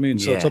 Do you know what I mean?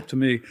 So it's Yeah. up to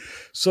me.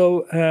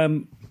 So,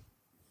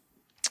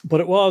 but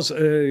it was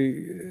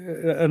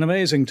an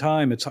amazing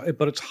time.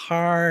 But it's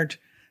hard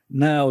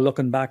now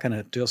looking back on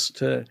it just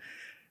to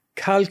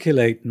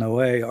calculate in a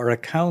way or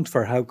account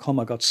for how come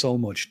I got so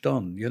much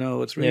done. You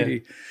know, it's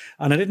really,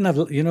 and I didn't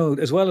have, you know,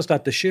 as well as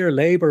that, the sheer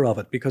labor of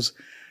it, because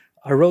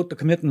I wrote the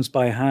commitments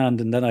by hand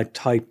and then I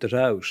typed it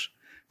out.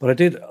 But I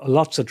did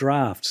lots of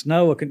drafts.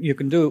 Now you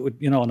can do it with,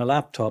 you know, on a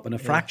laptop in a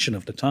fraction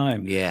of the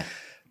time. Yeah.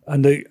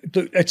 And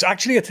it's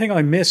actually a thing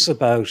I miss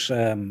about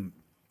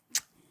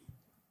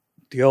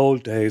the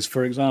old days.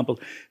 For example,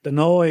 the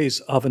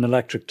noise of an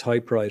electric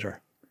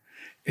typewriter.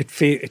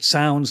 It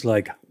sounds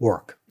like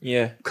work.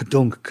 Yeah.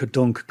 Ka-dunk,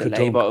 ka-dunk, The ka-dunk.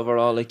 labour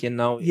overall, like, you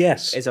know,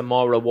 Yes. is it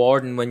more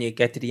rewarding when you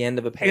get to the end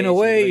of a page? In a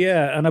way, like,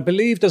 yeah. And I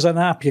believe there's an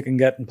app you can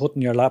get and put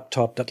in your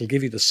laptop that'll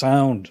give you the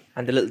sound.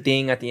 And the little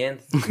ding at the end.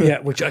 Yeah,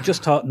 which I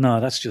just thought,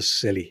 no, that's just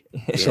silly.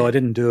 So I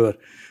didn't do it.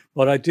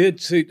 But I did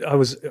see,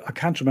 I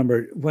can't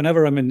remember,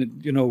 whenever I'm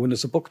in, you know, when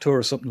there's a book tour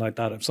or something like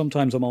that,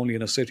 sometimes I'm only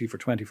in a city for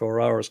 24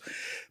 hours.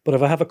 But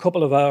if I have a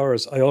couple of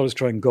hours, I always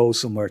try and go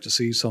somewhere to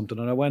see something.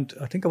 And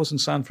I think I was in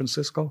San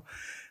Francisco,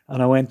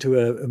 and I went to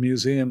a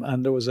museum,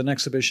 and there was an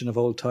exhibition of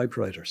old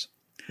typewriters.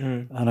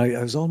 And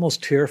I was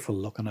almost tearful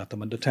looking at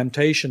them, and the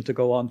temptation to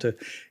go onto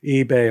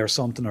eBay or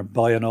something or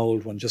buy an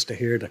old one just to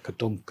hear the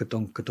ka-dunk,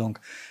 ka-dunk, ka-dunk.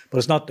 But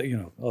it's not, you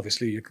know,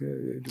 obviously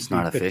it's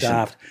not a bit efficient.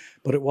 daft.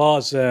 But it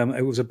was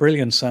a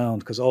brilliant sound,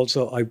 because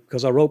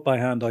I wrote by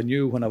hand, I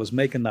knew when I was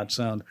making that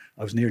sound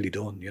I was nearly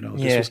done. You know,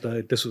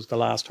 this was the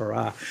last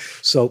hurrah.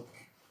 So,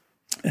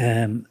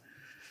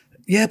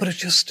 yeah, but it's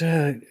just.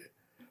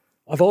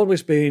 I've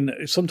always been,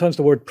 sometimes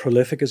the word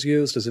prolific is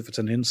used as if it's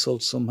an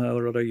insult somehow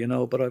or other, you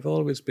know, but I've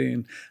always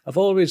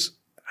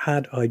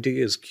had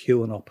ideas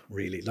queuing up,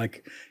 really.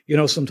 Like, you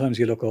know, sometimes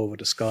you look over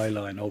the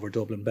skyline over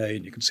Dublin Bay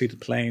and you can see the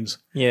planes.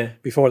 Yeah.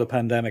 Before the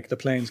pandemic, the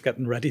planes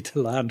getting ready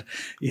to land,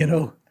 you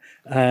know.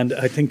 And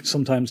I think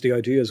sometimes the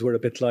ideas were a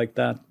bit like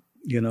that,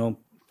 you know.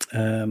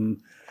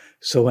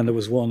 So when there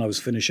was one, I was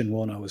finishing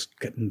one, I was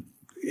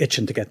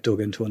itching to get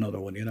dug into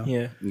another one, you know.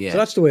 Yeah. Yeah. So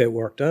that's the way it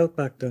worked out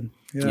back then.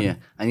 Yeah.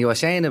 And you were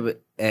saying about,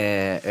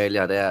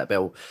 earlier there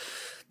about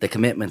the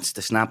commitments,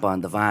 the Snapper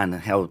and the Van,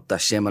 and how they're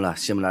similar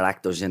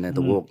actors in it,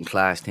 the working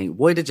class thing.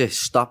 Why did you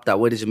stop that?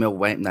 Why did you move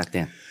away from that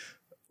then?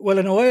 Well,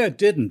 in a way, I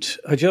didn't.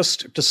 I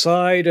just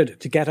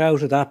decided to get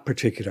out of that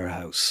particular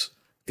house.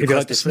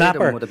 Because the the freedom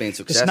Snapper, would have been the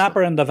successful.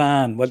 Snapper and the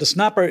Van. Well, the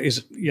Snapper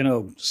is, you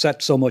know,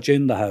 set so much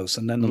in the house,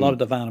 and then a lot of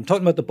the Van. I'm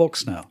talking about the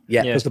books now.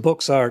 Yeah. Because the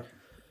books are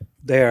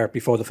there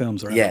before the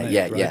films are ever made,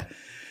 right? Yeah.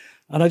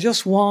 And I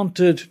just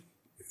wanted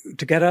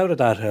to get out of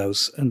that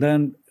house, and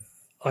then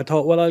I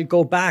thought, well, I'll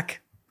go back.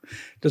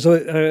 There's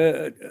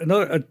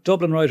a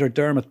Dublin writer,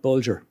 Dermot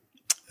Bulger.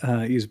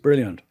 He's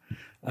brilliant,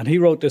 and he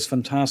wrote this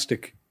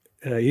fantastic.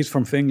 He's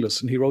from Finglas,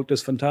 and he wrote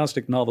this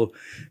fantastic novel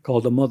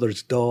called The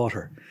Mother's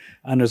Daughter.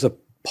 And there's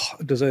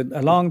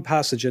a long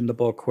passage in the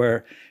book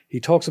where he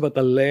talks about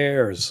the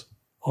layers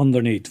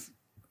underneath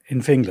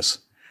in Finglas.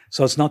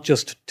 So it's not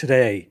just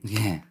today.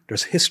 Yeah.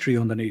 There's history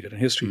underneath it, and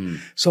history.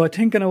 So I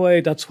think in a way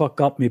that's what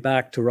got me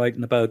back to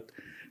writing about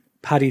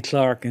Paddy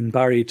Clark in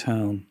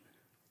Barrytown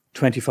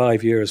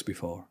 25 years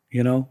before,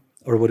 you know,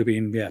 or it would have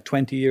been,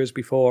 20 years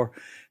before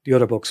the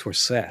other books were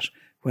set,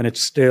 when it's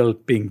still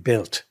being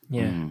built.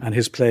 Yeah. And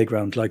his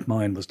playground, like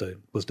mine, was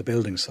the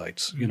building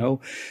sites, you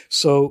know.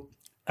 So,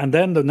 and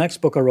then the next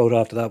book I wrote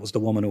after that was The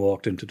Woman Who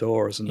Walked Into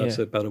Doors, and that's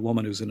about a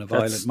woman who's in a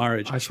violent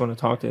marriage. I just want to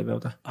talk to you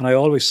about that. And I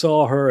always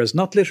saw her as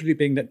not literally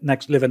being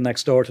living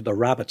next door to the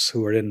rabbits who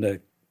were in the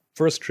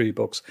first three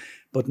books,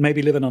 but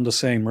maybe living on the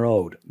same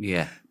road.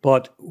 Yeah.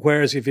 But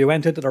whereas if you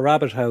went into the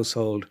rabbit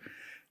household,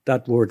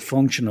 that word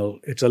functional,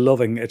 it's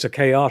a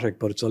chaotic,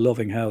 but it's a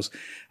loving house.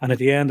 And at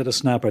the end of the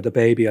Snapper, the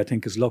baby, I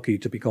think, is lucky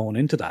to be going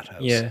into that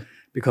house. Yeah.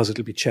 Because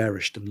it'll be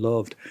cherished and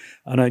loved.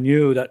 And I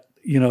knew that,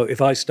 you know,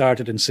 if I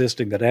started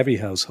insisting that every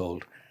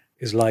household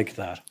is like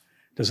that,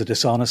 there's a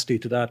dishonesty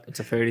to that. It's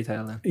a fairy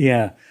tale then.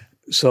 Yeah.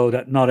 So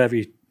that not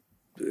every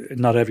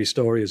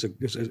story is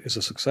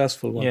a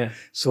successful one. Yeah.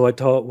 So I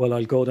thought, well,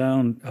 I'll go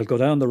down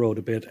the road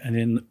a bit and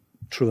in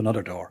through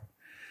another door.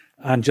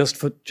 And just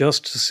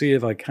to see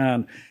if I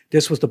can.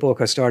 This was the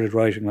book I started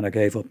writing when I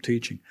gave up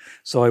teaching.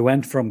 So I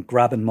went from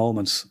grabbing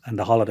moments and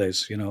the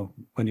holidays, you know,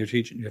 when you're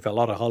teaching, you have a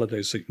lot of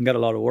holidays, so you can get a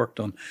lot of work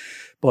done.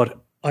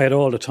 But I had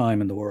all the time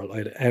in the world.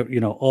 I had,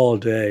 you know, all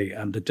day,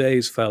 and the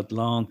days felt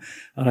long.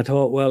 And I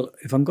thought, well,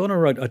 if I'm going to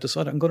write, I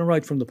decided I'm going to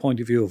write from the point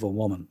of view of a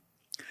woman.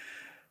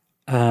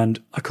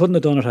 And I couldn't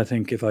have done it, I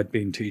think, if I'd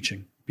been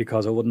teaching,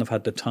 because I wouldn't have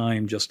had the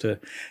time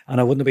and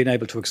I wouldn't have been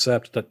able to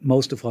accept that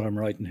most of what I'm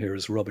writing here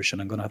is rubbish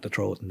and I'm going to have to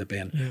throw it in the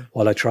bin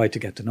while I try to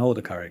get to know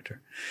the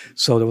character.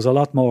 So there was a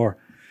lot more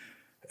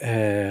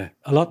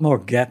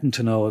getting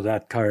to know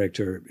that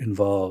character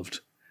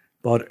involved.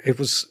 But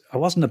I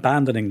wasn't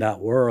abandoning that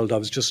world. I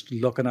was just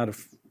looking at it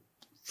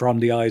from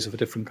the eyes of a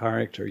different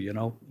character, you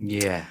know?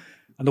 Yeah.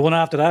 And the one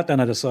after that, then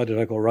I decided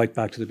I'd go right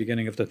back to the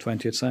beginning of the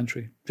 20th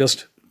century.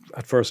 Just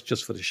at first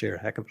just for the sheer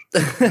heck of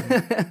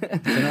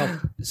it. You know?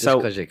 Just So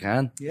because you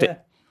can. Yeah.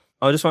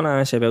 I just want to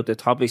ask you about the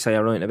topics that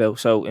you're writing about.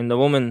 So in The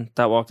Woman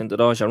That Walked Into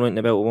the Doors, you're writing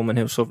about a woman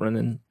who's suffering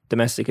in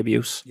domestic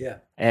abuse.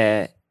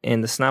 Yeah.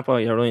 In The Snapper,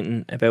 you're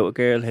writing about a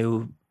girl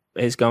who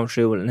is going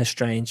through an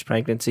estranged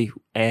pregnancy.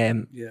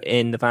 In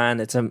the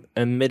van, it's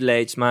a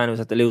middle-aged man who's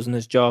at the losing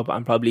his job,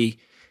 and probably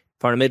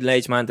for a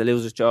middle-aged man to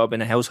lose his job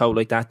in a household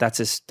like that, that's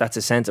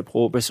a sense of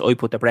purpose. I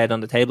put the bread on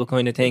the table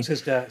kind of thing. It's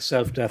his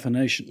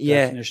self-definition.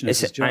 Yeah, Definition of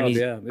his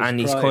job. and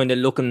he's kind of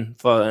looking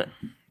for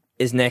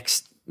his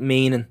next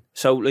meaning.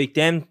 So like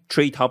them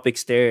three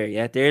topics there,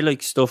 yeah, they're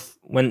like stuff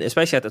when,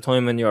 especially at the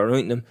time when you're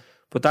writing them,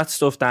 but that's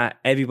stuff that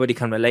everybody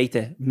can relate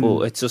to,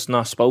 but it's just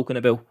not spoken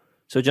about.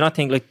 So do you not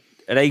think like,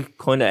 are they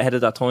kind of ahead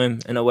of that time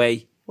in a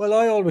way? Well,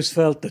 I always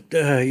felt that,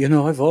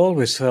 I've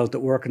always felt that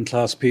working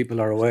class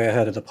people are way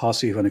ahead of the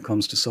posse when it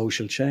comes to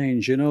social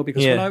change,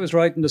 because when I was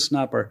writing The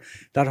Snapper,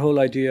 that whole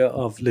idea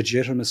of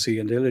legitimacy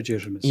and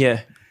illegitimacy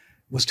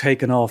was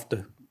taken off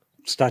the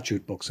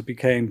statute books. It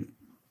became,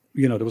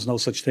 there was no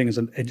such thing as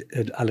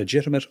a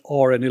legitimate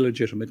or an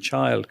illegitimate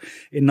child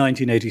in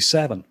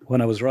 1987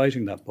 when I was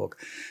writing that book.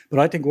 But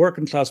I think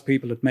working class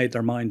people had made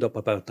their mind up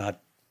about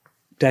that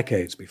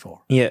decades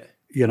before. Yeah.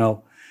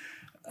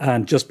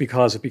 And just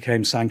because it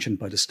became sanctioned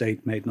by the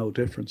state made no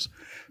difference.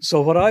 So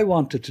what I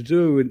wanted to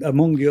do,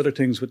 among the other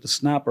things with The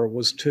Snapper,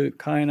 was to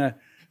kind of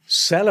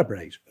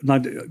celebrate. Now,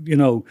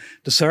 the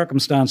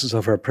circumstances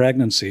of her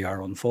pregnancy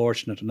are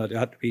unfortunate, and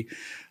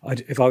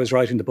if I was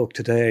writing the book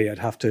today, I'd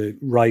have to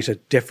write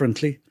it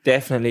differently.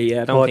 Definitely,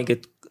 yeah. I don't think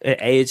it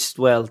aged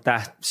well.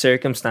 That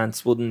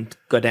circumstance wouldn't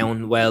go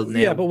down well now.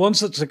 Yeah, but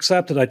once it's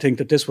accepted, I think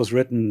that this was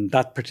written,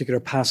 that particular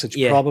passage,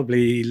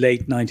 probably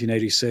late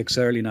 1986,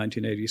 early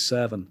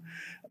 1987.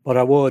 But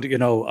I would,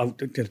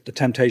 the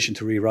temptation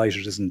to rewrite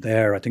it isn't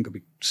there. I think it'd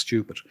be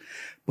stupid.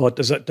 But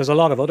there's a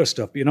lot of other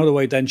stuff. The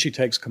way then she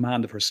takes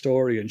command of her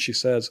story and she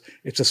says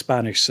it's a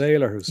Spanish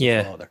sailor who's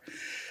the father.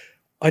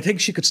 I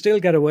think she could still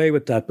get away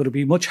with that, but it'd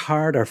be much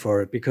harder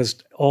for it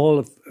because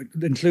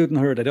including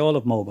her, they'd all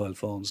have mobile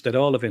phones, they'd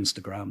all have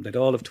Instagram, they'd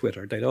all have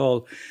Twitter,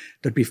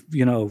 there'd be,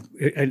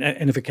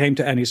 and if it came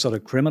to any sort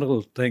of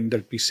criminal thing,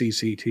 there'd be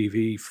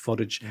CCTV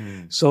footage.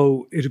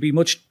 So it'd be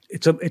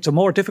it's a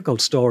more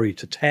difficult story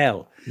to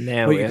tell,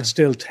 now, but you could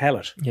still tell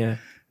it. Yeah.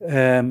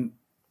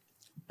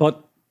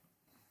 But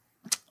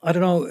I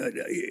don't know.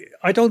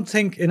 I don't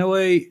think, in a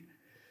way,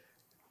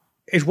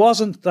 it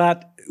wasn't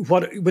that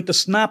with The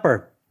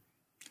Snapper.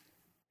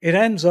 It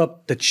ends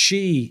up that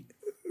she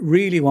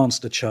really wants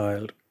the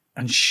child,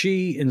 and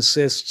she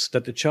insists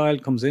that the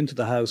child comes into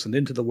the house and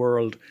into the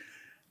world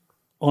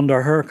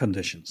under her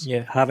conditions.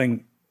 Yeah.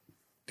 Having,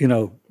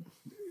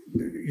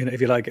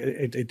 if you like,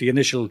 the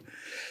initial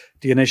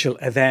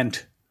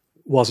event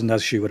wasn't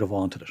as she would have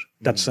wanted it.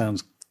 That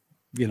sounds,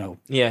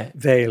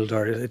 veiled,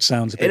 or it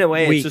sounds a bit in a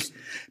way weak, it's just,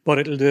 but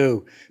it'll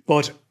do.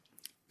 But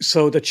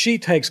so that she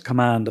takes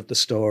command of the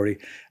story,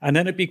 and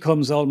then it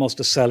becomes almost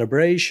a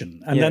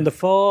celebration. And then the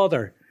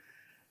father,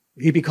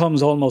 he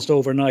becomes almost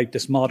overnight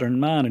this modern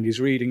man, and he's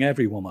reading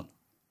every woman.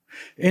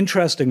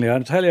 Interestingly,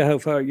 I'll tell you how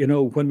far,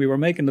 when we were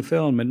making the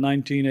film in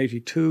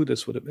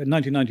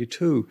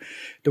 1992,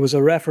 there was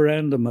a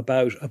referendum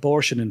about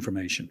abortion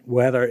information,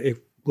 whether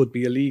it would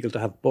be illegal to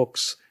have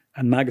books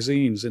and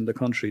magazines in the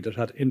country that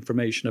had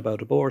information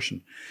about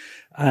abortion.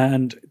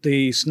 And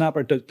The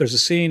Snapper, there's a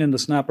scene in The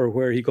Snapper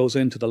where he goes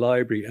into the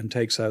library and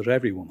takes out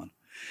every woman.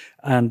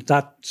 And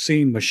that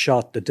scene was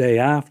shot the day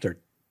after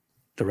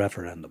the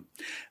referendum.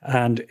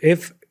 And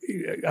if,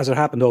 as it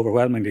happened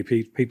overwhelmingly,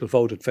 people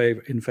voted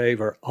in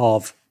favour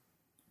of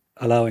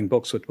allowing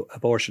books with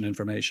abortion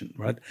information,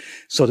 right?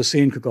 So the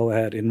scene could go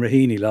ahead in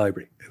Raheny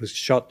Library. It was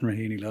shot in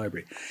Raheny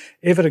Library.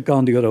 If it had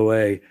gone the other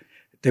way,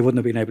 they wouldn't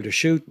have been able to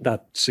shoot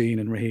that scene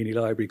in Raheny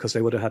Library because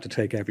they would have had to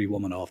take every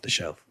woman off the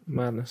shelf.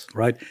 madness.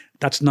 Right?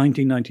 That's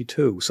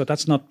 1992. So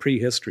that's not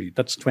prehistory.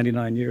 That's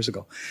 29 years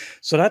ago.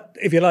 So that,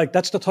 if you like,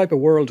 that's the type of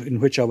world in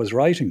which I was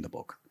writing the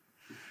book.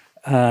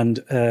 And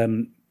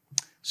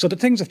so the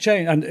things have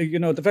changed.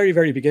 And, at the very,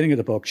 very beginning of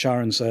the book,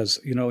 Sharon says,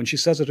 and she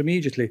says it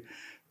immediately,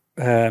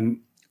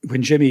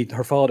 when Jimmy,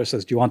 her father,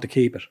 says, do you want to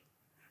keep it?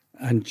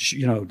 And,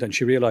 then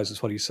she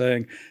realizes what he's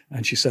saying.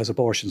 And she says,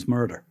 abortion's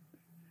murder.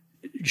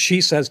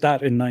 She says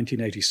that in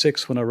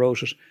 1986 when I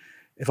wrote it.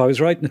 If I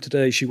was writing it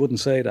today, she wouldn't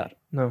say that.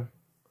 No.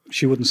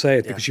 She wouldn't say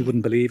it because she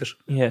wouldn't believe it.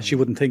 Yeah. She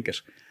wouldn't think it.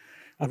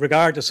 And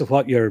regardless of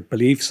what your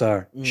beliefs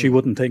are, she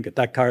wouldn't think it.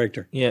 That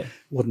character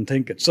wouldn't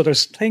think it. So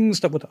there's things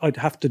that I'd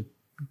have to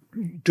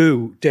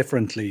do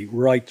differently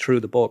right through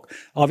the book.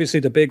 Obviously,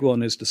 the big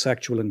one is the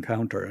sexual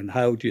encounter, and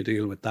how do you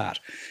deal with that?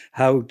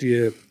 How do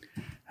you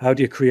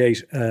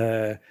create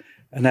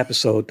an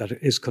episode that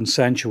is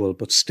consensual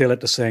but still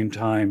at the same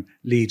time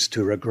leads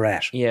to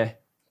regret? Yeah,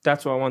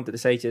 that's what I wanted to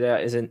say to you there.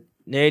 Isn't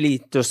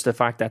nearly just the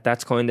fact that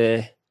that's kind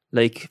of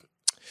like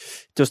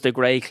just a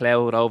grey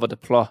cloud over the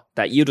plot,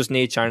 that you just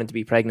need Sharon to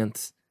be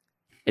pregnant.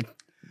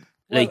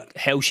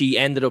 How she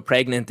ended up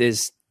pregnant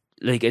is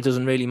like, it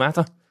doesn't really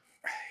matter.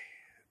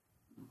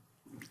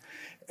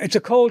 It's a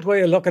cold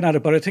way of looking at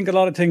it, but I think a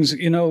lot of things,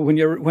 when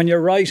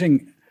you're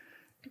writing,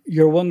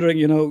 you're wondering,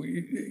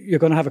 you're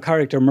going to have a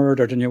character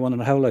murdered, and you're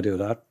wondering, how will I do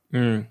that?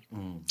 And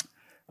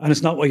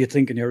it's not what you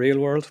think in your real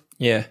world.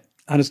 Yeah.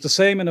 And it's the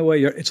same in a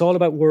way. It's all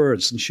about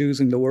words and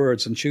choosing the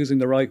words and choosing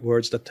the right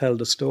words that tell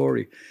the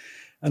story.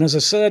 And as I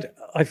said,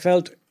 I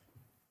felt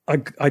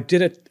I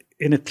did it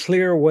in a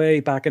clear way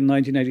back in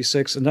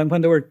 1986. And then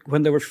when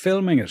they were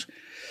filming it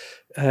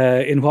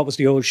in what was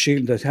the old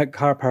Sheeling, the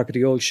car park at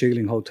the old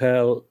Sheeling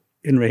Hotel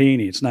in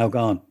Raheny, it's now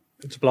gone.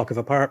 It's a block of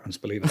apartments,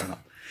 believe it or not.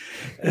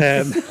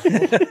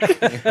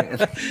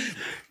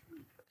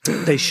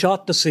 They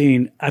shot the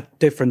scene at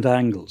different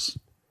angles.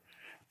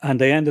 And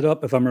they ended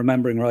up, if I'm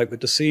remembering right, with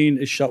the scene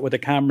is shot where the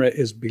camera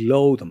is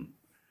below them.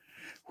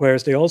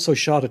 Whereas they also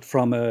shot it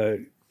from a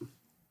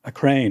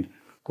crane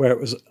where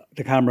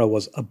the camera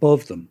was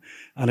above them.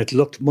 And it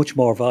looked much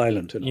more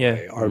violent in a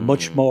way, or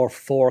much more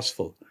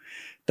forceful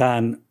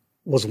than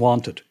was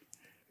wanted.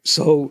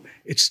 So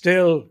it's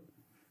still,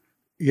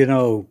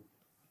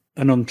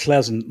 an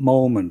unpleasant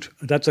moment.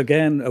 That's,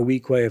 again, a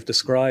weak way of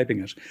describing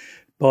it.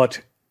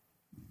 But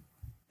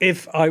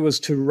if I was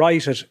to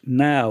write it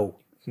now,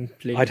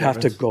 Completely I'd have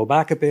to go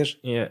back a bit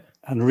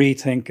and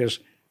rethink it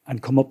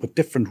and come up with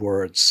different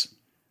words,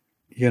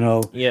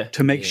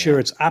 to make sure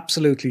it's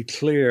absolutely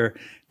clear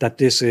that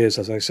this is,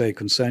 as I say,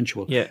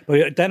 consensual. Yeah.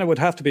 But then it would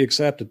have to be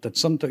accepted that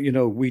sometimes,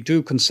 we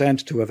do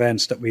consent to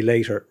events that we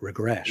later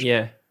regret.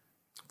 Yeah.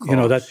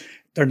 That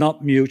they're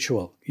not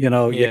mutual. You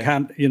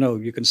can't,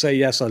 you can say,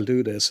 yes, I'll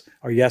do this,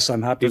 or yes,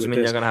 I'm happy Doesn't with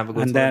mean this, you're gonna have a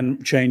good and time.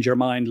 then change your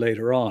mind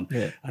later on.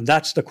 Yeah. And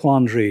that's the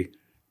quandary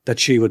that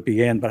she would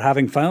be in. But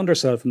having found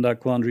herself in that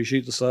quandary,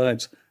 she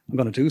decides, I'm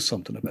going to do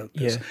something about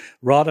this. Yeah.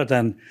 Rather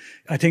than,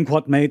 I think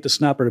what made The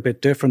Snapper a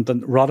bit different,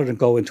 rather than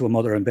go into a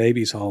mother and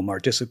baby's home or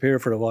disappear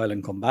for a while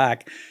and come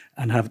back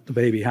and have the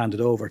baby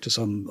handed over to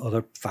some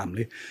other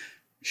family,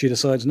 she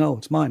decides, no,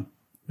 it's mine.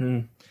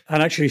 And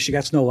actually, she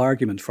gets no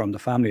argument from the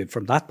family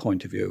from that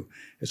point of view.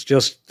 It's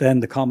just then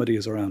the comedy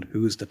is around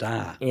who's the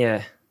dad.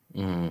 Yeah.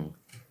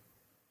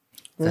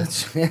 That's,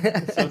 So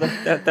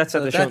that's how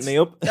they shut me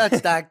up.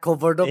 That's that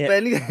covered up Yeah.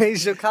 anyway.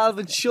 So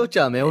Calvin, shut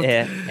your mouth.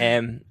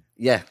 Yeah.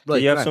 Yeah, Do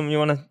right. you have go on. something you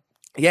want to?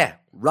 Yeah,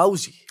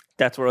 Rosie.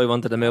 That's where I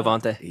wanted to move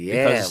on to.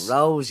 Yeah, Because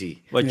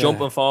Rosie. we're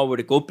jumping forward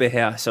a good bit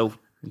here. So,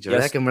 Do you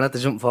reckon we're not to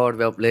jump forward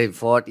about playing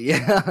 40?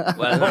 Yeah.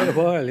 Quite a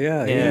while,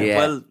 yeah. Yeah.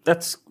 Well,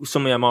 that's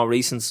some of your more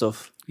recent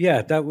stuff.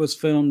 Yeah, that was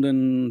filmed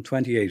in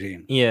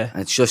 2018. Yeah.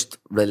 It's just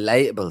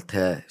relatable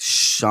to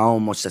so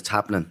much that's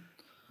happening.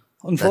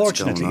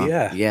 Unfortunately, going on.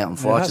 yeah. Yeah,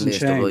 unfortunately,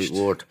 it's It hasn't the changed.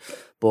 right word.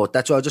 But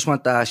that's why I just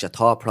want to ask your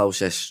thought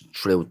process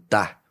through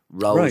that,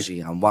 Rosie,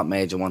 and what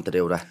made you want to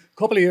do that. A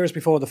couple of years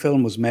before the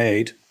film was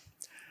made,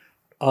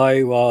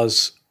 I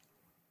was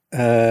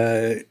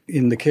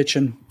in the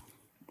kitchen,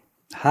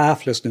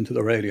 half listening to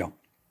the radio.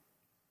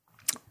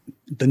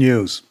 The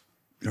news.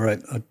 All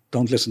right, I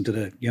don't listen to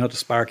the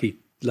Sparky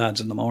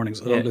lads in the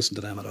mornings. I don't listen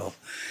to them at all.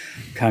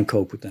 Can't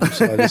cope with them.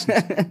 So I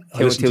listen.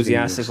 Too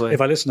enthusiastic, news. way.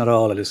 If I listen at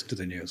all, I listen to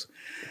the news.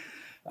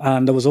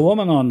 And there was a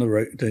woman on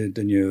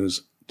the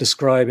news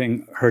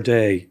describing her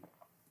day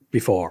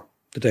before,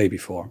 the day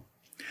before.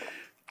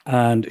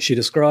 And she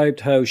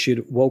described how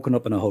she'd woken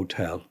up in a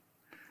hotel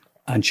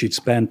and she'd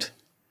spent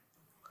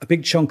a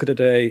big chunk of the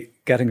day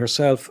getting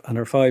herself and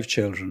her 5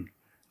 children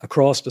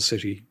across the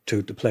city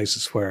to the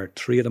places where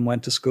 3 of them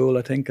went to school,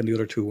 I think, and the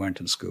other 2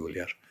 weren't in school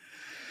yet.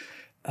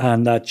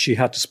 And that she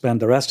had to spend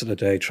the rest of the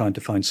day trying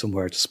to find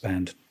somewhere to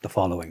spend the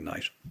following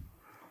night.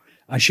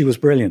 And she was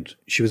brilliant.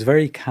 She was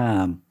very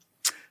calm,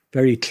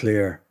 very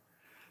clear.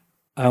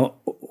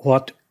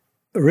 What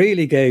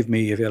really gave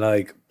me, if you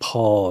like,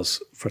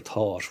 pause for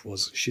thought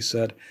was she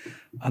said,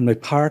 and my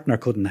partner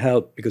couldn't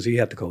help because he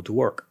had to go to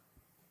work.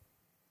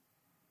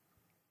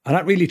 And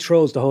that really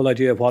throws the whole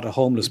idea of what a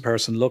homeless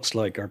person looks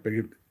like out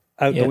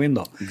the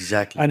window.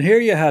 Exactly. And here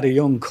you had a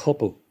young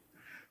couple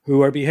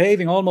who are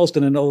behaving almost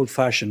in an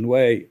old-fashioned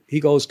way. He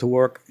goes to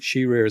work,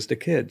 she rears the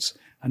kids.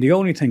 And the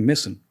only thing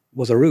missing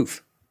was a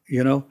roof,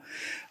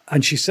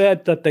 And she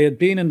said that they had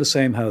been in the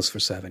same house for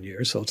 7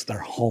 years, so it's their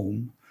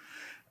home,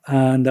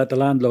 and that the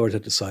landlord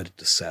had decided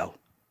to sell.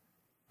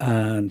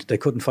 And they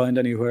couldn't find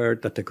anywhere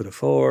that they could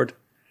afford.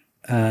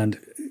 And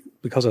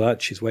because of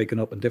that, she's waking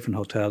up in different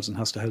hotels and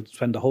has to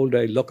spend the whole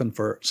day looking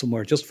for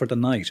somewhere just for the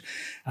night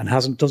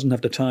and doesn't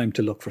have the time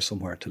to look for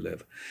somewhere to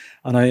live.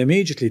 And I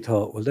immediately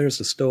thought, well, there's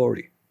the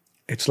story.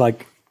 It's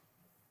like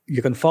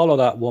you can follow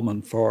that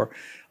woman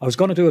I was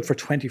going to do it for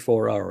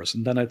 24 hours.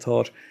 And then I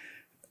thought,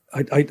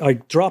 I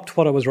dropped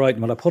what I was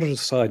writing, but I put it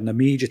aside and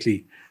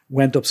immediately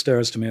went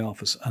upstairs to my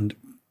office and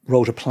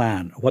wrote a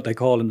plan, what they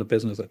call in the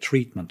business a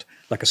treatment,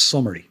 like a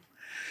summary.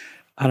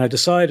 And I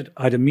decided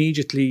I'd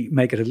immediately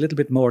make it a little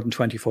bit more than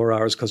 24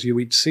 hours because you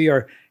would see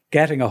her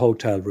getting a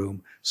hotel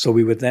room so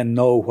we would then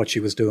know what she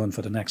was doing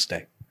for the next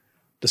day.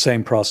 The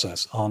same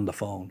process, on the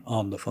phone.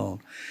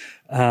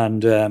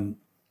 And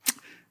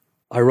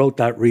I wrote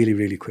that really,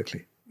 really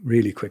quickly.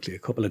 A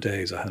couple of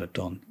days I had it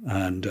done.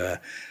 And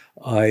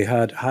I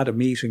had a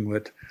meeting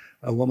with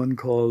a woman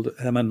called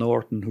Emma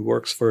Norton who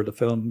works for the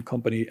film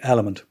company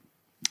Element.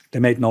 They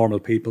made Normal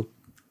People,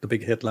 the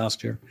big hit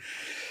last year.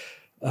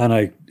 And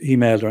I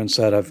emailed her and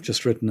said, I've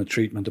just written a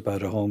treatment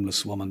about a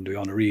homeless woman. Do you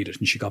want to read it?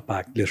 And she got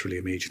back literally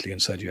immediately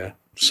and said, yeah.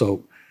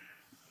 So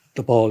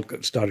the ball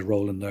started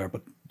rolling there.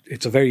 But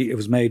it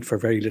was made for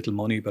very little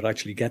money, but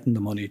actually getting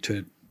the money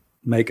to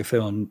make a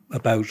film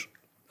about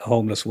a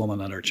homeless woman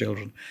and her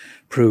children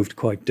proved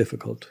quite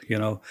difficult, you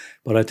know.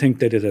 But I think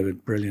they did a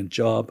brilliant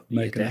job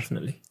making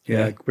definitely. it.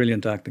 Yeah,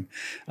 brilliant acting.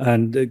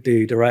 And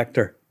the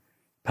director,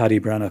 Paddy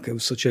Brannock, it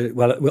was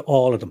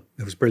all of them.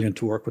 It was brilliant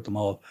to work with them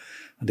all.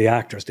 And the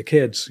actors, the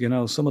kids, you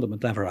know, some of them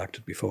had never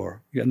acted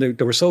before. And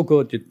they were so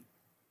good.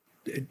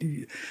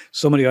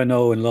 Somebody I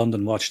know in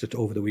London watched it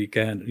over the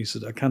weekend and he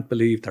said, I can't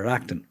believe they're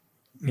acting.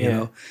 You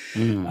know,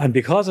 and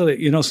because of it,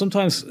 you know,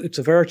 sometimes it's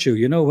a virtue,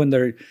 you know,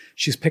 when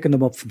she's picking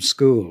them up from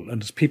school and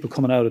there's people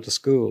coming out of the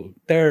school,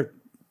 they're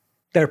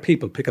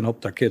people picking up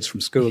their kids from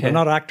school. They're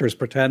not actors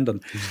pretending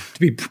to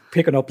be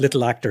picking up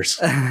little actors,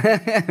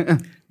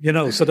 you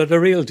know, so they're the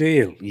real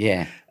deal.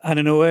 Yeah. And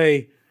in a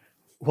way,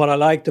 what I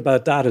liked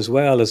about that as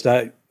well is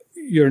that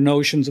your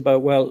notions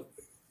about, well,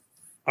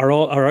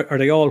 are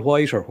they all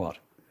white or what?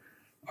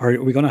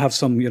 Are we going to have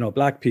some, you know,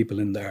 black people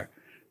in there?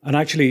 And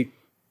actually,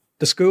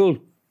 the school,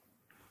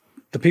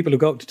 the people who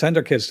go to send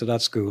their kids to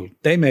that school,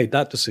 they made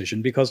that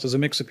decision because there's a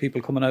mix of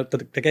people coming out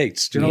the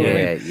gates. Do you know what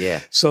I mean?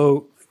 Yeah.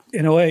 So,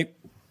 in a way,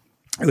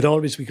 it would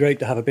always be great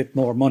to have a bit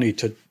more money,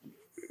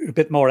 a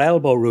bit more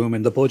elbow room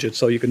in the budget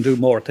so you can do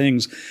more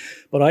things.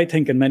 But I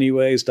think in many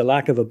ways, the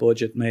lack of a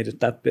budget made it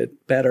that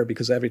bit better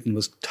because everything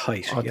was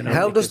tight. You know?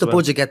 How does the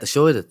budget get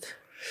decided?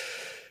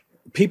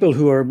 People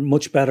who are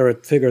much better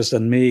at figures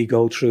than me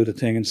go through the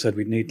thing and said,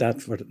 we need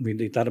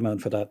that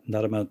amount for that and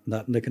that amount and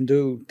that. And they can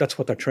do, that's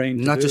what they're trained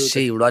to do. Not just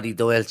see Roddy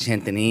Doyle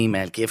sent an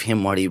email, give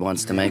him what he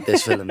wants to make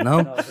this film,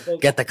 no?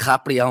 Get the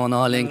Caprio and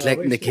all in,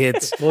 collecting the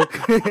kids.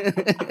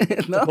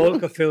 The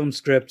bulk of film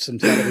scripts and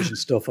television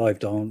stuff I've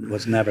done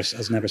has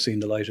never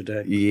seen the light of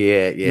day.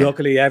 Yeah.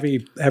 Luckily,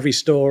 every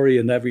story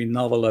and every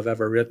novel I've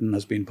ever written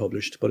has been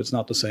published, but it's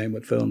not the same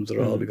with films at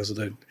all because of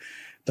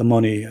the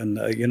money and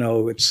you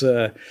know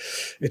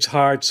it's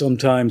hard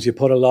sometimes. You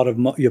put a lot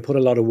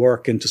of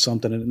work into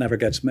something and it never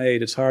gets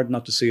made. It's hard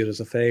not to see it as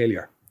a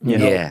failure. You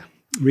know?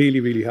 Really,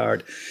 really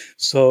hard.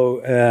 So,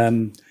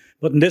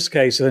 but in this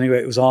case,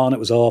 anyway, it was on, it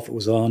was off, it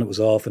was on, it was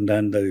off, and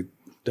then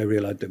they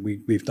realised that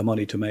we've the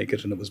money to make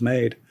it, and it was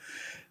made.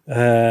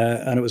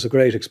 And it was a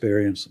great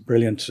experience,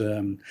 brilliant.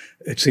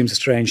 It seems a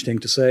strange thing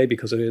to say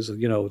because it is,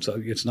 you know,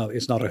 it's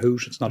not a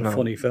hoot, it's not a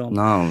funny film.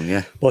 No,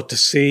 yeah. But to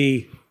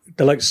see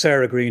like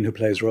Sarah Greene who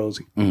plays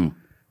Rosie,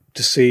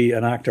 to see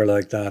an actor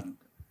like that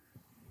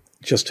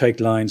just take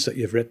lines that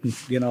you've written,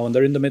 you know, and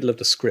they're in the middle of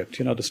the script,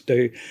 you know,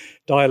 the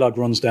dialogue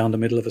runs down the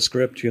middle of a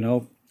script, you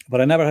know,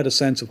 but I never had a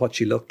sense of what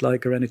she looked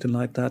like or anything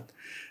like that.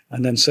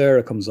 And then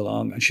Sarah comes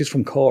along and she's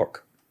from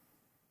Cork.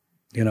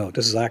 You know,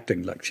 this is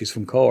acting, like she's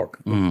from Cork,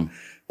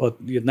 but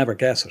you'd never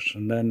guess it.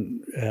 And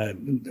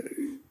then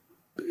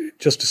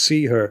just to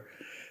see her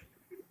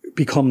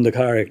become the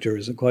character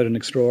is quite an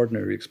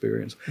extraordinary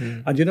experience.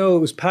 And you know, it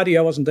was Paddy.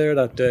 I wasn't there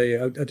that day.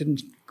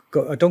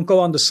 I don't go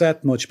on the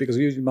set much because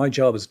usually my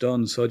job is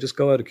done. So I just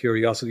go out of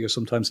curiosity or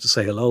sometimes to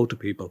say hello to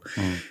people.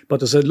 But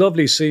there's a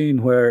lovely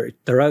scene where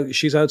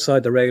she's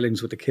outside the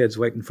railings with the kids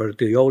waiting for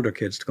the older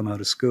kids to come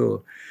out of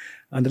school.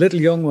 And the little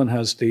young one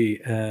has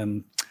the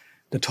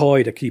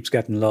toy that keeps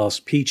getting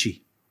lost,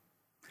 Peachy.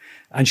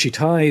 And she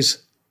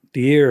ties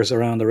the ears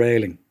around the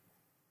railing.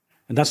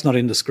 And that's not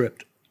in the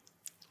script.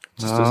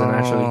 Just doesn't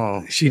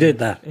actually. She did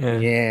that.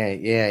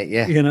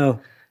 Yeah. You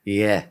know?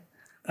 Yeah.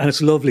 And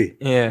it's lovely.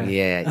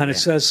 Yeah. And it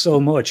says so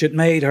much. It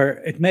made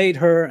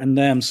her and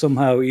them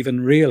somehow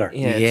even realer.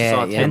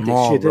 Yeah,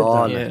 more She did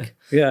raw. that. Like,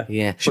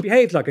 Yeah. She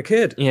behaved like a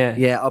kid.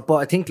 Yeah, but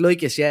I think,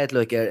 like you said,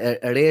 like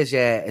it is,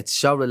 it's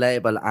so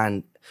relatable.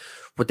 And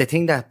but the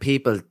thing that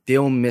people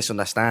do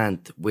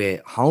misunderstand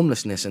with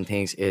homelessness and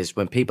things is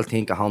when people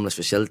think of homeless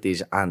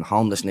facilities and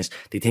homelessness,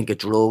 they think of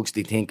drugs,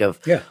 they think of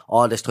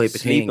all this type of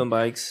thing.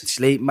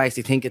 Sleeping bags,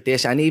 they think of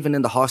this. And even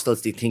in the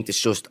hostels, they think it's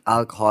just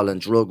alcohol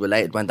and drug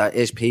related when there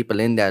is people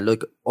in there.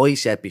 Like I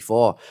said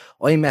before,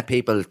 I met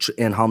people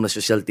in homeless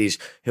facilities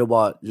who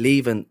were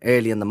leaving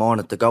early in the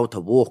morning to go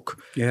to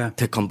work,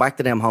 to come back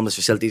to them homeless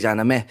facilities.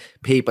 And I met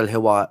people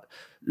who were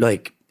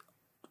like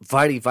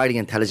very, very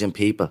intelligent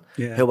people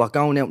who were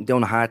going out and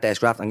doing a hard day's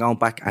graft and going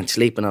back and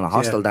sleeping in a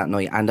hostel that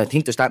night. And I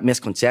think there's that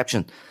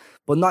misconception,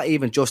 but not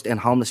even just in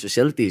homeless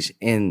facilities,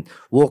 in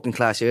working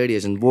class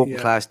areas and working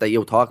class that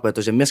you talk about.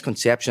 There's a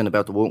misconception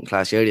about the working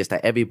class areas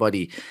that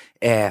everybody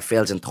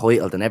feels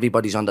entitled and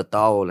everybody's on the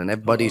dole and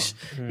everybody's,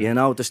 you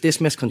know, there's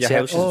this misconception. Your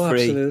house is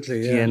free.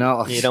 Absolutely, yeah. You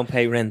know, you don't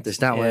pay rent. There's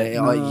that way.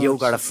 You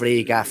got a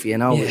free gaff, you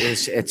know.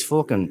 It's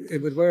fucking.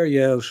 It would wear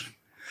you out.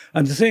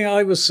 And the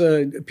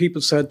thing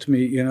people said to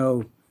me, you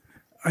know,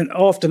 and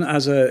often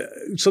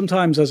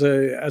sometimes as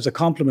a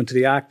compliment to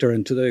the actor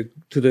and to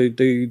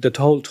the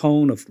whole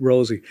tone of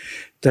Rosie,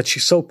 that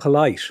she's so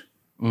polite.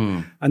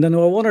 And then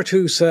one or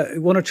two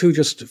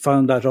just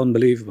found that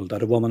unbelievable,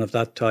 that a woman of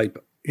that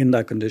type in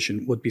that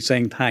condition would be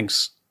saying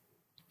thanks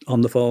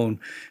on the phone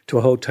to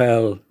a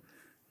hotel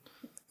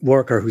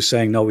worker who's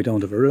saying, no, we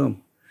don't have a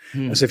room,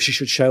 as if she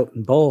should shout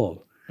and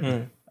bawl.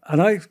 And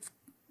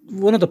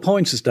one of the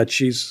points is that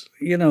she's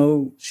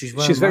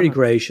very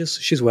gracious,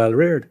 she's well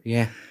reared.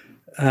 Yeah.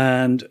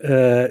 And,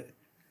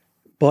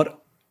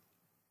 but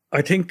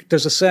I think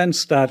there's a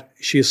sense that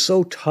she is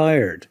so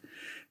tired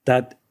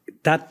that,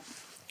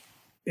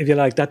 if you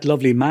like, that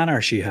lovely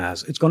manner she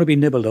has, it's going to be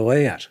nibbled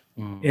away at,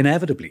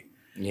 inevitably.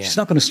 Yeah. She's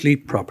not going to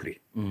sleep properly.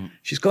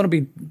 She's going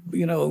to be,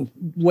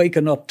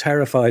 waking up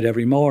terrified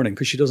every morning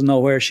because she doesn't know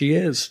where she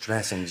is.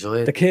 Stress,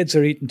 anxiety. The kids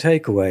are eating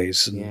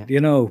takeaways. And,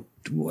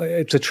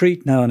 it's a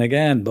treat now and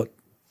again, but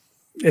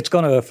it's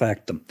going to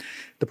affect them.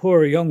 The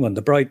poor young one,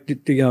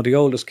 the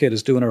oldest kid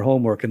is doing her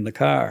homework in the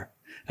car.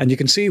 And you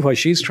can see why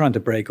she's trying to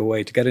break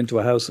away to get into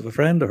a house of a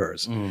friend of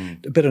hers.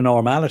 A bit of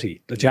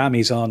normality. The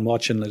jammies on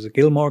watching. There's a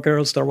Gilmore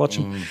Girls they're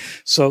watching.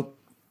 So,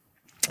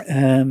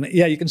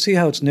 you can see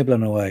how it's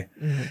nibbling away.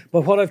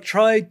 But what I've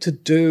tried to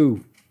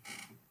do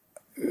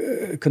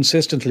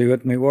consistently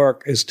with my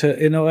work is to,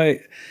 in a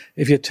way,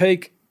 if you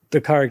take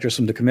the characters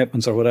from the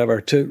Commitments or whatever,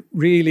 to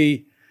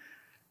really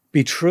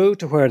be true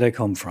to where they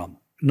come from.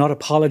 Not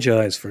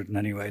apologise for it in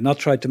any way, not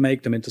try to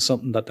make them into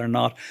something that they're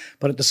not.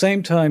 But at the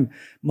same time,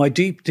 my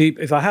deep,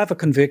 if I have a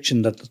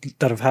conviction that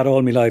I've had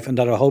all my life and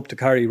that I hope to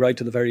carry right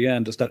to the very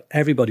end, is that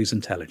everybody's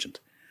intelligent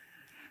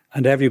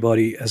and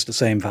everybody has the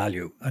same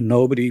value. And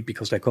nobody,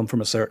 because they come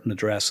from a certain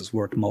address, is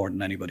worth more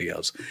than anybody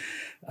else.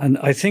 And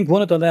I think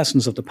one of the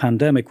lessons of the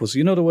pandemic was,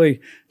 the way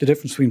the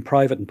difference between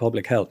private and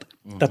public health,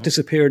 that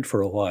disappeared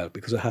for a while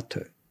because it had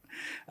to.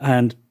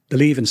 And the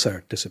Leaving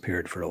Cert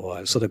disappeared for a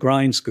while. So the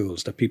grind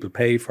schools that people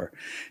pay for,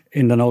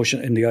 in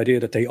the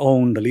idea that they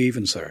own the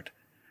Leaving Cert,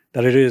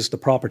 that it is the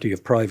property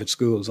of private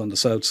schools on the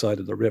south side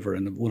of the river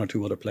and one or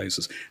two other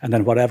places, and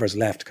then whatever's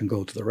left can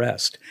go to the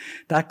rest.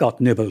 That got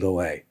nibbled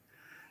away.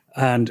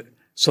 And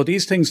so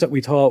these things that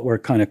we thought were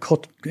kind of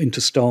cut into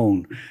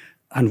stone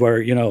and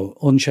were,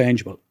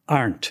 unchangeable,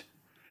 aren't.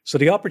 So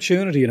the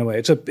opportunity, in a way,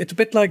 it's a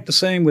bit like the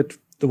same with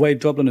the way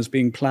Dublin is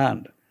being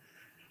planned.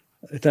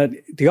 That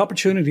the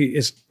opportunity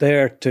is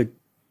there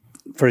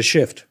for a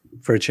shift,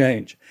 for a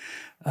change.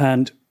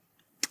 And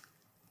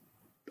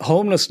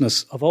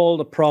homelessness, of all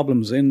the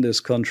problems in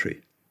this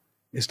country,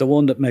 is the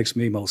one that makes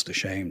me most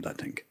ashamed, I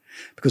think.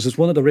 Because it's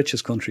one of the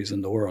richest countries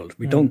in the world.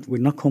 We're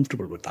not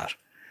comfortable with that.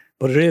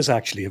 But it is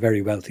actually a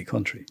very wealthy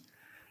country.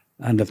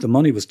 And if the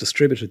money was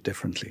distributed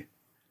differently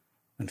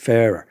and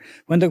fairer,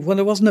 when there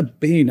wasn't a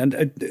bean, and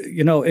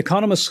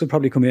economists could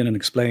probably come in and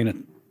explain it,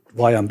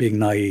 why I'm being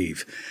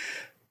naive.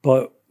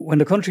 But when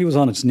the country was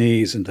on its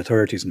knees in the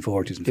 30s and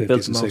 40s and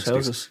 50s and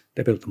 60s,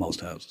 they built the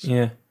most houses.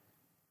 Yeah.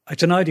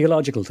 It's an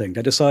ideological thing.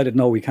 They decided,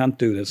 no, we can't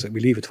do this. We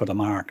leave it for the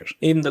market.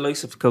 Even the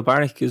likes of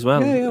Kilbarrack as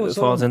well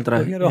falls into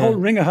that. The whole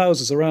ring of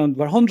houses around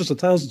where hundreds of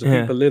thousands of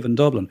people live in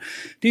Dublin.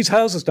 These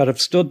houses that have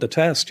stood the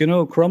test,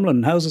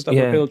 Crumlin, houses that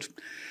were built,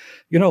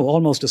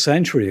 almost a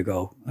century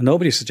ago. And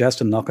nobody's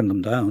suggesting knocking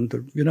them down.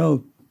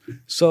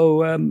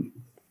 So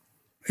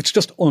it's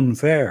just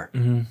unfair.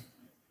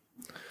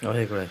 I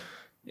agree.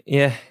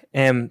 Yeah.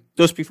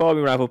 Just before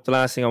we wrap up, the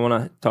last thing I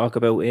want to talk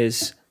about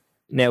is,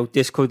 now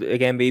this could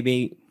again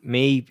be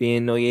me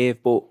being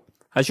naive, but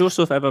has your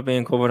stuff ever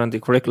been covered on the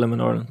curriculum in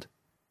Ireland?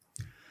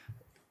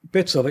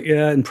 Bits of it,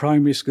 yeah. In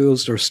primary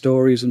schools, there are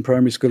stories in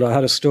primary school. I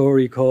had a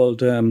story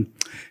called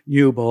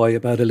New Boy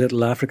about a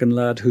little African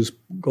lad who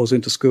goes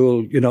into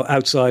school,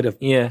 outside of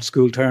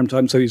school term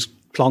time, so he's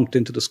plonked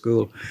into the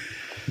school.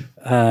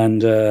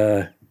 And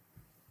a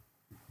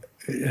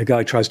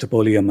guy tries to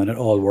bully him and it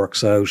all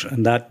works out.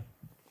 And that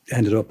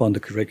ended up on the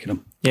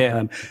curriculum.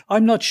 Yeah.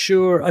 I'm not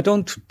sure. I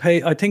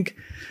think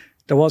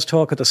there was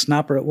talk of the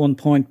Snapper at one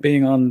point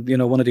being on,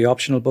 one of the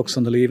optional books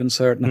on the Leaving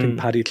Cert, and I think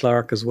Paddy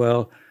Clark as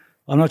well.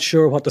 I'm not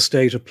sure what the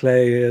state of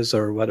play is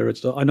or whether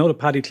it's... I know that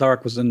Paddy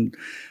Clark was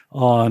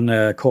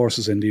on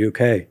courses in the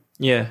UK.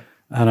 Yeah.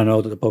 And I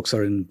know that the books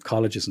are in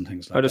colleges and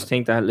things like that. I just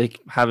think that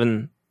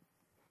having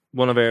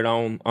one of our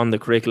own on the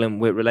curriculum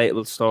with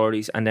relatable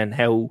stories, and then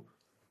how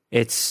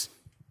it's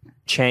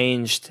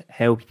changed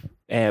how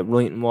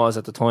writing was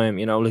at the time,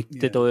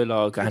 the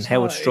dialogue and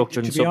how it's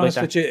structured and stuff like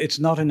that. To be honest with you, it's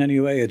not in any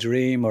way a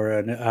dream or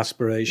an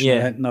aspiration or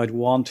anything I'd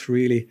want,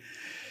 really.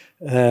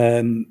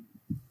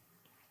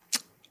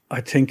 I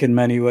think in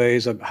many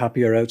ways I'm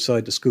happier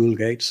outside the school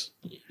gates.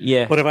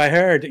 Yeah. But if I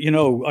heard, I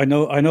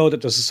know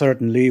that there's a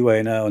certain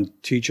leeway now and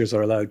teachers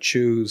are allowed to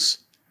choose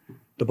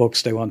the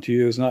books they want to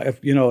use. Now,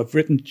 I've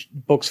written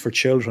books for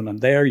children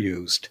and they're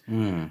used.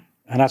 And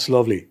that's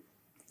lovely.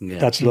 Yeah.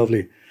 That's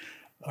lovely.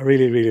 I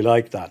really, really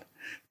like that.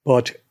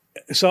 But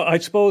so I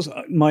suppose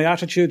my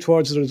attitude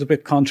towards it is a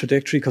bit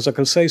contradictory, because I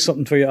could say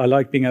something for you. I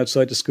like being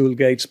outside the school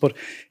gates, but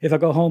if I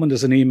go home and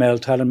there's an email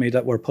telling me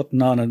that we're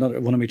putting on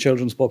one of my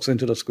children's books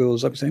into the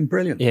schools, I'd be saying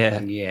brilliant.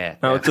 Yeah.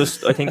 No, I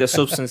think there's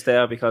substance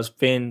there, because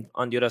being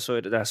on the other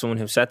side of that, someone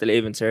who set the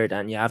Leaving Cert,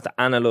 and you have to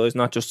analyse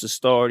not just the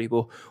story,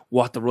 but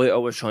what the writer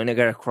was trying to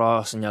get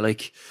across, and you're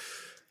like.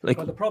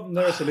 Well, the problem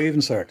there is the Leaving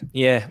Cert.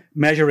 Yeah.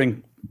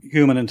 Measuring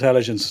human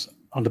intelligence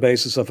on the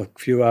basis of a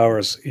few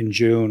hours in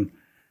June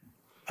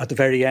at the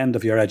very end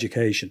of your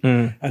education.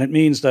 And it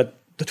means that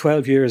the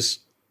 12 years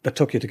that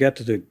took you to get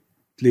to the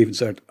Leaving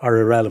Cert are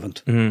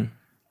irrelevant.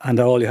 And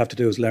all you have to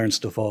do is learn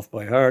stuff off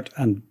by heart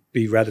and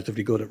be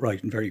relatively good at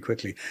writing very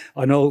quickly.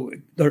 I know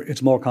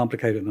it's more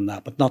complicated than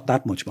that, but not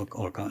that much more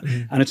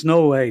complicated. And it's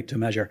no way to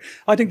measure.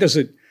 I think there's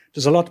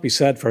a lot to be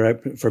said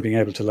for being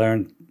able to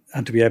learn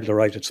and to be able to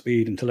write at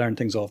speed and to learn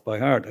things off by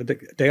heart.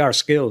 They are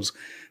skills,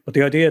 but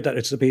the idea that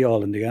it's the be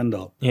all and the end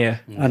all,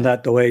 and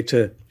that the way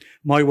to.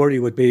 My worry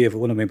would be if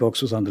one of my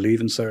books was on the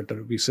Leaving Cert, that it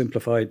would be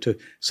simplified to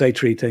say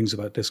 3 things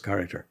about this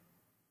character,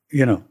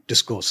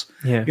 discuss,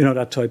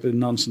 that type of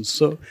nonsense.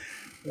 So,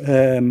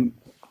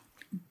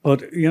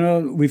 but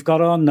we've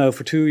got on now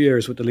for 2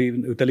 years with the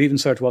Leaving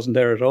Cert wasn't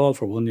there at all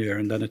for 1 year,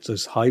 and then it's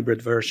this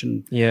hybrid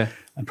version. Yeah,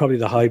 and probably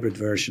the hybrid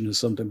version is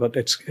something, but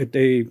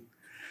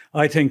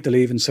I think the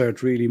Leaving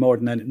Cert really more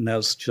than anything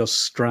else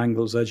just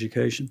strangles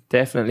education.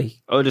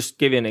 Definitely. I'll just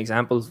give you an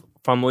example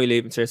from my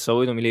Leaving Cert. So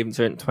I done my Leaving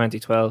Cert in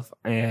 2012.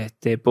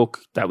 The book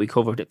that we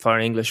covered for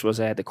English was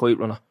The Kite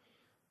Runner.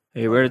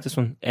 Are you aware of this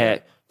one?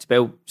 It's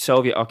about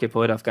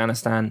Soviet-occupied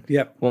Afghanistan.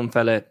 Yep. One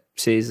fella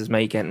sees his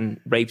mate getting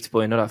raped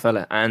by another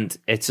fella, and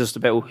it's just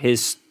about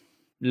his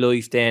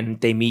life. Then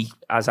they meet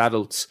as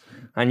adults,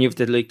 and you have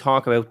to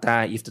talk about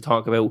that. You have to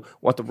talk about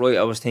what the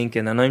writer was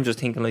thinking, and I'm just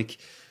thinking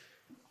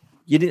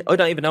I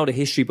don't even know the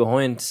history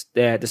behind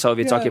the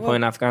Soviets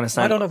occupying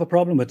Afghanistan. I don't have a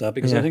problem with that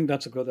because I think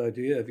that's a good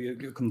idea. If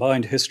you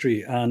combined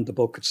history and the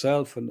book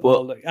itself, I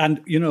don't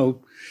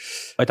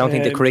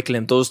think the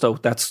curriculum does though.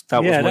 That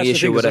was my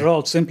issue with it. They're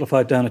all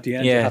simplified down at the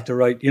end. You have to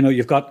write.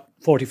 You've got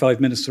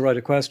 45 minutes to write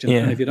a question,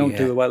 and if you don't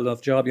do a well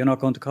enough job, you're not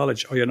going to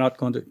college, or you're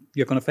going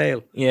to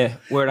fail. Yeah.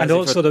 Whereas and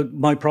also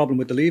my problem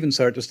with the Leaving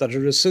Cert is that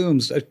it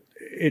assumes that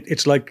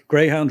it's like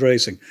greyhound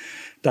racing,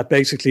 that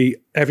basically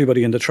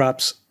everybody in the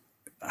traps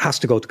has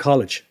to go to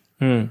college,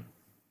 and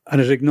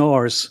it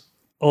ignores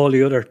all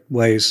the other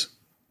ways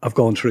of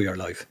going through your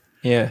life.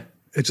 Yeah,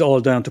 it's all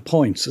down to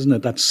points, isn't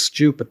it? That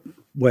stupid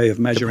way of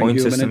measuring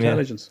human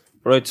intelligence.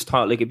 But I just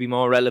thought it'd be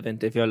more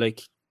relevant if you're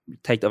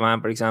take the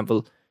man for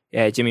example.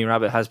 Jimmy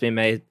Rabbit has been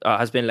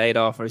laid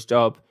off for his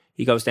job.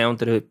 He goes down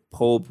to the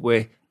pub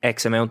with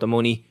X amount of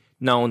money,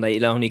 knowing that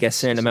he'll only get a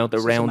certain amount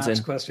of rounds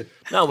in. Question.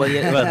 No,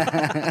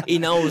 well, he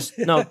knows.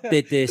 No,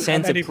 the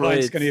sense of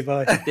pride. Can you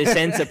buy? The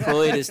sense of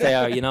pride is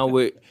there.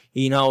 Where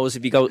he knows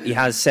if he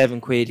has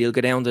 £7, he'll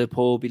go down to the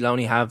pub. He'll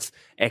only have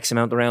X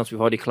amount of rounds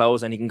before they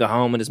close, and he can go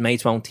home, and his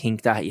mates won't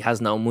think that he has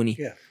no money.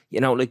 Yeah.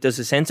 There's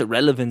a sense of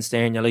relevance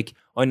there, and you're like,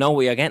 I know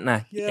where you're getting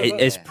at.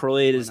 His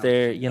pride is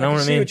there. You know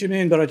what I mean? I see what you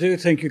mean, but I do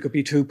think you could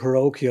be too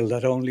parochial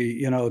that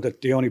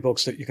that the only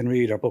books that you can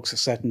read are books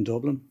set in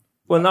Dublin.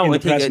 Well, no, I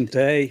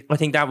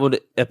think that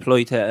would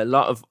apply to a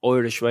lot of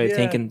Irish way of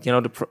thinking.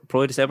 The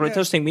pride is there, but I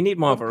just think we need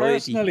more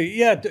variety.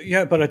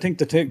 Personally, but I think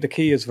the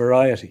key is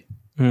variety.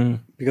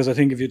 Because I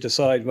think if you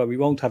decide, well, we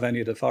won't have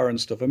any of the foreign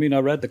stuff. I mean, I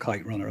read The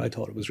Kite Runner. I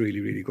thought it was really,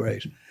 really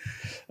great.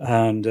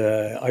 And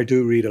I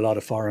do read a lot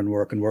of foreign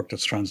work and work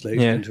that's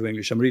translated into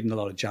English. I'm reading a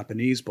lot of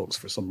Japanese books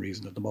for some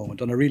reason at the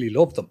moment, and I really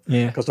love them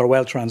because they're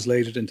well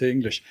translated into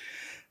English.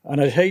 And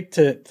I'd hate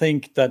to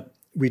think that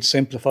we'd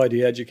simplify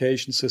the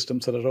education system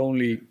so that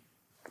only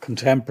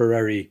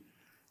contemporary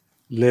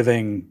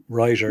living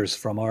writers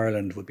from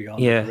Ireland would be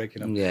on the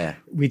curriculum. Yeah.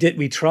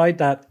 We tried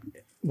that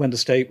when the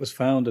state was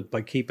founded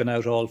by keeping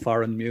out all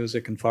foreign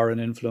music and foreign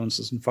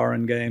influences and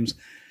foreign games,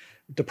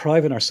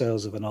 depriving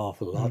ourselves of an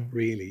awful lot,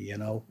 really,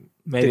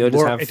 Maybe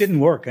it didn't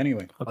work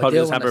anyway. I probably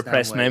just have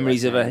repressed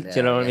memories of it. Do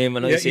you know what I mean?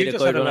 When I see the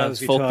guy running,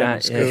 fuck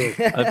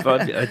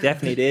that. I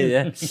definitely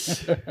did,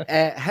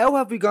 yeah. How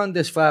have we gone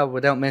this far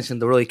without mentioning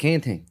the Roy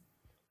Keane thing?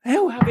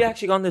 How have we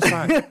actually gone this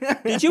far?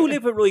 Did you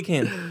live with Roy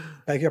Keane?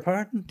 Beg your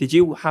pardon? Did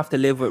you have to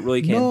live with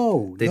Roy Keane?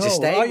 No. Did you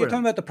stay You're with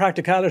talking about the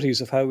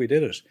practicalities of how we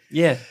did it.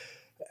 Yeah.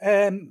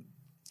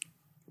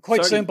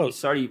 Quite simple.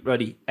 Sorry,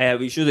 Roddy.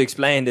 We should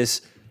explain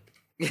this.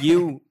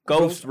 You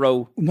ghost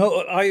wrote.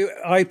 No,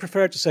 I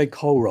prefer to say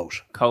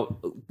co-wrote.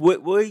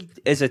 Why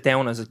is it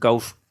down as a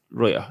ghost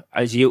writer?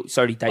 I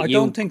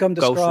don't think I'm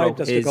described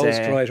as the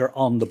ghost writer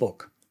on the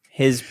book.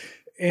 His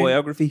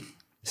biography?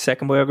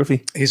 Second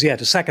biography? The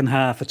second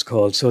half it's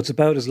called. So it's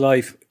about his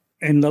life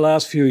in the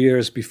last few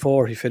years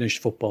before he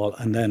finished football,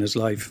 and then his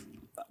life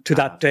to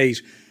that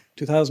date,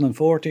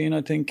 2014,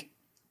 I think,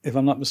 if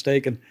I'm not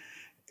mistaken,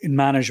 in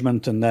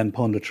management and then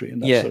punditry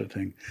and that sort of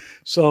thing.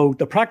 So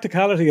the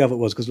practicality of it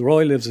was, because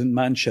Roy lives in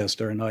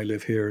Manchester and I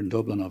live here in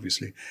Dublin,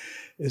 obviously,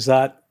 is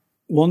that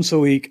once a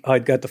week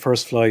I'd get the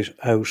first flight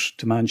out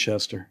to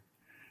Manchester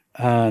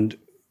and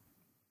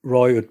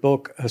Roy would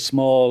book a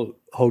small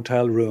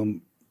hotel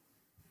room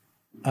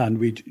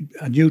and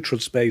a neutral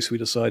space, we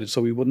decided,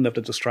 so we wouldn't have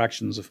the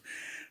distractions of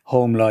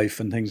home life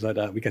and things like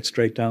that. We get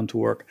straight down to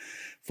work,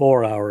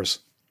 4 hours,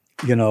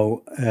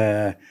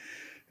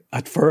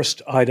 at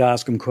first, I'd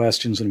ask him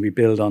questions and we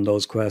build on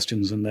those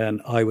questions, and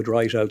then I would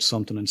write out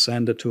something and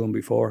send it to him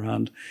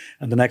beforehand.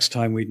 And the next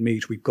time we'd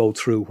meet, we'd go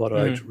through what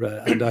I'd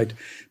read, and I'd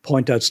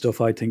point out stuff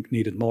I think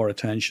needed more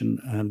attention,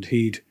 and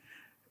he'd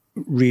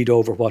read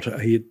over what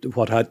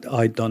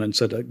I'd done and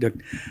said,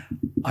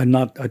 I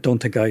don't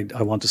think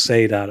I want to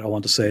say that. I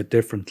want to say it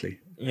differently.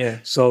 Yeah.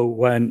 So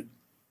when,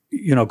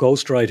 you know,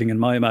 ghostwriting in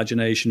my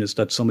imagination is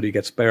that somebody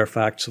gets bare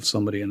facts of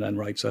somebody and then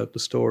writes out the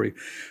story.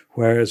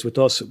 Whereas with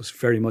us, it was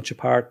very much a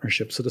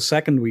partnership. So the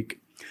second week,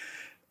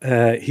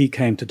 he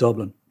came to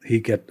Dublin.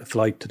 He'd get a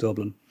flight to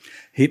Dublin.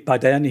 By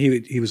then,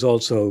 he was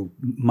also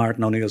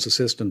Martin O'Neill's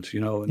assistant,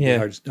 you know, in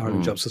the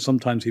Ireland job. So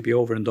sometimes he'd be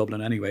over in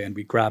Dublin anyway, and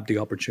we grabbed the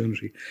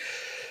opportunity.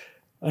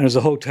 And there's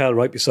a hotel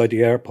right beside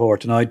the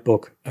airport, and I'd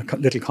book a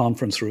little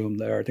conference room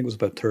there. I think it was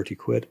about 30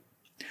 quid.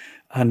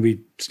 And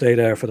we'd stay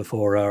there for the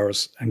 4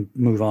 hours and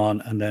move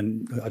on, and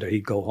then either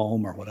he'd go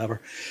home or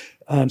whatever.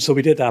 And so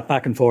we did that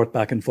back and forth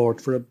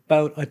for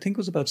about, I think it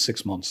was about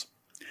 6 months.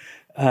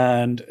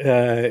 And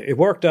it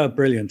worked out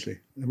brilliantly,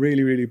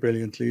 really, really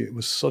brilliantly. It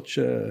was such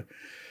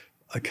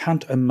I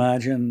can't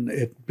imagine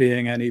it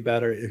being any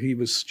better. He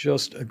was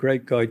just a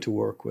great guy to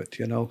work with,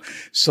 you know.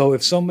 So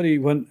if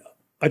somebody,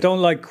 I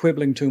don't like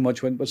quibbling too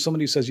much, but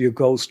somebody says you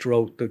ghost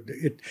wrote,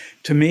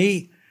 to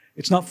me,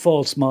 it's not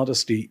false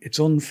modesty. It's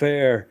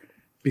unfair,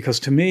 because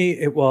to me,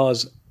 it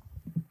was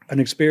an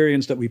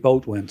experience that we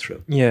both went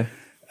through. Yeah.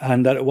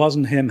 And that it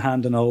wasn't him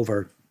handing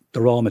over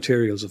the raw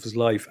materials of his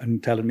life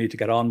and telling me to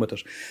get on with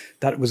it.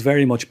 That it was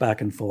very much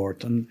back and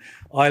forth. And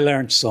I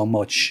learned so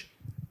much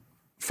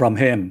from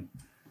him,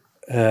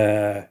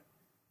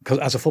 because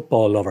as a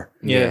football lover,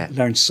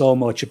 learned so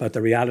much about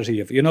the reality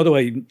of, you know, the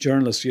way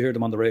journalists, you hear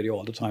them on the radio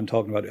all the time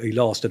talking about he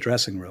lost a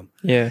dressing room.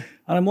 Yeah.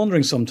 And I'm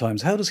wondering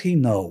sometimes, how does he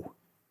know?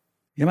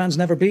 Your man's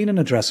never been in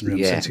a dressing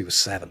room since he was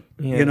 7,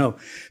 you know?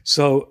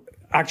 So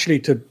actually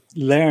to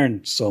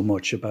learn so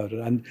much about it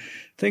and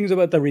things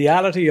about the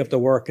reality of the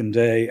working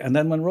day. And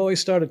then when Roy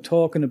started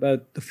talking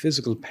about the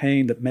physical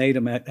pain that made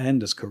him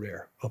end his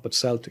career up at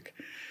Celtic,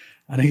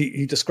 and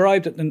he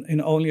described it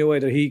in only a way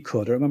that he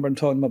could. I remember him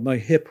talking about my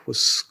hip was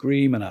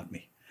screaming at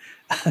me.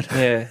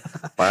 Yeah.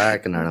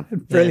 Barking at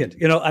him. Brilliant.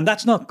 You know, and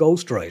that's not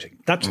ghostwriting.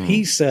 That's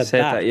he said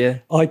that. Yeah.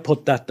 I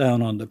put that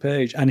down on the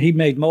page, and he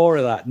made more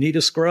of that. And he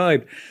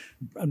described,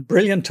 and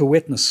brilliant to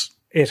witness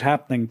it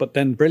happening, but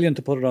then brilliant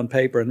to put it on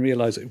paper and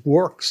realize it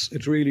works.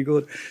 It's really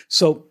good.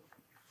 So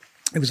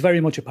it was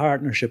very much a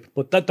partnership.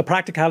 But the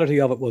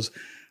practicality of it was,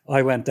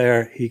 I went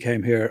there, he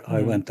came here.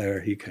 I went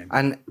there, he came.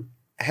 And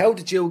how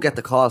did you get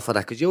the call for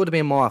that? Because you would have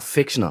been more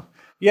fictional.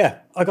 Yeah,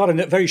 I got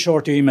a very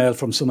short email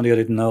from somebody I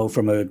didn't know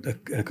from a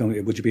company.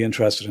 Would you be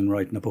interested in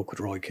writing a book with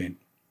Roy Keane?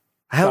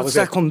 How does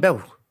that come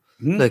about?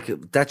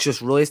 Like, that's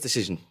just Roy's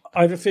decision.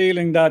 I have a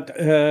feeling that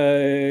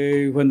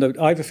when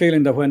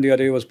the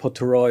idea was put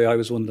to Roy, I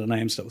was one of the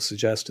names that was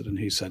suggested, and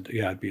he said,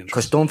 "Yeah, I'd be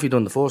Because interested." Dunphy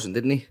done the forcing,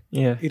 didn't he?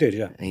 Yeah. He did,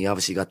 yeah. And he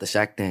obviously got the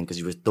sack then because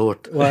he was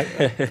dirt. Well,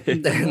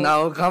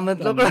 No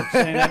comment. I'm not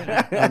saying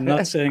anything. I'm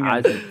not saying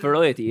anything.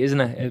 Variety, isn't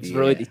it? It's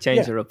variety,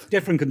 change her up.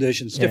 Different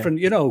conditions, different.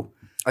 You know.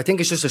 I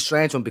think it's just a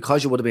strange one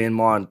because you would have been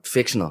more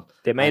fictional.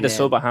 They made a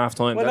sub at half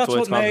time. Well, that's why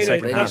it's called the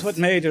second half. That's what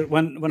made it.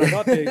 When I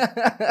got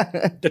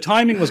the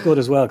timing was good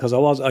as well, because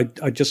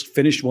I just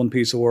finished one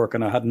piece of work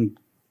and I hadn't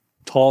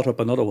thought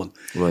up another one.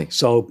 Right.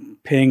 So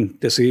ping,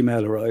 this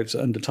email arrives,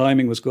 and the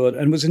timing was good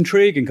and it was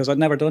intriguing because I'd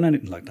never done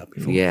anything like that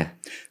before. Yeah.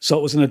 So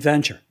it was an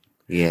adventure.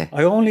 Yeah.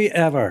 I only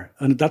ever,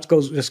 and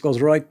this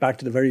goes right back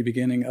to the very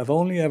beginning, I've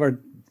only ever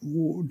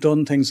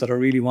done things that I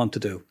really want to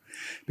do.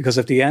 Because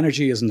if the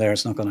energy isn't there,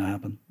 it's not going to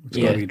happen. It's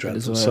going to be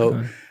dreadful.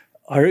 So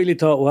I really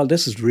thought, well,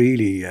 this is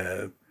really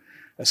a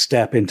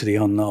step into the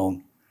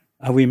unknown.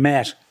 And we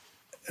met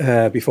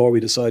before we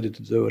decided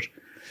to do it.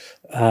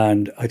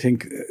 And I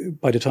think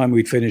by the time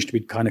we'd finished,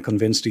 we'd kind of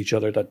convinced each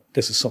other that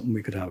this is something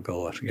we could have a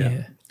go at.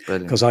 Yeah.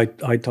 Because I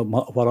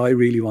thought what I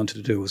really wanted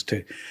to do was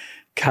to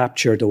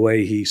capture the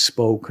way he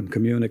spoke and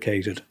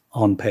communicated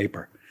on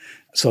paper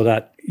so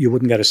that you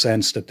wouldn't get a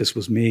sense that this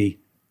was me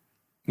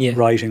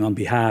writing on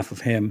behalf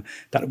of him,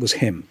 that it was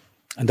him.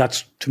 And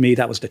that's, to me,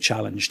 that was the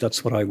challenge.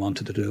 That's what I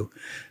wanted to do.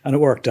 And it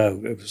worked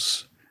out. It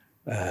was,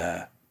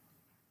 I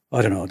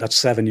don't know, that's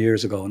 7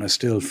 years ago, and I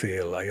still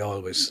feel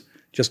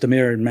just a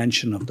mere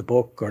mention of the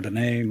book or the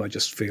name, I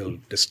just feel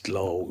this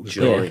glow. It was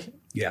Joy.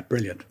 Yeah,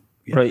 brilliant.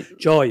 Yeah. Right.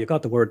 Joy, you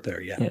got the word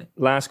there, yeah.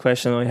 Last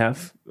question I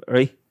have,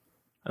 right?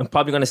 I'm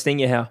probably going to sting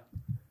you here.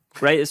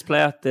 Greatest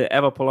player to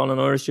ever pull on an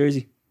Irish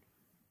jersey?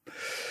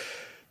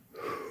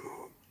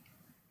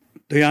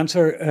 The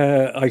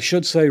answer, I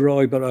should say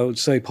Roy, but I would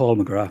say Paul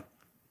McGrath.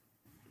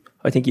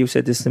 I think you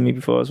said this to me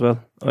before as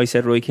well. I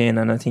said Roy Keane,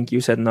 and I think you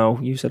said no.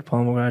 You said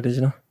Paul McGrath, did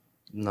you not?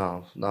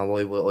 No, I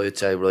would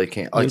say Roy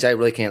Keane. I'd say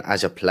Roy Keane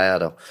as a player,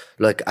 though.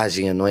 Like, as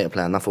a United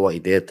player, not for what he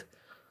did.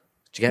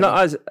 Do you get me?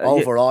 As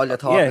overall, you're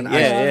talking.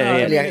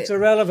 Yeah. I mean, it's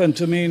irrelevant.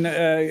 I mean,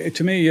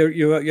 to me,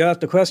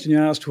 the question you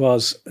asked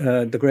was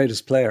the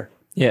greatest player.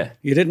 Yeah.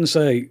 You didn't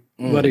say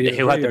whether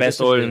who had the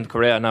best Ireland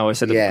career. Now I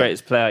said the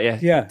greatest player.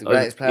 Yeah. The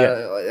greatest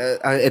player.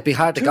 It'd be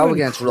hard to go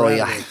against Roy.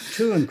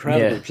 Two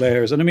incredible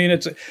players, and I mean,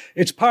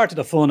 it's part of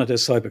the fun of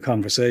this type of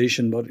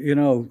conversation. But you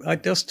know,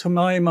 to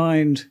my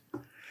mind,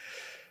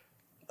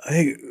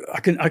 I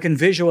can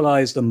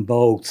visualize them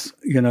both.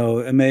 You know,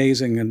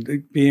 amazing,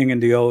 and being in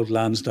the old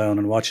Lansdowne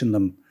and watching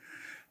them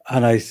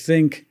And I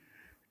think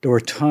there were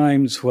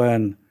times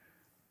when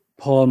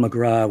Paul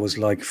McGrath was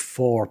like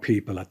 4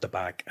 people at the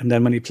back. And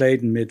then when he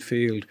played in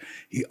midfield,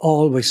 he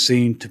always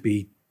seemed to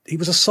be, he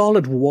was a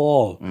solid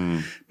wall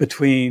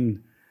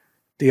between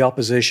the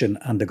opposition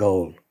and the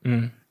goal.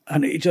 And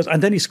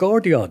then he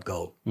scored the odd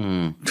goal.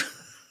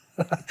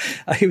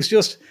 He was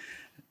just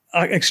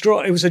extra.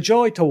 It was a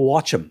joy to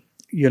watch him,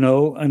 you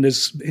know, and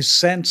his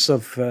sense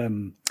of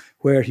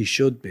where he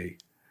should be.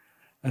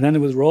 And then it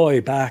was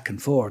Roy back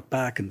and forth,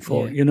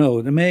 you know,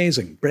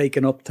 amazing,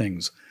 breaking up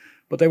things.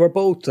 But they were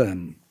both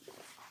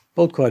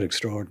quite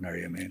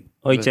extraordinary, I mean.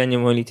 I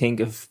genuinely think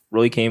if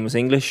Roy Keane was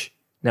English,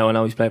 now I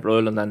know he's played for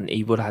Ireland and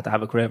he would have had to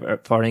have a career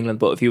for England,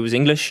 but if he was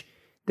English,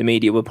 the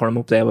media would put him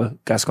up there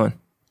with Gascoigne.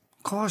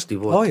 Of course they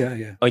would. Oh,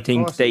 yeah. I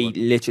think they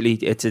literally,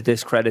 it's a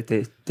discredit.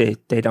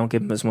 They don't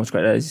give him as much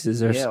credit as he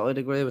deserves. Yeah, I'd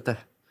agree with that.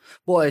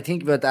 But I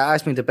think about that,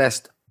 ask me the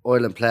best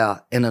Ireland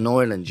player in an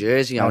Ireland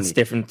jersey. That's only.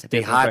 different. It'd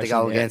be hard to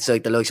go against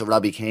like the likes of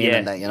Robbie Keane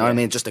and that, you know what I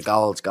mean? Just the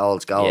goals. Yeah,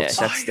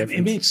 that's I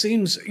different. mean, it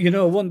seems, you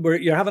know, one where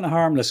you're having a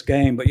harmless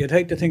game, but you'd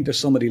hate to think there's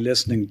somebody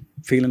listening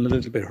feeling a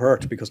little bit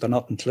hurt because they're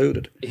not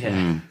included.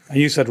 Yeah. And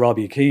you said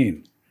Robbie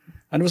Keane.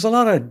 And there was a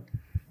lot of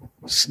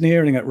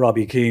sneering at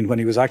Robbie Keane when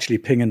he was actually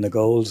pinging the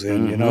goals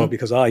in, you know,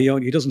 because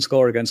he doesn't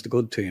score against the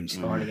good teams.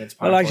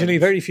 Well, actually,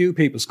 very few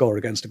people score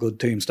against the good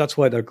teams. That's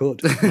why they're good.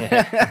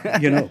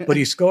 You know, but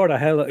he scored a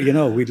hell of, you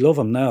know, we'd love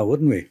him now,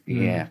 wouldn't we?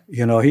 Yeah.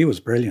 You know, he was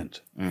brilliant.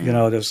 You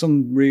know, there's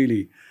some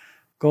really,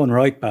 going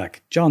right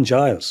back, John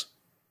Giles.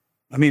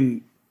 I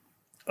mean,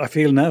 I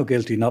feel now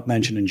guilty not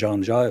mentioning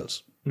John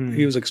Giles.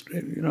 He was,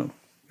 you know,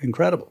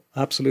 incredible,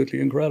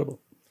 absolutely incredible.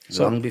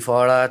 Long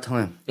before our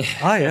time.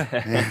 Yeah.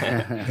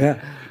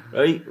 Yeah.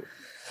 Right.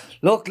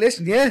 Look,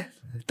 listen,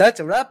 that's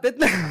a wrap,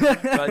 isn't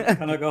it?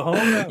 Can I go home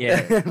now?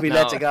 Yeah. We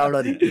let you go,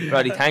 Roddy.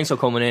 Roddy, thanks for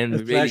coming in. We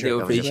really Pleasure. do It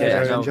was a appreciate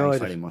pleasure. it. I enjoyed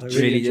very it. much. I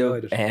Really really do.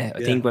 enjoyed it.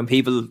 I think when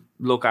people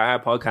look at our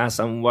podcast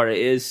and what it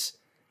is,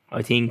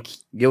 I think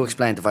You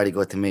explained it very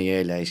good to me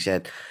earlier. You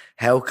said,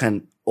 how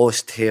can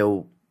us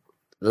two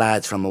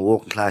lads from a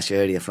working class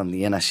area from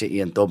the inner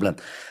city in Dublin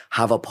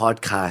have a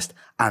podcast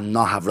and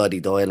not have Roddy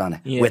Doyle on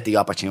it with the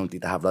opportunity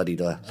to have Roddy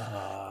Doyle?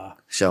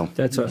 So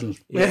that's what.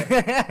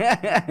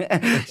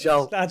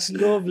 so That's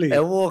lovely.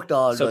 it worked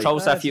all So right. throw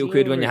us that few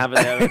quid when you have it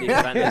there ready for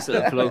that nice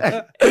little plug.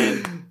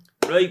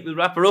 Right, we'll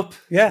wrap her up.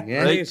 Yeah.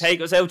 Right, please.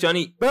 take us out,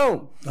 Johnny.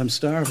 Boom. I'm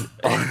starving.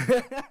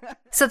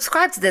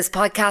 Subscribe to this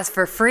podcast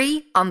for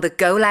free on the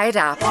Go Loud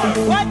app.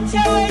 What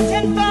you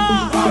waiting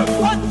for?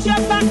 Put your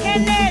back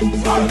in it.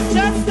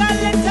 Just a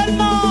little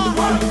more.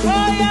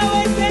 Throw your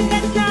weight in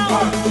it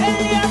now. Tell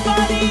your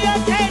body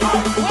you're dead.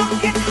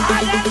 Walk it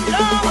hard and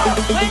long.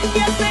 When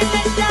you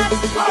finish that,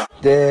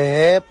 The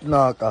hip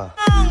knocker.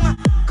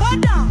 go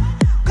down,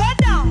 go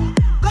down,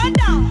 go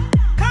down.